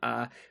of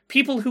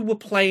people who were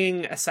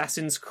playing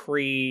Assassin's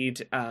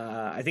Creed,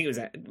 I think it was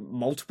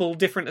multiple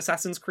different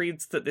Assassin's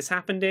Creeds that this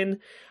happened in,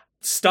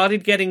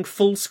 started getting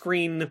full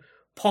screen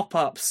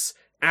pop-ups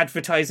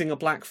advertising a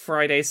Black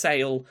Friday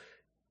sale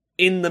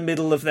in the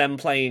middle of them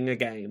playing a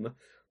game.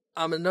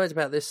 I'm annoyed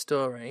about this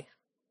story.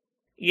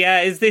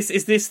 Yeah, is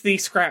this the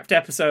scrapped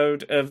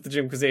episode of the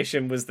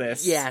Podquisition? Was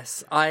this?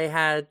 Yes,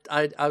 I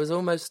was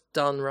almost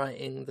done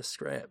writing the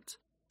script,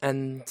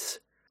 and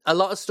a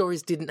lot of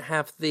stories didn't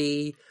have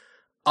the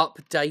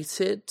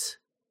updated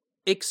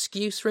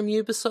excuse from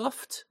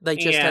Ubisoft. They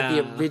just had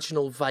the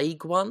original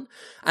vague one,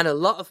 and a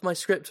lot of my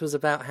script was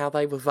about how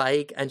they were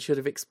vague and should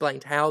have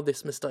explained how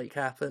this mistake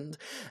happened,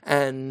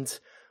 and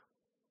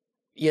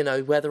you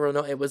know, whether or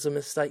not it was a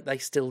mistake. They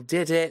still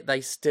did it, they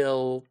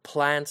still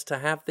planned to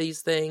have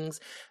these things,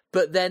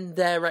 but then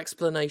their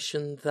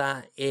explanation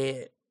that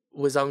it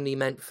was only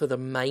meant for the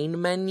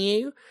main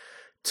menu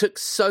took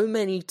so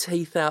many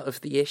teeth out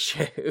of the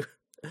issue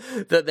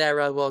that there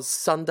I was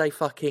Sunday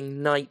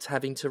fucking night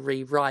having to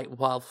rewrite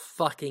while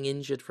fucking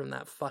injured from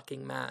that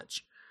fucking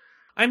match.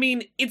 I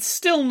mean, it's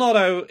still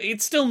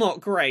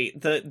not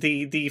great that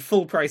the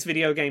full price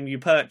video game you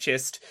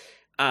purchased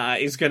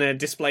is going to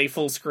display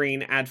full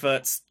screen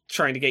adverts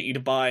trying to get you to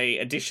buy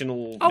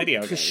additional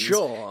video games. For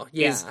sure,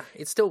 yeah.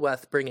 It's still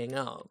worth bringing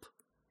up.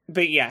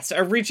 But yes,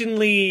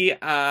 originally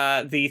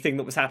the thing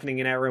that was happening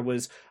in error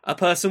was a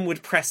person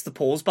would press the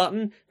pause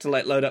button to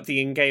load up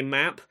the in-game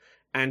map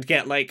and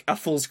get a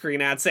full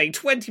screen ad saying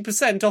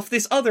 20% off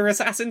this other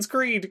Assassin's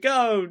Creed.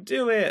 Go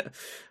do it.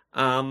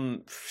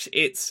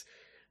 It's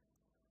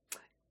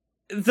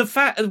the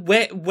fact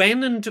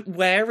when and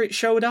where it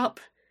showed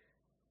up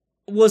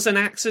was an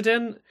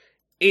accident.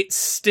 It's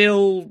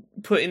still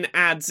putting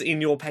ads in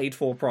your paid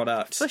for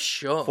product for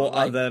sure for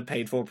other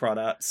paid for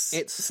products.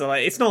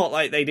 It's not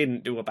like they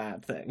didn't do a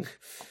bad thing.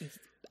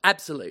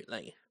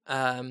 Absolutely.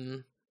 Yeah,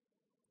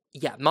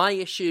 my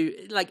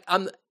issue,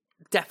 I'm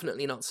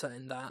definitely not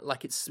saying that.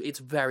 It's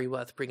very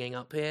worth bringing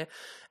up here.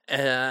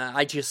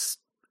 I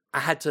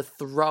had to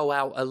throw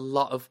out a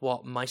lot of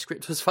what my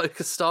script was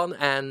focused on,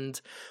 and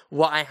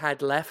what I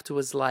had left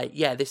was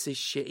this is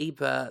shitty,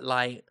 but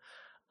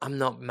I'm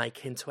not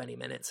making 20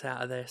 minutes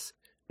out of this.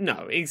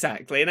 No,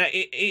 exactly. And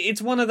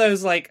it's one of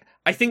those, I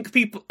think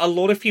a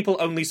lot of people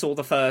only saw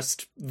the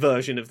first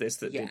version of this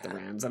that did the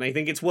rounds, and I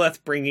think it's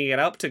worth bringing it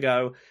up to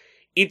go,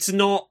 it's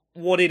not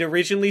what it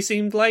originally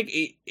seemed like.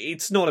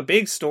 It's not a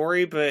big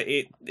story, but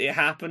it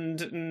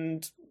happened,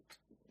 and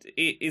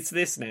it's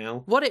this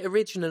now. What it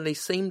originally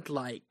seemed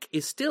like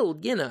is still,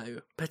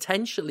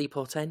 potentially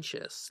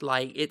portentous.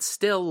 It's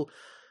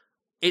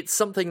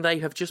something they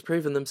have just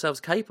proven themselves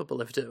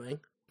capable of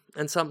doing,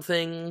 and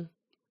something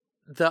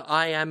that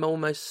I am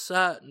almost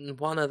certain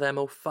one of them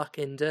will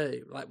fucking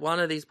do. One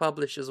of these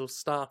publishers will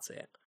start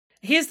it.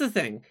 Here's the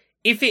thing.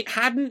 If it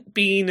hadn't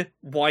been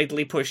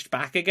widely pushed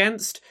back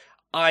against,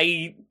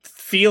 I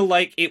feel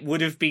like it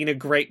would have been a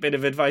great bit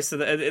of advice.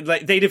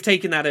 They'd have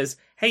taken that as,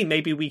 hey,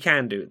 maybe we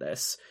can do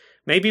this.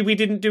 Maybe we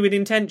didn't do it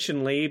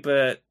intentionally,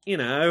 but,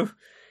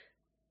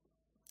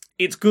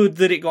 it's good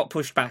that it got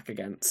pushed back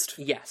against.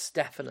 Yes,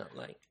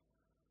 definitely.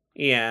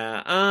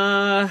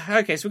 Yeah.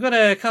 Okay, so we've got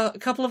a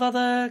couple of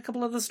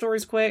other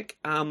stories quick.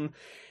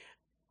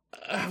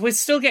 We're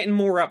still getting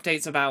more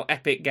updates about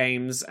Epic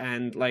Games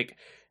and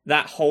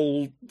that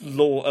whole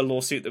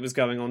lawsuit that was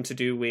going on to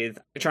do with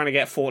trying to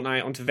get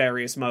Fortnite onto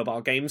various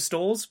mobile game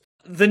stores.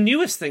 The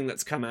newest thing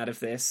that's come out of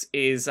this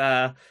is,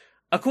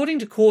 according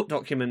to court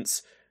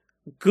documents,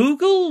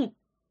 Google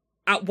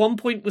at one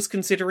point was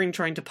considering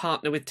trying to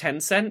partner with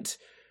Tencent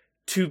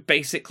to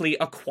basically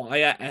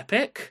acquire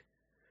Epic.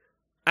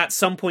 At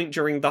some point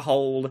during the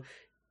whole,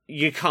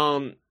 you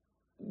can't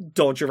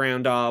dodge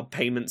around our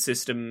payment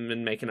system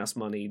and making us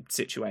money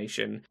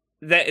situation,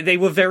 they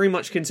were very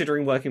much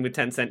considering working with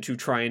Tencent to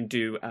try and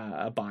do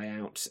a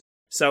buyout.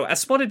 So, as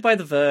spotted by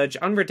The Verge,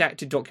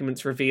 unredacted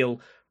documents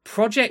reveal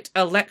Project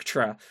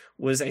Electra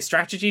was a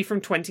strategy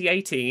from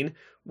 2018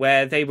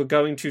 where they were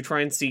going to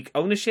try and seek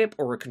ownership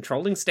or a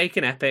controlling stake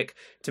in Epic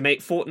to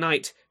make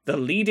Fortnite the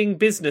leading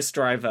business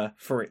driver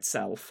for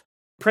itself.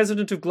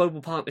 President of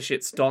Global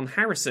Partnerships Don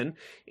Harrison,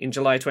 in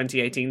July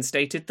 2018,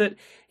 stated that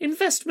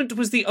investment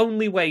was the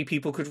only way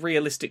people could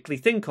realistically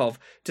think of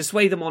to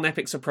sway them on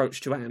Epic's approach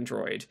to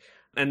Android.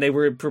 And they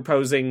were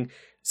proposing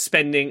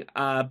spending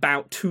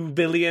about $2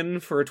 billion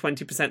for a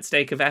 20%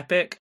 stake of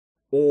Epic,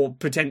 or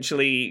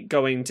potentially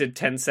going to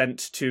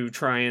Tencent to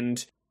try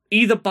and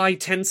either buy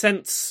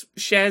Tencent's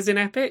shares in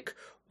Epic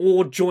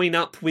or join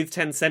up with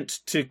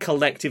Tencent to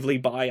collectively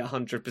buy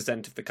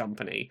 100% of the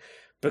company.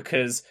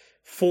 Because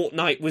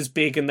Fortnite was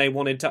big and they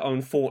wanted to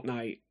own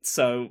Fortnite,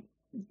 so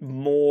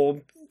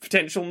more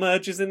potential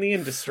mergers in the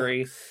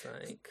industry.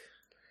 Fuck's sake.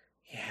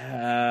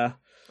 Yeah.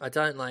 I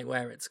don't like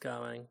where it's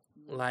going.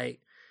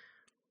 Like,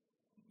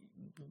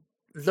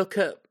 look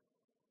at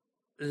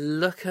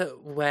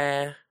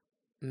where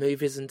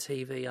movies and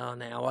TV are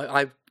now.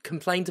 I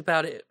complained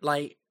about it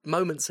like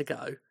moments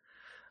ago.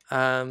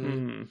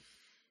 And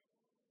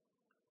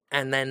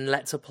then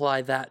let's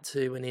apply that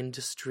to an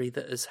industry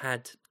that has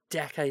had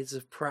decades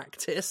of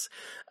practice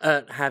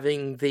at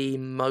having the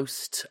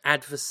most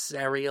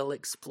adversarial,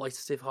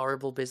 exploitative,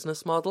 horrible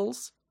business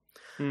models.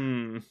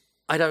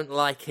 I don't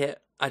like it.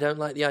 I don't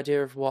like the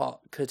idea of what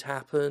could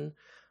happen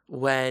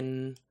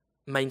when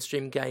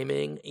mainstream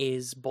gaming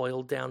is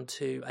boiled down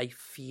to a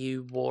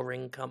few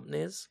warring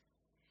companies.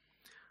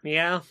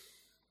 Yeah.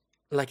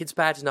 Like, it's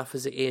bad enough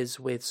as it is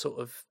with sort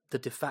of the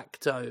de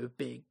facto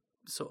big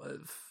sort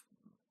of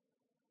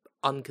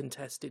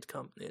uncontested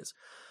companies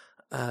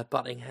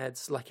butting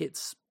heads. Like,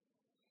 it's...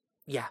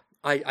 Yeah,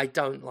 I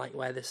don't like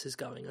where this is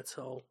going at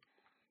all.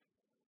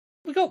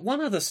 We got one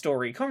other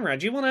story, Conrad.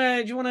 Do you want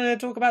to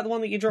talk about the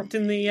one that you dropped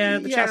in the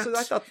chat? Yeah, so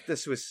I thought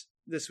this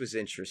was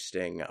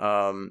interesting.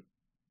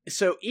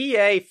 So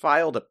EA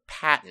filed a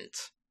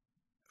patent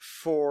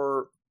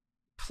for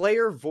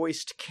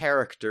player-voiced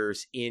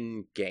characters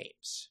in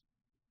games.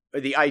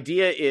 The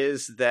idea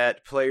is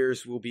that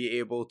players will be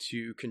able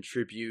to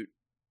contribute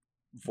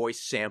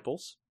voice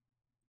samples,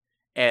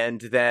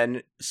 and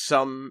then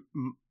some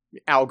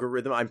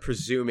algorithm, I'm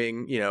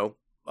presuming,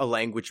 a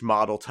language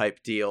model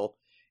type deal,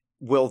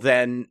 will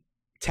then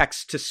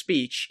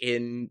text-to-speech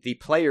in the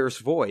player's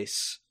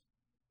voice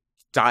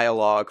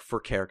dialogue for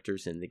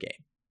characters in the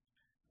game.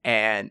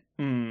 And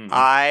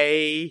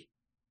I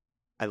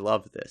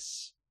love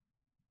this.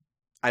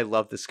 I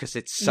love this because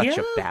it's such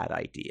a bad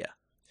idea.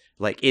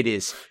 Like, it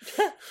is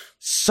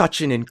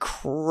such an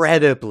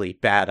incredibly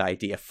bad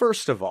idea.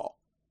 First of all,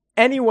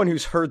 anyone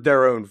who's heard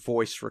their own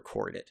voice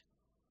recorded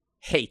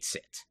hates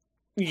it.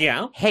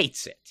 Yeah.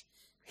 Hates it.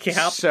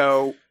 Yeah.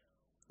 So,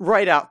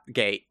 right out the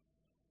gate,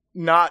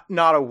 not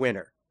a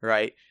winner,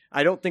 right?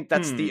 I don't think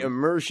that's the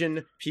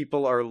immersion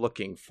people are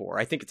looking for.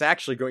 I think it's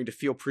actually going to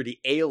feel pretty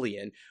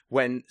alien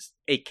when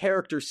a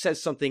character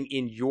says something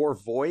in your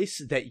voice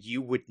that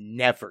you would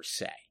never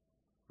say,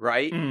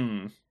 right?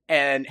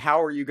 And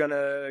how are you going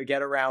to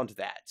get around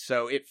that?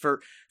 So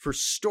for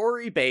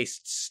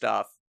story-based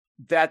stuff,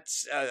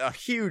 that's a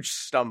huge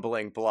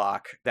stumbling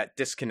block, that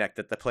disconnect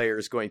that the player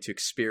is going to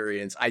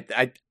experience.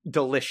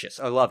 Delicious.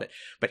 I love it.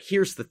 But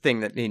here's the thing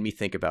that made me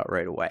think about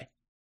right away.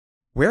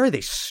 Where are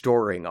they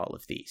storing all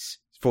of these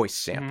voice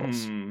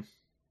samples?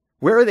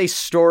 Where are they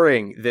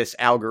storing this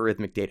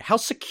algorithmic data? How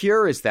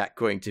secure is that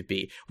going to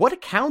be? What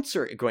accounts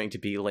are it going to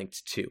be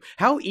linked to?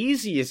 How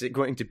easy is it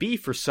going to be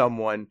for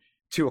someone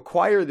to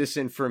acquire this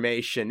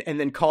information and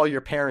then call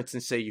your parents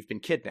and say you've been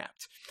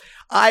kidnapped?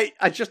 I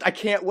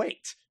can't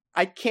wait.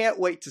 I can't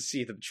wait to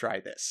see them try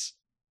this.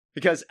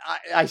 Because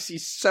I see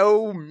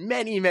so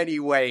many, many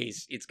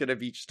ways it's going to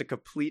be just a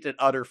complete and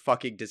utter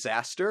fucking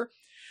disaster.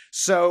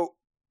 So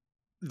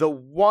the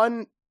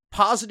one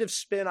positive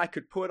spin I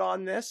could put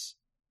on this,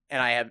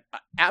 and I have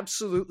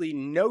absolutely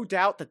no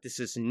doubt that this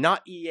is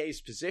not EA's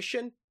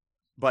position,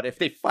 but if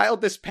they filed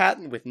this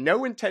patent with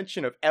no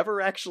intention of ever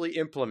actually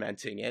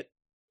implementing it,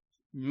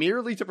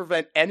 merely to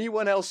prevent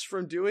anyone else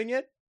from doing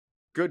it,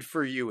 good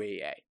for you,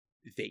 EA.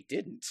 They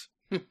didn't.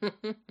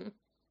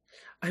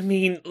 I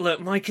mean, look,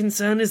 my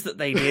concern is that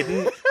they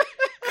didn't,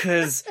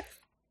 because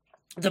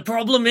the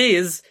problem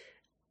is,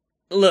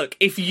 look,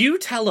 if you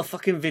tell a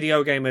fucking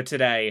video gamer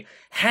today,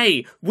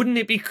 hey, wouldn't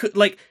it be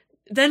like,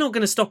 they're not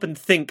going to stop and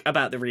think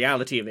about the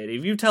reality of it.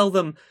 If you tell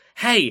them,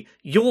 hey,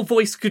 your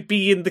voice could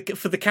be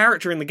for the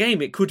character in the game,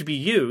 it could be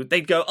you,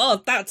 they'd go,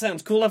 oh, that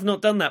sounds cool, I've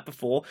not done that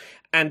before.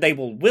 And they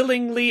will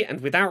willingly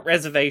and without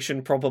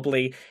reservation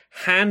probably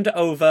hand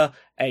over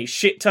a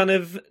shit ton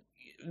of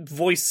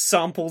voice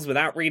samples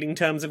without reading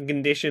terms and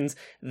conditions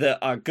that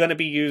are going to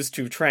be used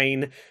to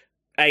train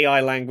AI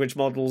language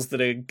models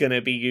that are going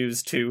to be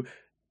used to,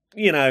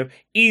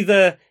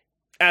 either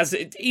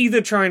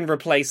try and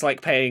replace,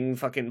 like, paying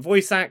fucking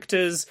voice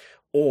actors,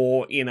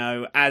 or,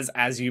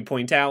 as you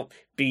point out,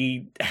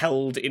 be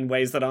held in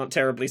ways that aren't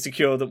terribly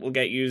secure that will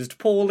get used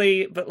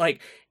poorly. But,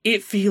 like,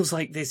 it feels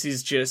like this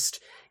is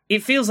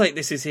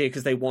here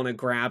because they want to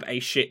grab a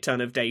shit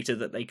ton of data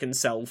that they can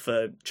sell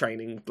for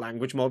training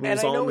language models on. And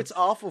I know it's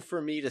awful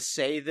for me to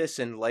say this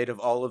in light of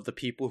all of the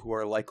people who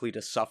are likely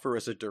to suffer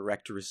as a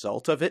direct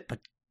result of it, but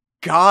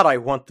God, I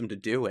want them to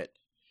do it.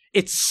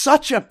 It's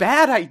such a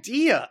bad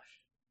idea.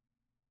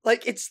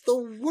 Like, it's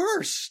the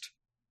worst.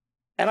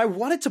 And I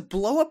want it to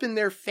blow up in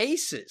their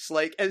faces,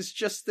 like, as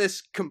just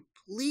this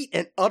complete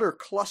and utter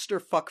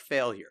clusterfuck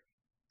failure.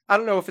 I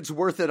don't know if it's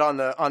worth it on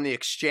the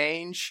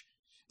exchange.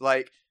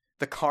 like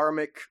the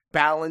karmic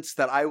balance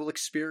that I will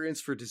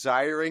experience for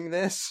desiring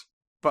this,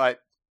 but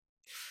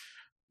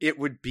it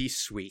would be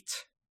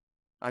sweet.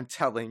 I'm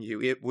telling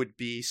you, it would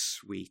be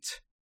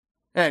sweet.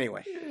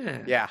 Anyway,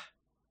 yeah.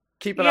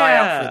 Keep an eye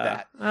out for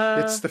that.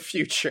 It's the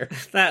future.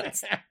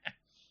 That's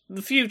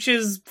the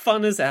future's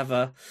fun as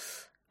ever.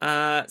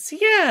 So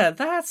yeah,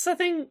 that's, I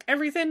think,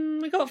 everything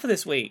we got for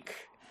this week.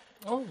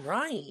 All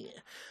right.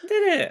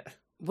 Did it?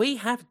 We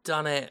have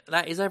done it.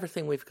 That is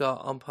everything we've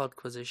got on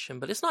Podquisition,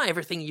 but it's not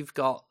everything you've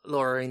got,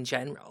 Laura, in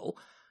general.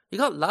 You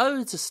got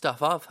loads of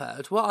stuff I've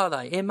heard. What are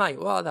they? Here, mate,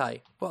 what are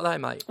they? What are they,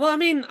 mate? Well, I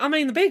mean,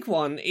 the big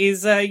one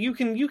is you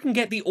can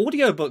get the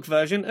audiobook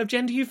version of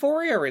Gender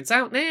Euphoria. It's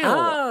out now.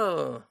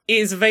 Oh. It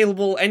is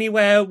available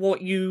anywhere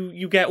what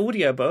you get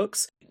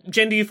audiobooks.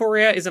 Gender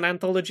Euphoria is an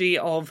anthology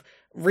of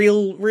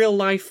real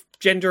life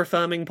gender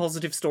affirming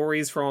positive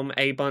stories from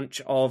a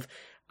bunch of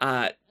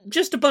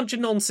just a bunch of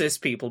non-cis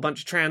people, a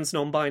bunch of trans,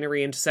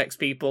 non-binary, intersex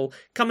people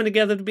coming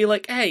together to be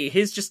like, hey,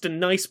 here's just a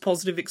nice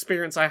positive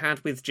experience I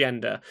had with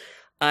gender.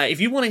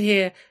 If you want to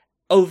hear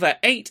over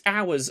 8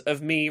 hours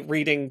of me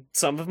reading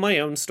some of my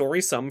own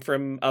stories, some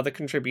from other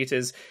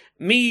contributors,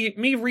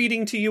 me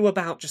reading to you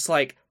about just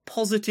like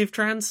positive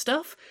trans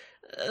stuff,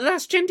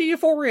 that's Gender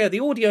Euphoria,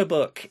 the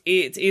audiobook.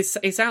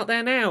 It's out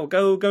there now.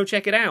 Go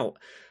check it out.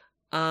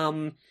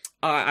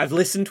 I've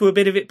listened to a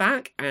bit of it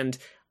back, and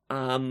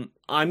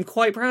I'm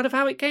quite proud of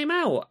how it came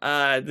out.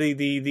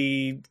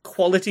 The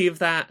quality of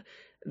that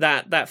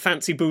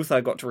fancy booth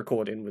I got to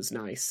record in was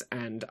nice,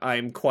 and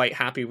I'm quite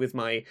happy with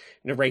my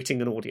narrating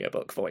an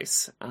audiobook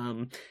voice.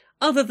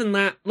 Other than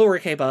that, Laura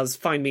K. Buzz,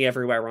 find me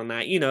everywhere on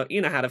that. You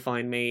know how to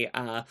find me.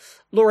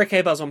 Laura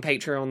K. Buzz on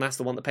Patreon, that's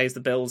the one that pays the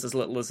bills. As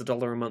little as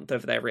 $1 a month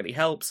over there really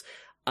helps.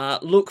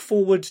 Look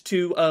forward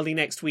to early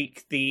next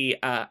week the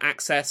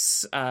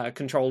Access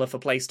controller for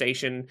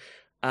PlayStation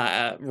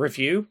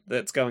review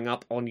that's going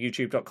up on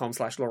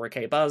youtube.com/Laura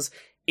K. Buzz.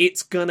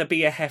 It's gonna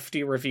be a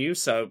hefty review,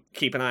 so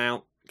keep an eye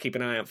out. Keep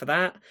an eye out for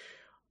that.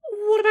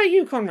 What about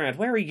you, Conrad?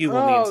 Where are you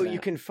on the internet? You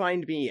can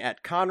find me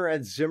at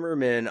Conrad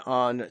Zimmerman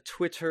on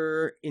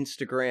Twitter,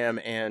 Instagram,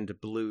 and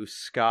Blue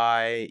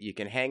Sky. You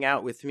can hang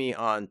out with me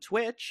on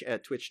Twitch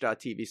at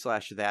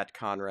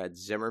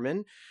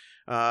twitch.tv/thatconradzimmerman.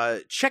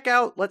 Check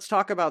out Let's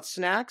Talk About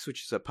Snacks,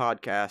 which is a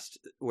podcast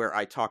where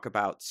I talk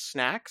about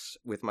snacks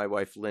with my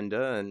wife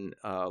Linda and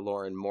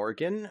Lauren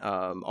Morgan.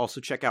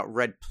 Also check out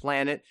Red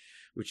Planet,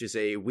 which is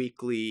a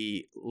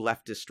weekly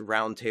leftist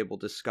roundtable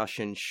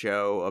discussion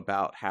show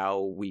about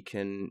how we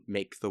can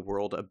make the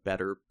world a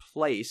better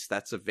place.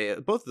 That's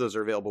both of those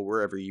are available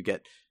wherever you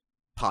get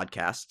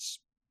podcasts,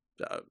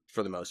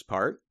 for the most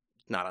part.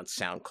 Not on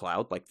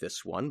SoundCloud like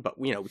this one, but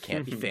we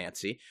can't be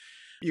fancy.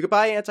 You can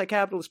buy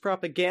anti-capitalist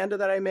propaganda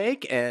that I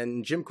make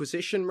and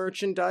Jimquisition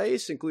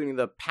merchandise, including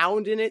the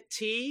Pound in It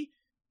tee,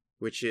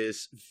 which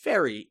is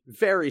very,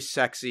 very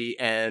sexy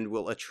and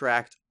will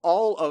attract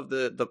all of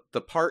the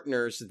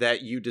partners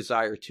that you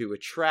desire to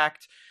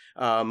attract.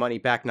 Money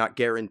back not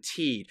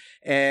guaranteed.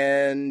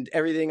 And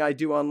everything I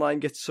do online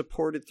gets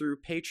supported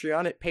through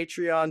Patreon at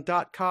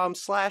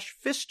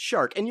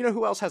patreon.com/fistshark. And you know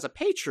who else has a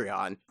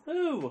Patreon?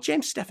 Who?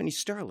 James Stephanie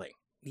Sterling.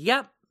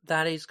 Yep.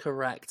 That is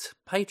correct.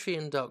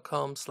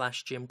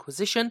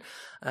 Patreon.com/Jimquisition.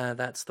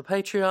 That's the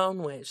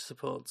Patreon, which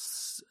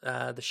supports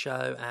the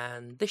show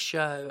and this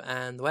show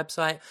and the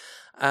website.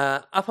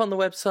 Up on the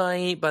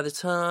website, by the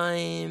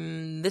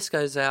time this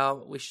goes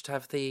out, we should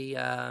have the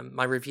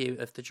my review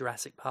of the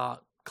Jurassic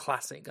Park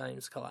Classic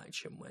Games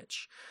Collection,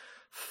 which,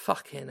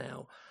 fucking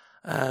hell.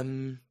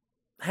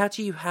 How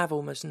do you have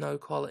almost no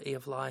quality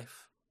of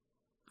life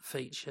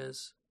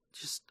features?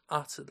 Just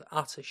utter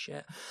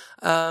shit.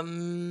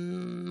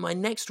 My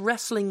next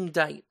wrestling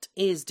date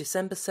is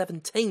December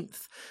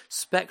 17th.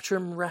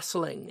 Spectrum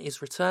Wrestling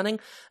is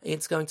returning.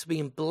 It's going to be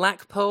in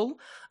Blackpool.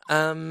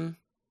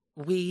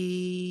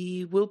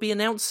 We will be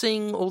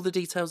announcing all the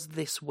details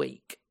this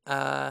week.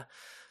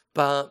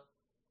 But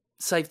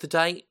save the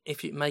date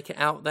if you make it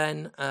out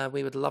then.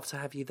 We would love to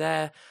have you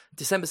there.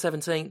 December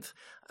 17th.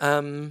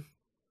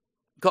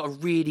 Got a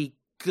really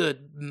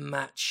good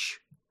match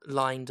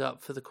lined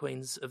up for the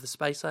Queens of the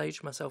Space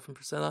Age, myself and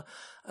Priscilla.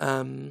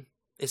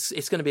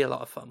 It's going to be a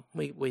lot of fun.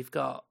 We've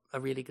got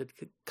a really good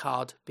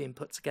card being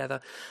put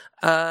together.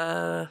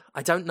 I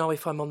don't know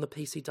if I'm on the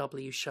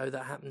PCW show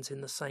that happens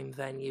in the same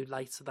venue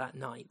later that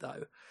night,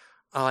 though.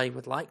 I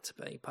would like to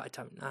be, but I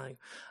don't know.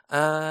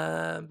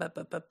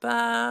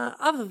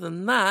 Other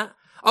than that...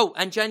 Oh,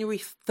 and January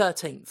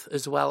 13th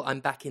as well, I'm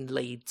back in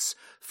Leeds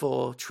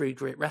for True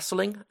Grit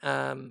Wrestling,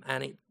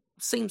 and it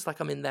seems like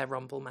I'm in their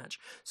Rumble match.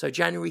 So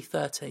January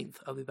 13th,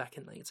 I'll be back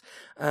in Leeds.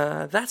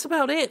 That's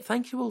about it.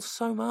 Thank you all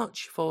so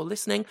much for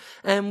listening,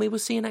 and we will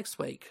see you next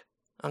week.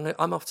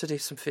 I'm off to do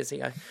some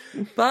physio.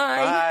 Bye.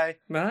 Bye.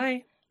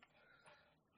 Bye.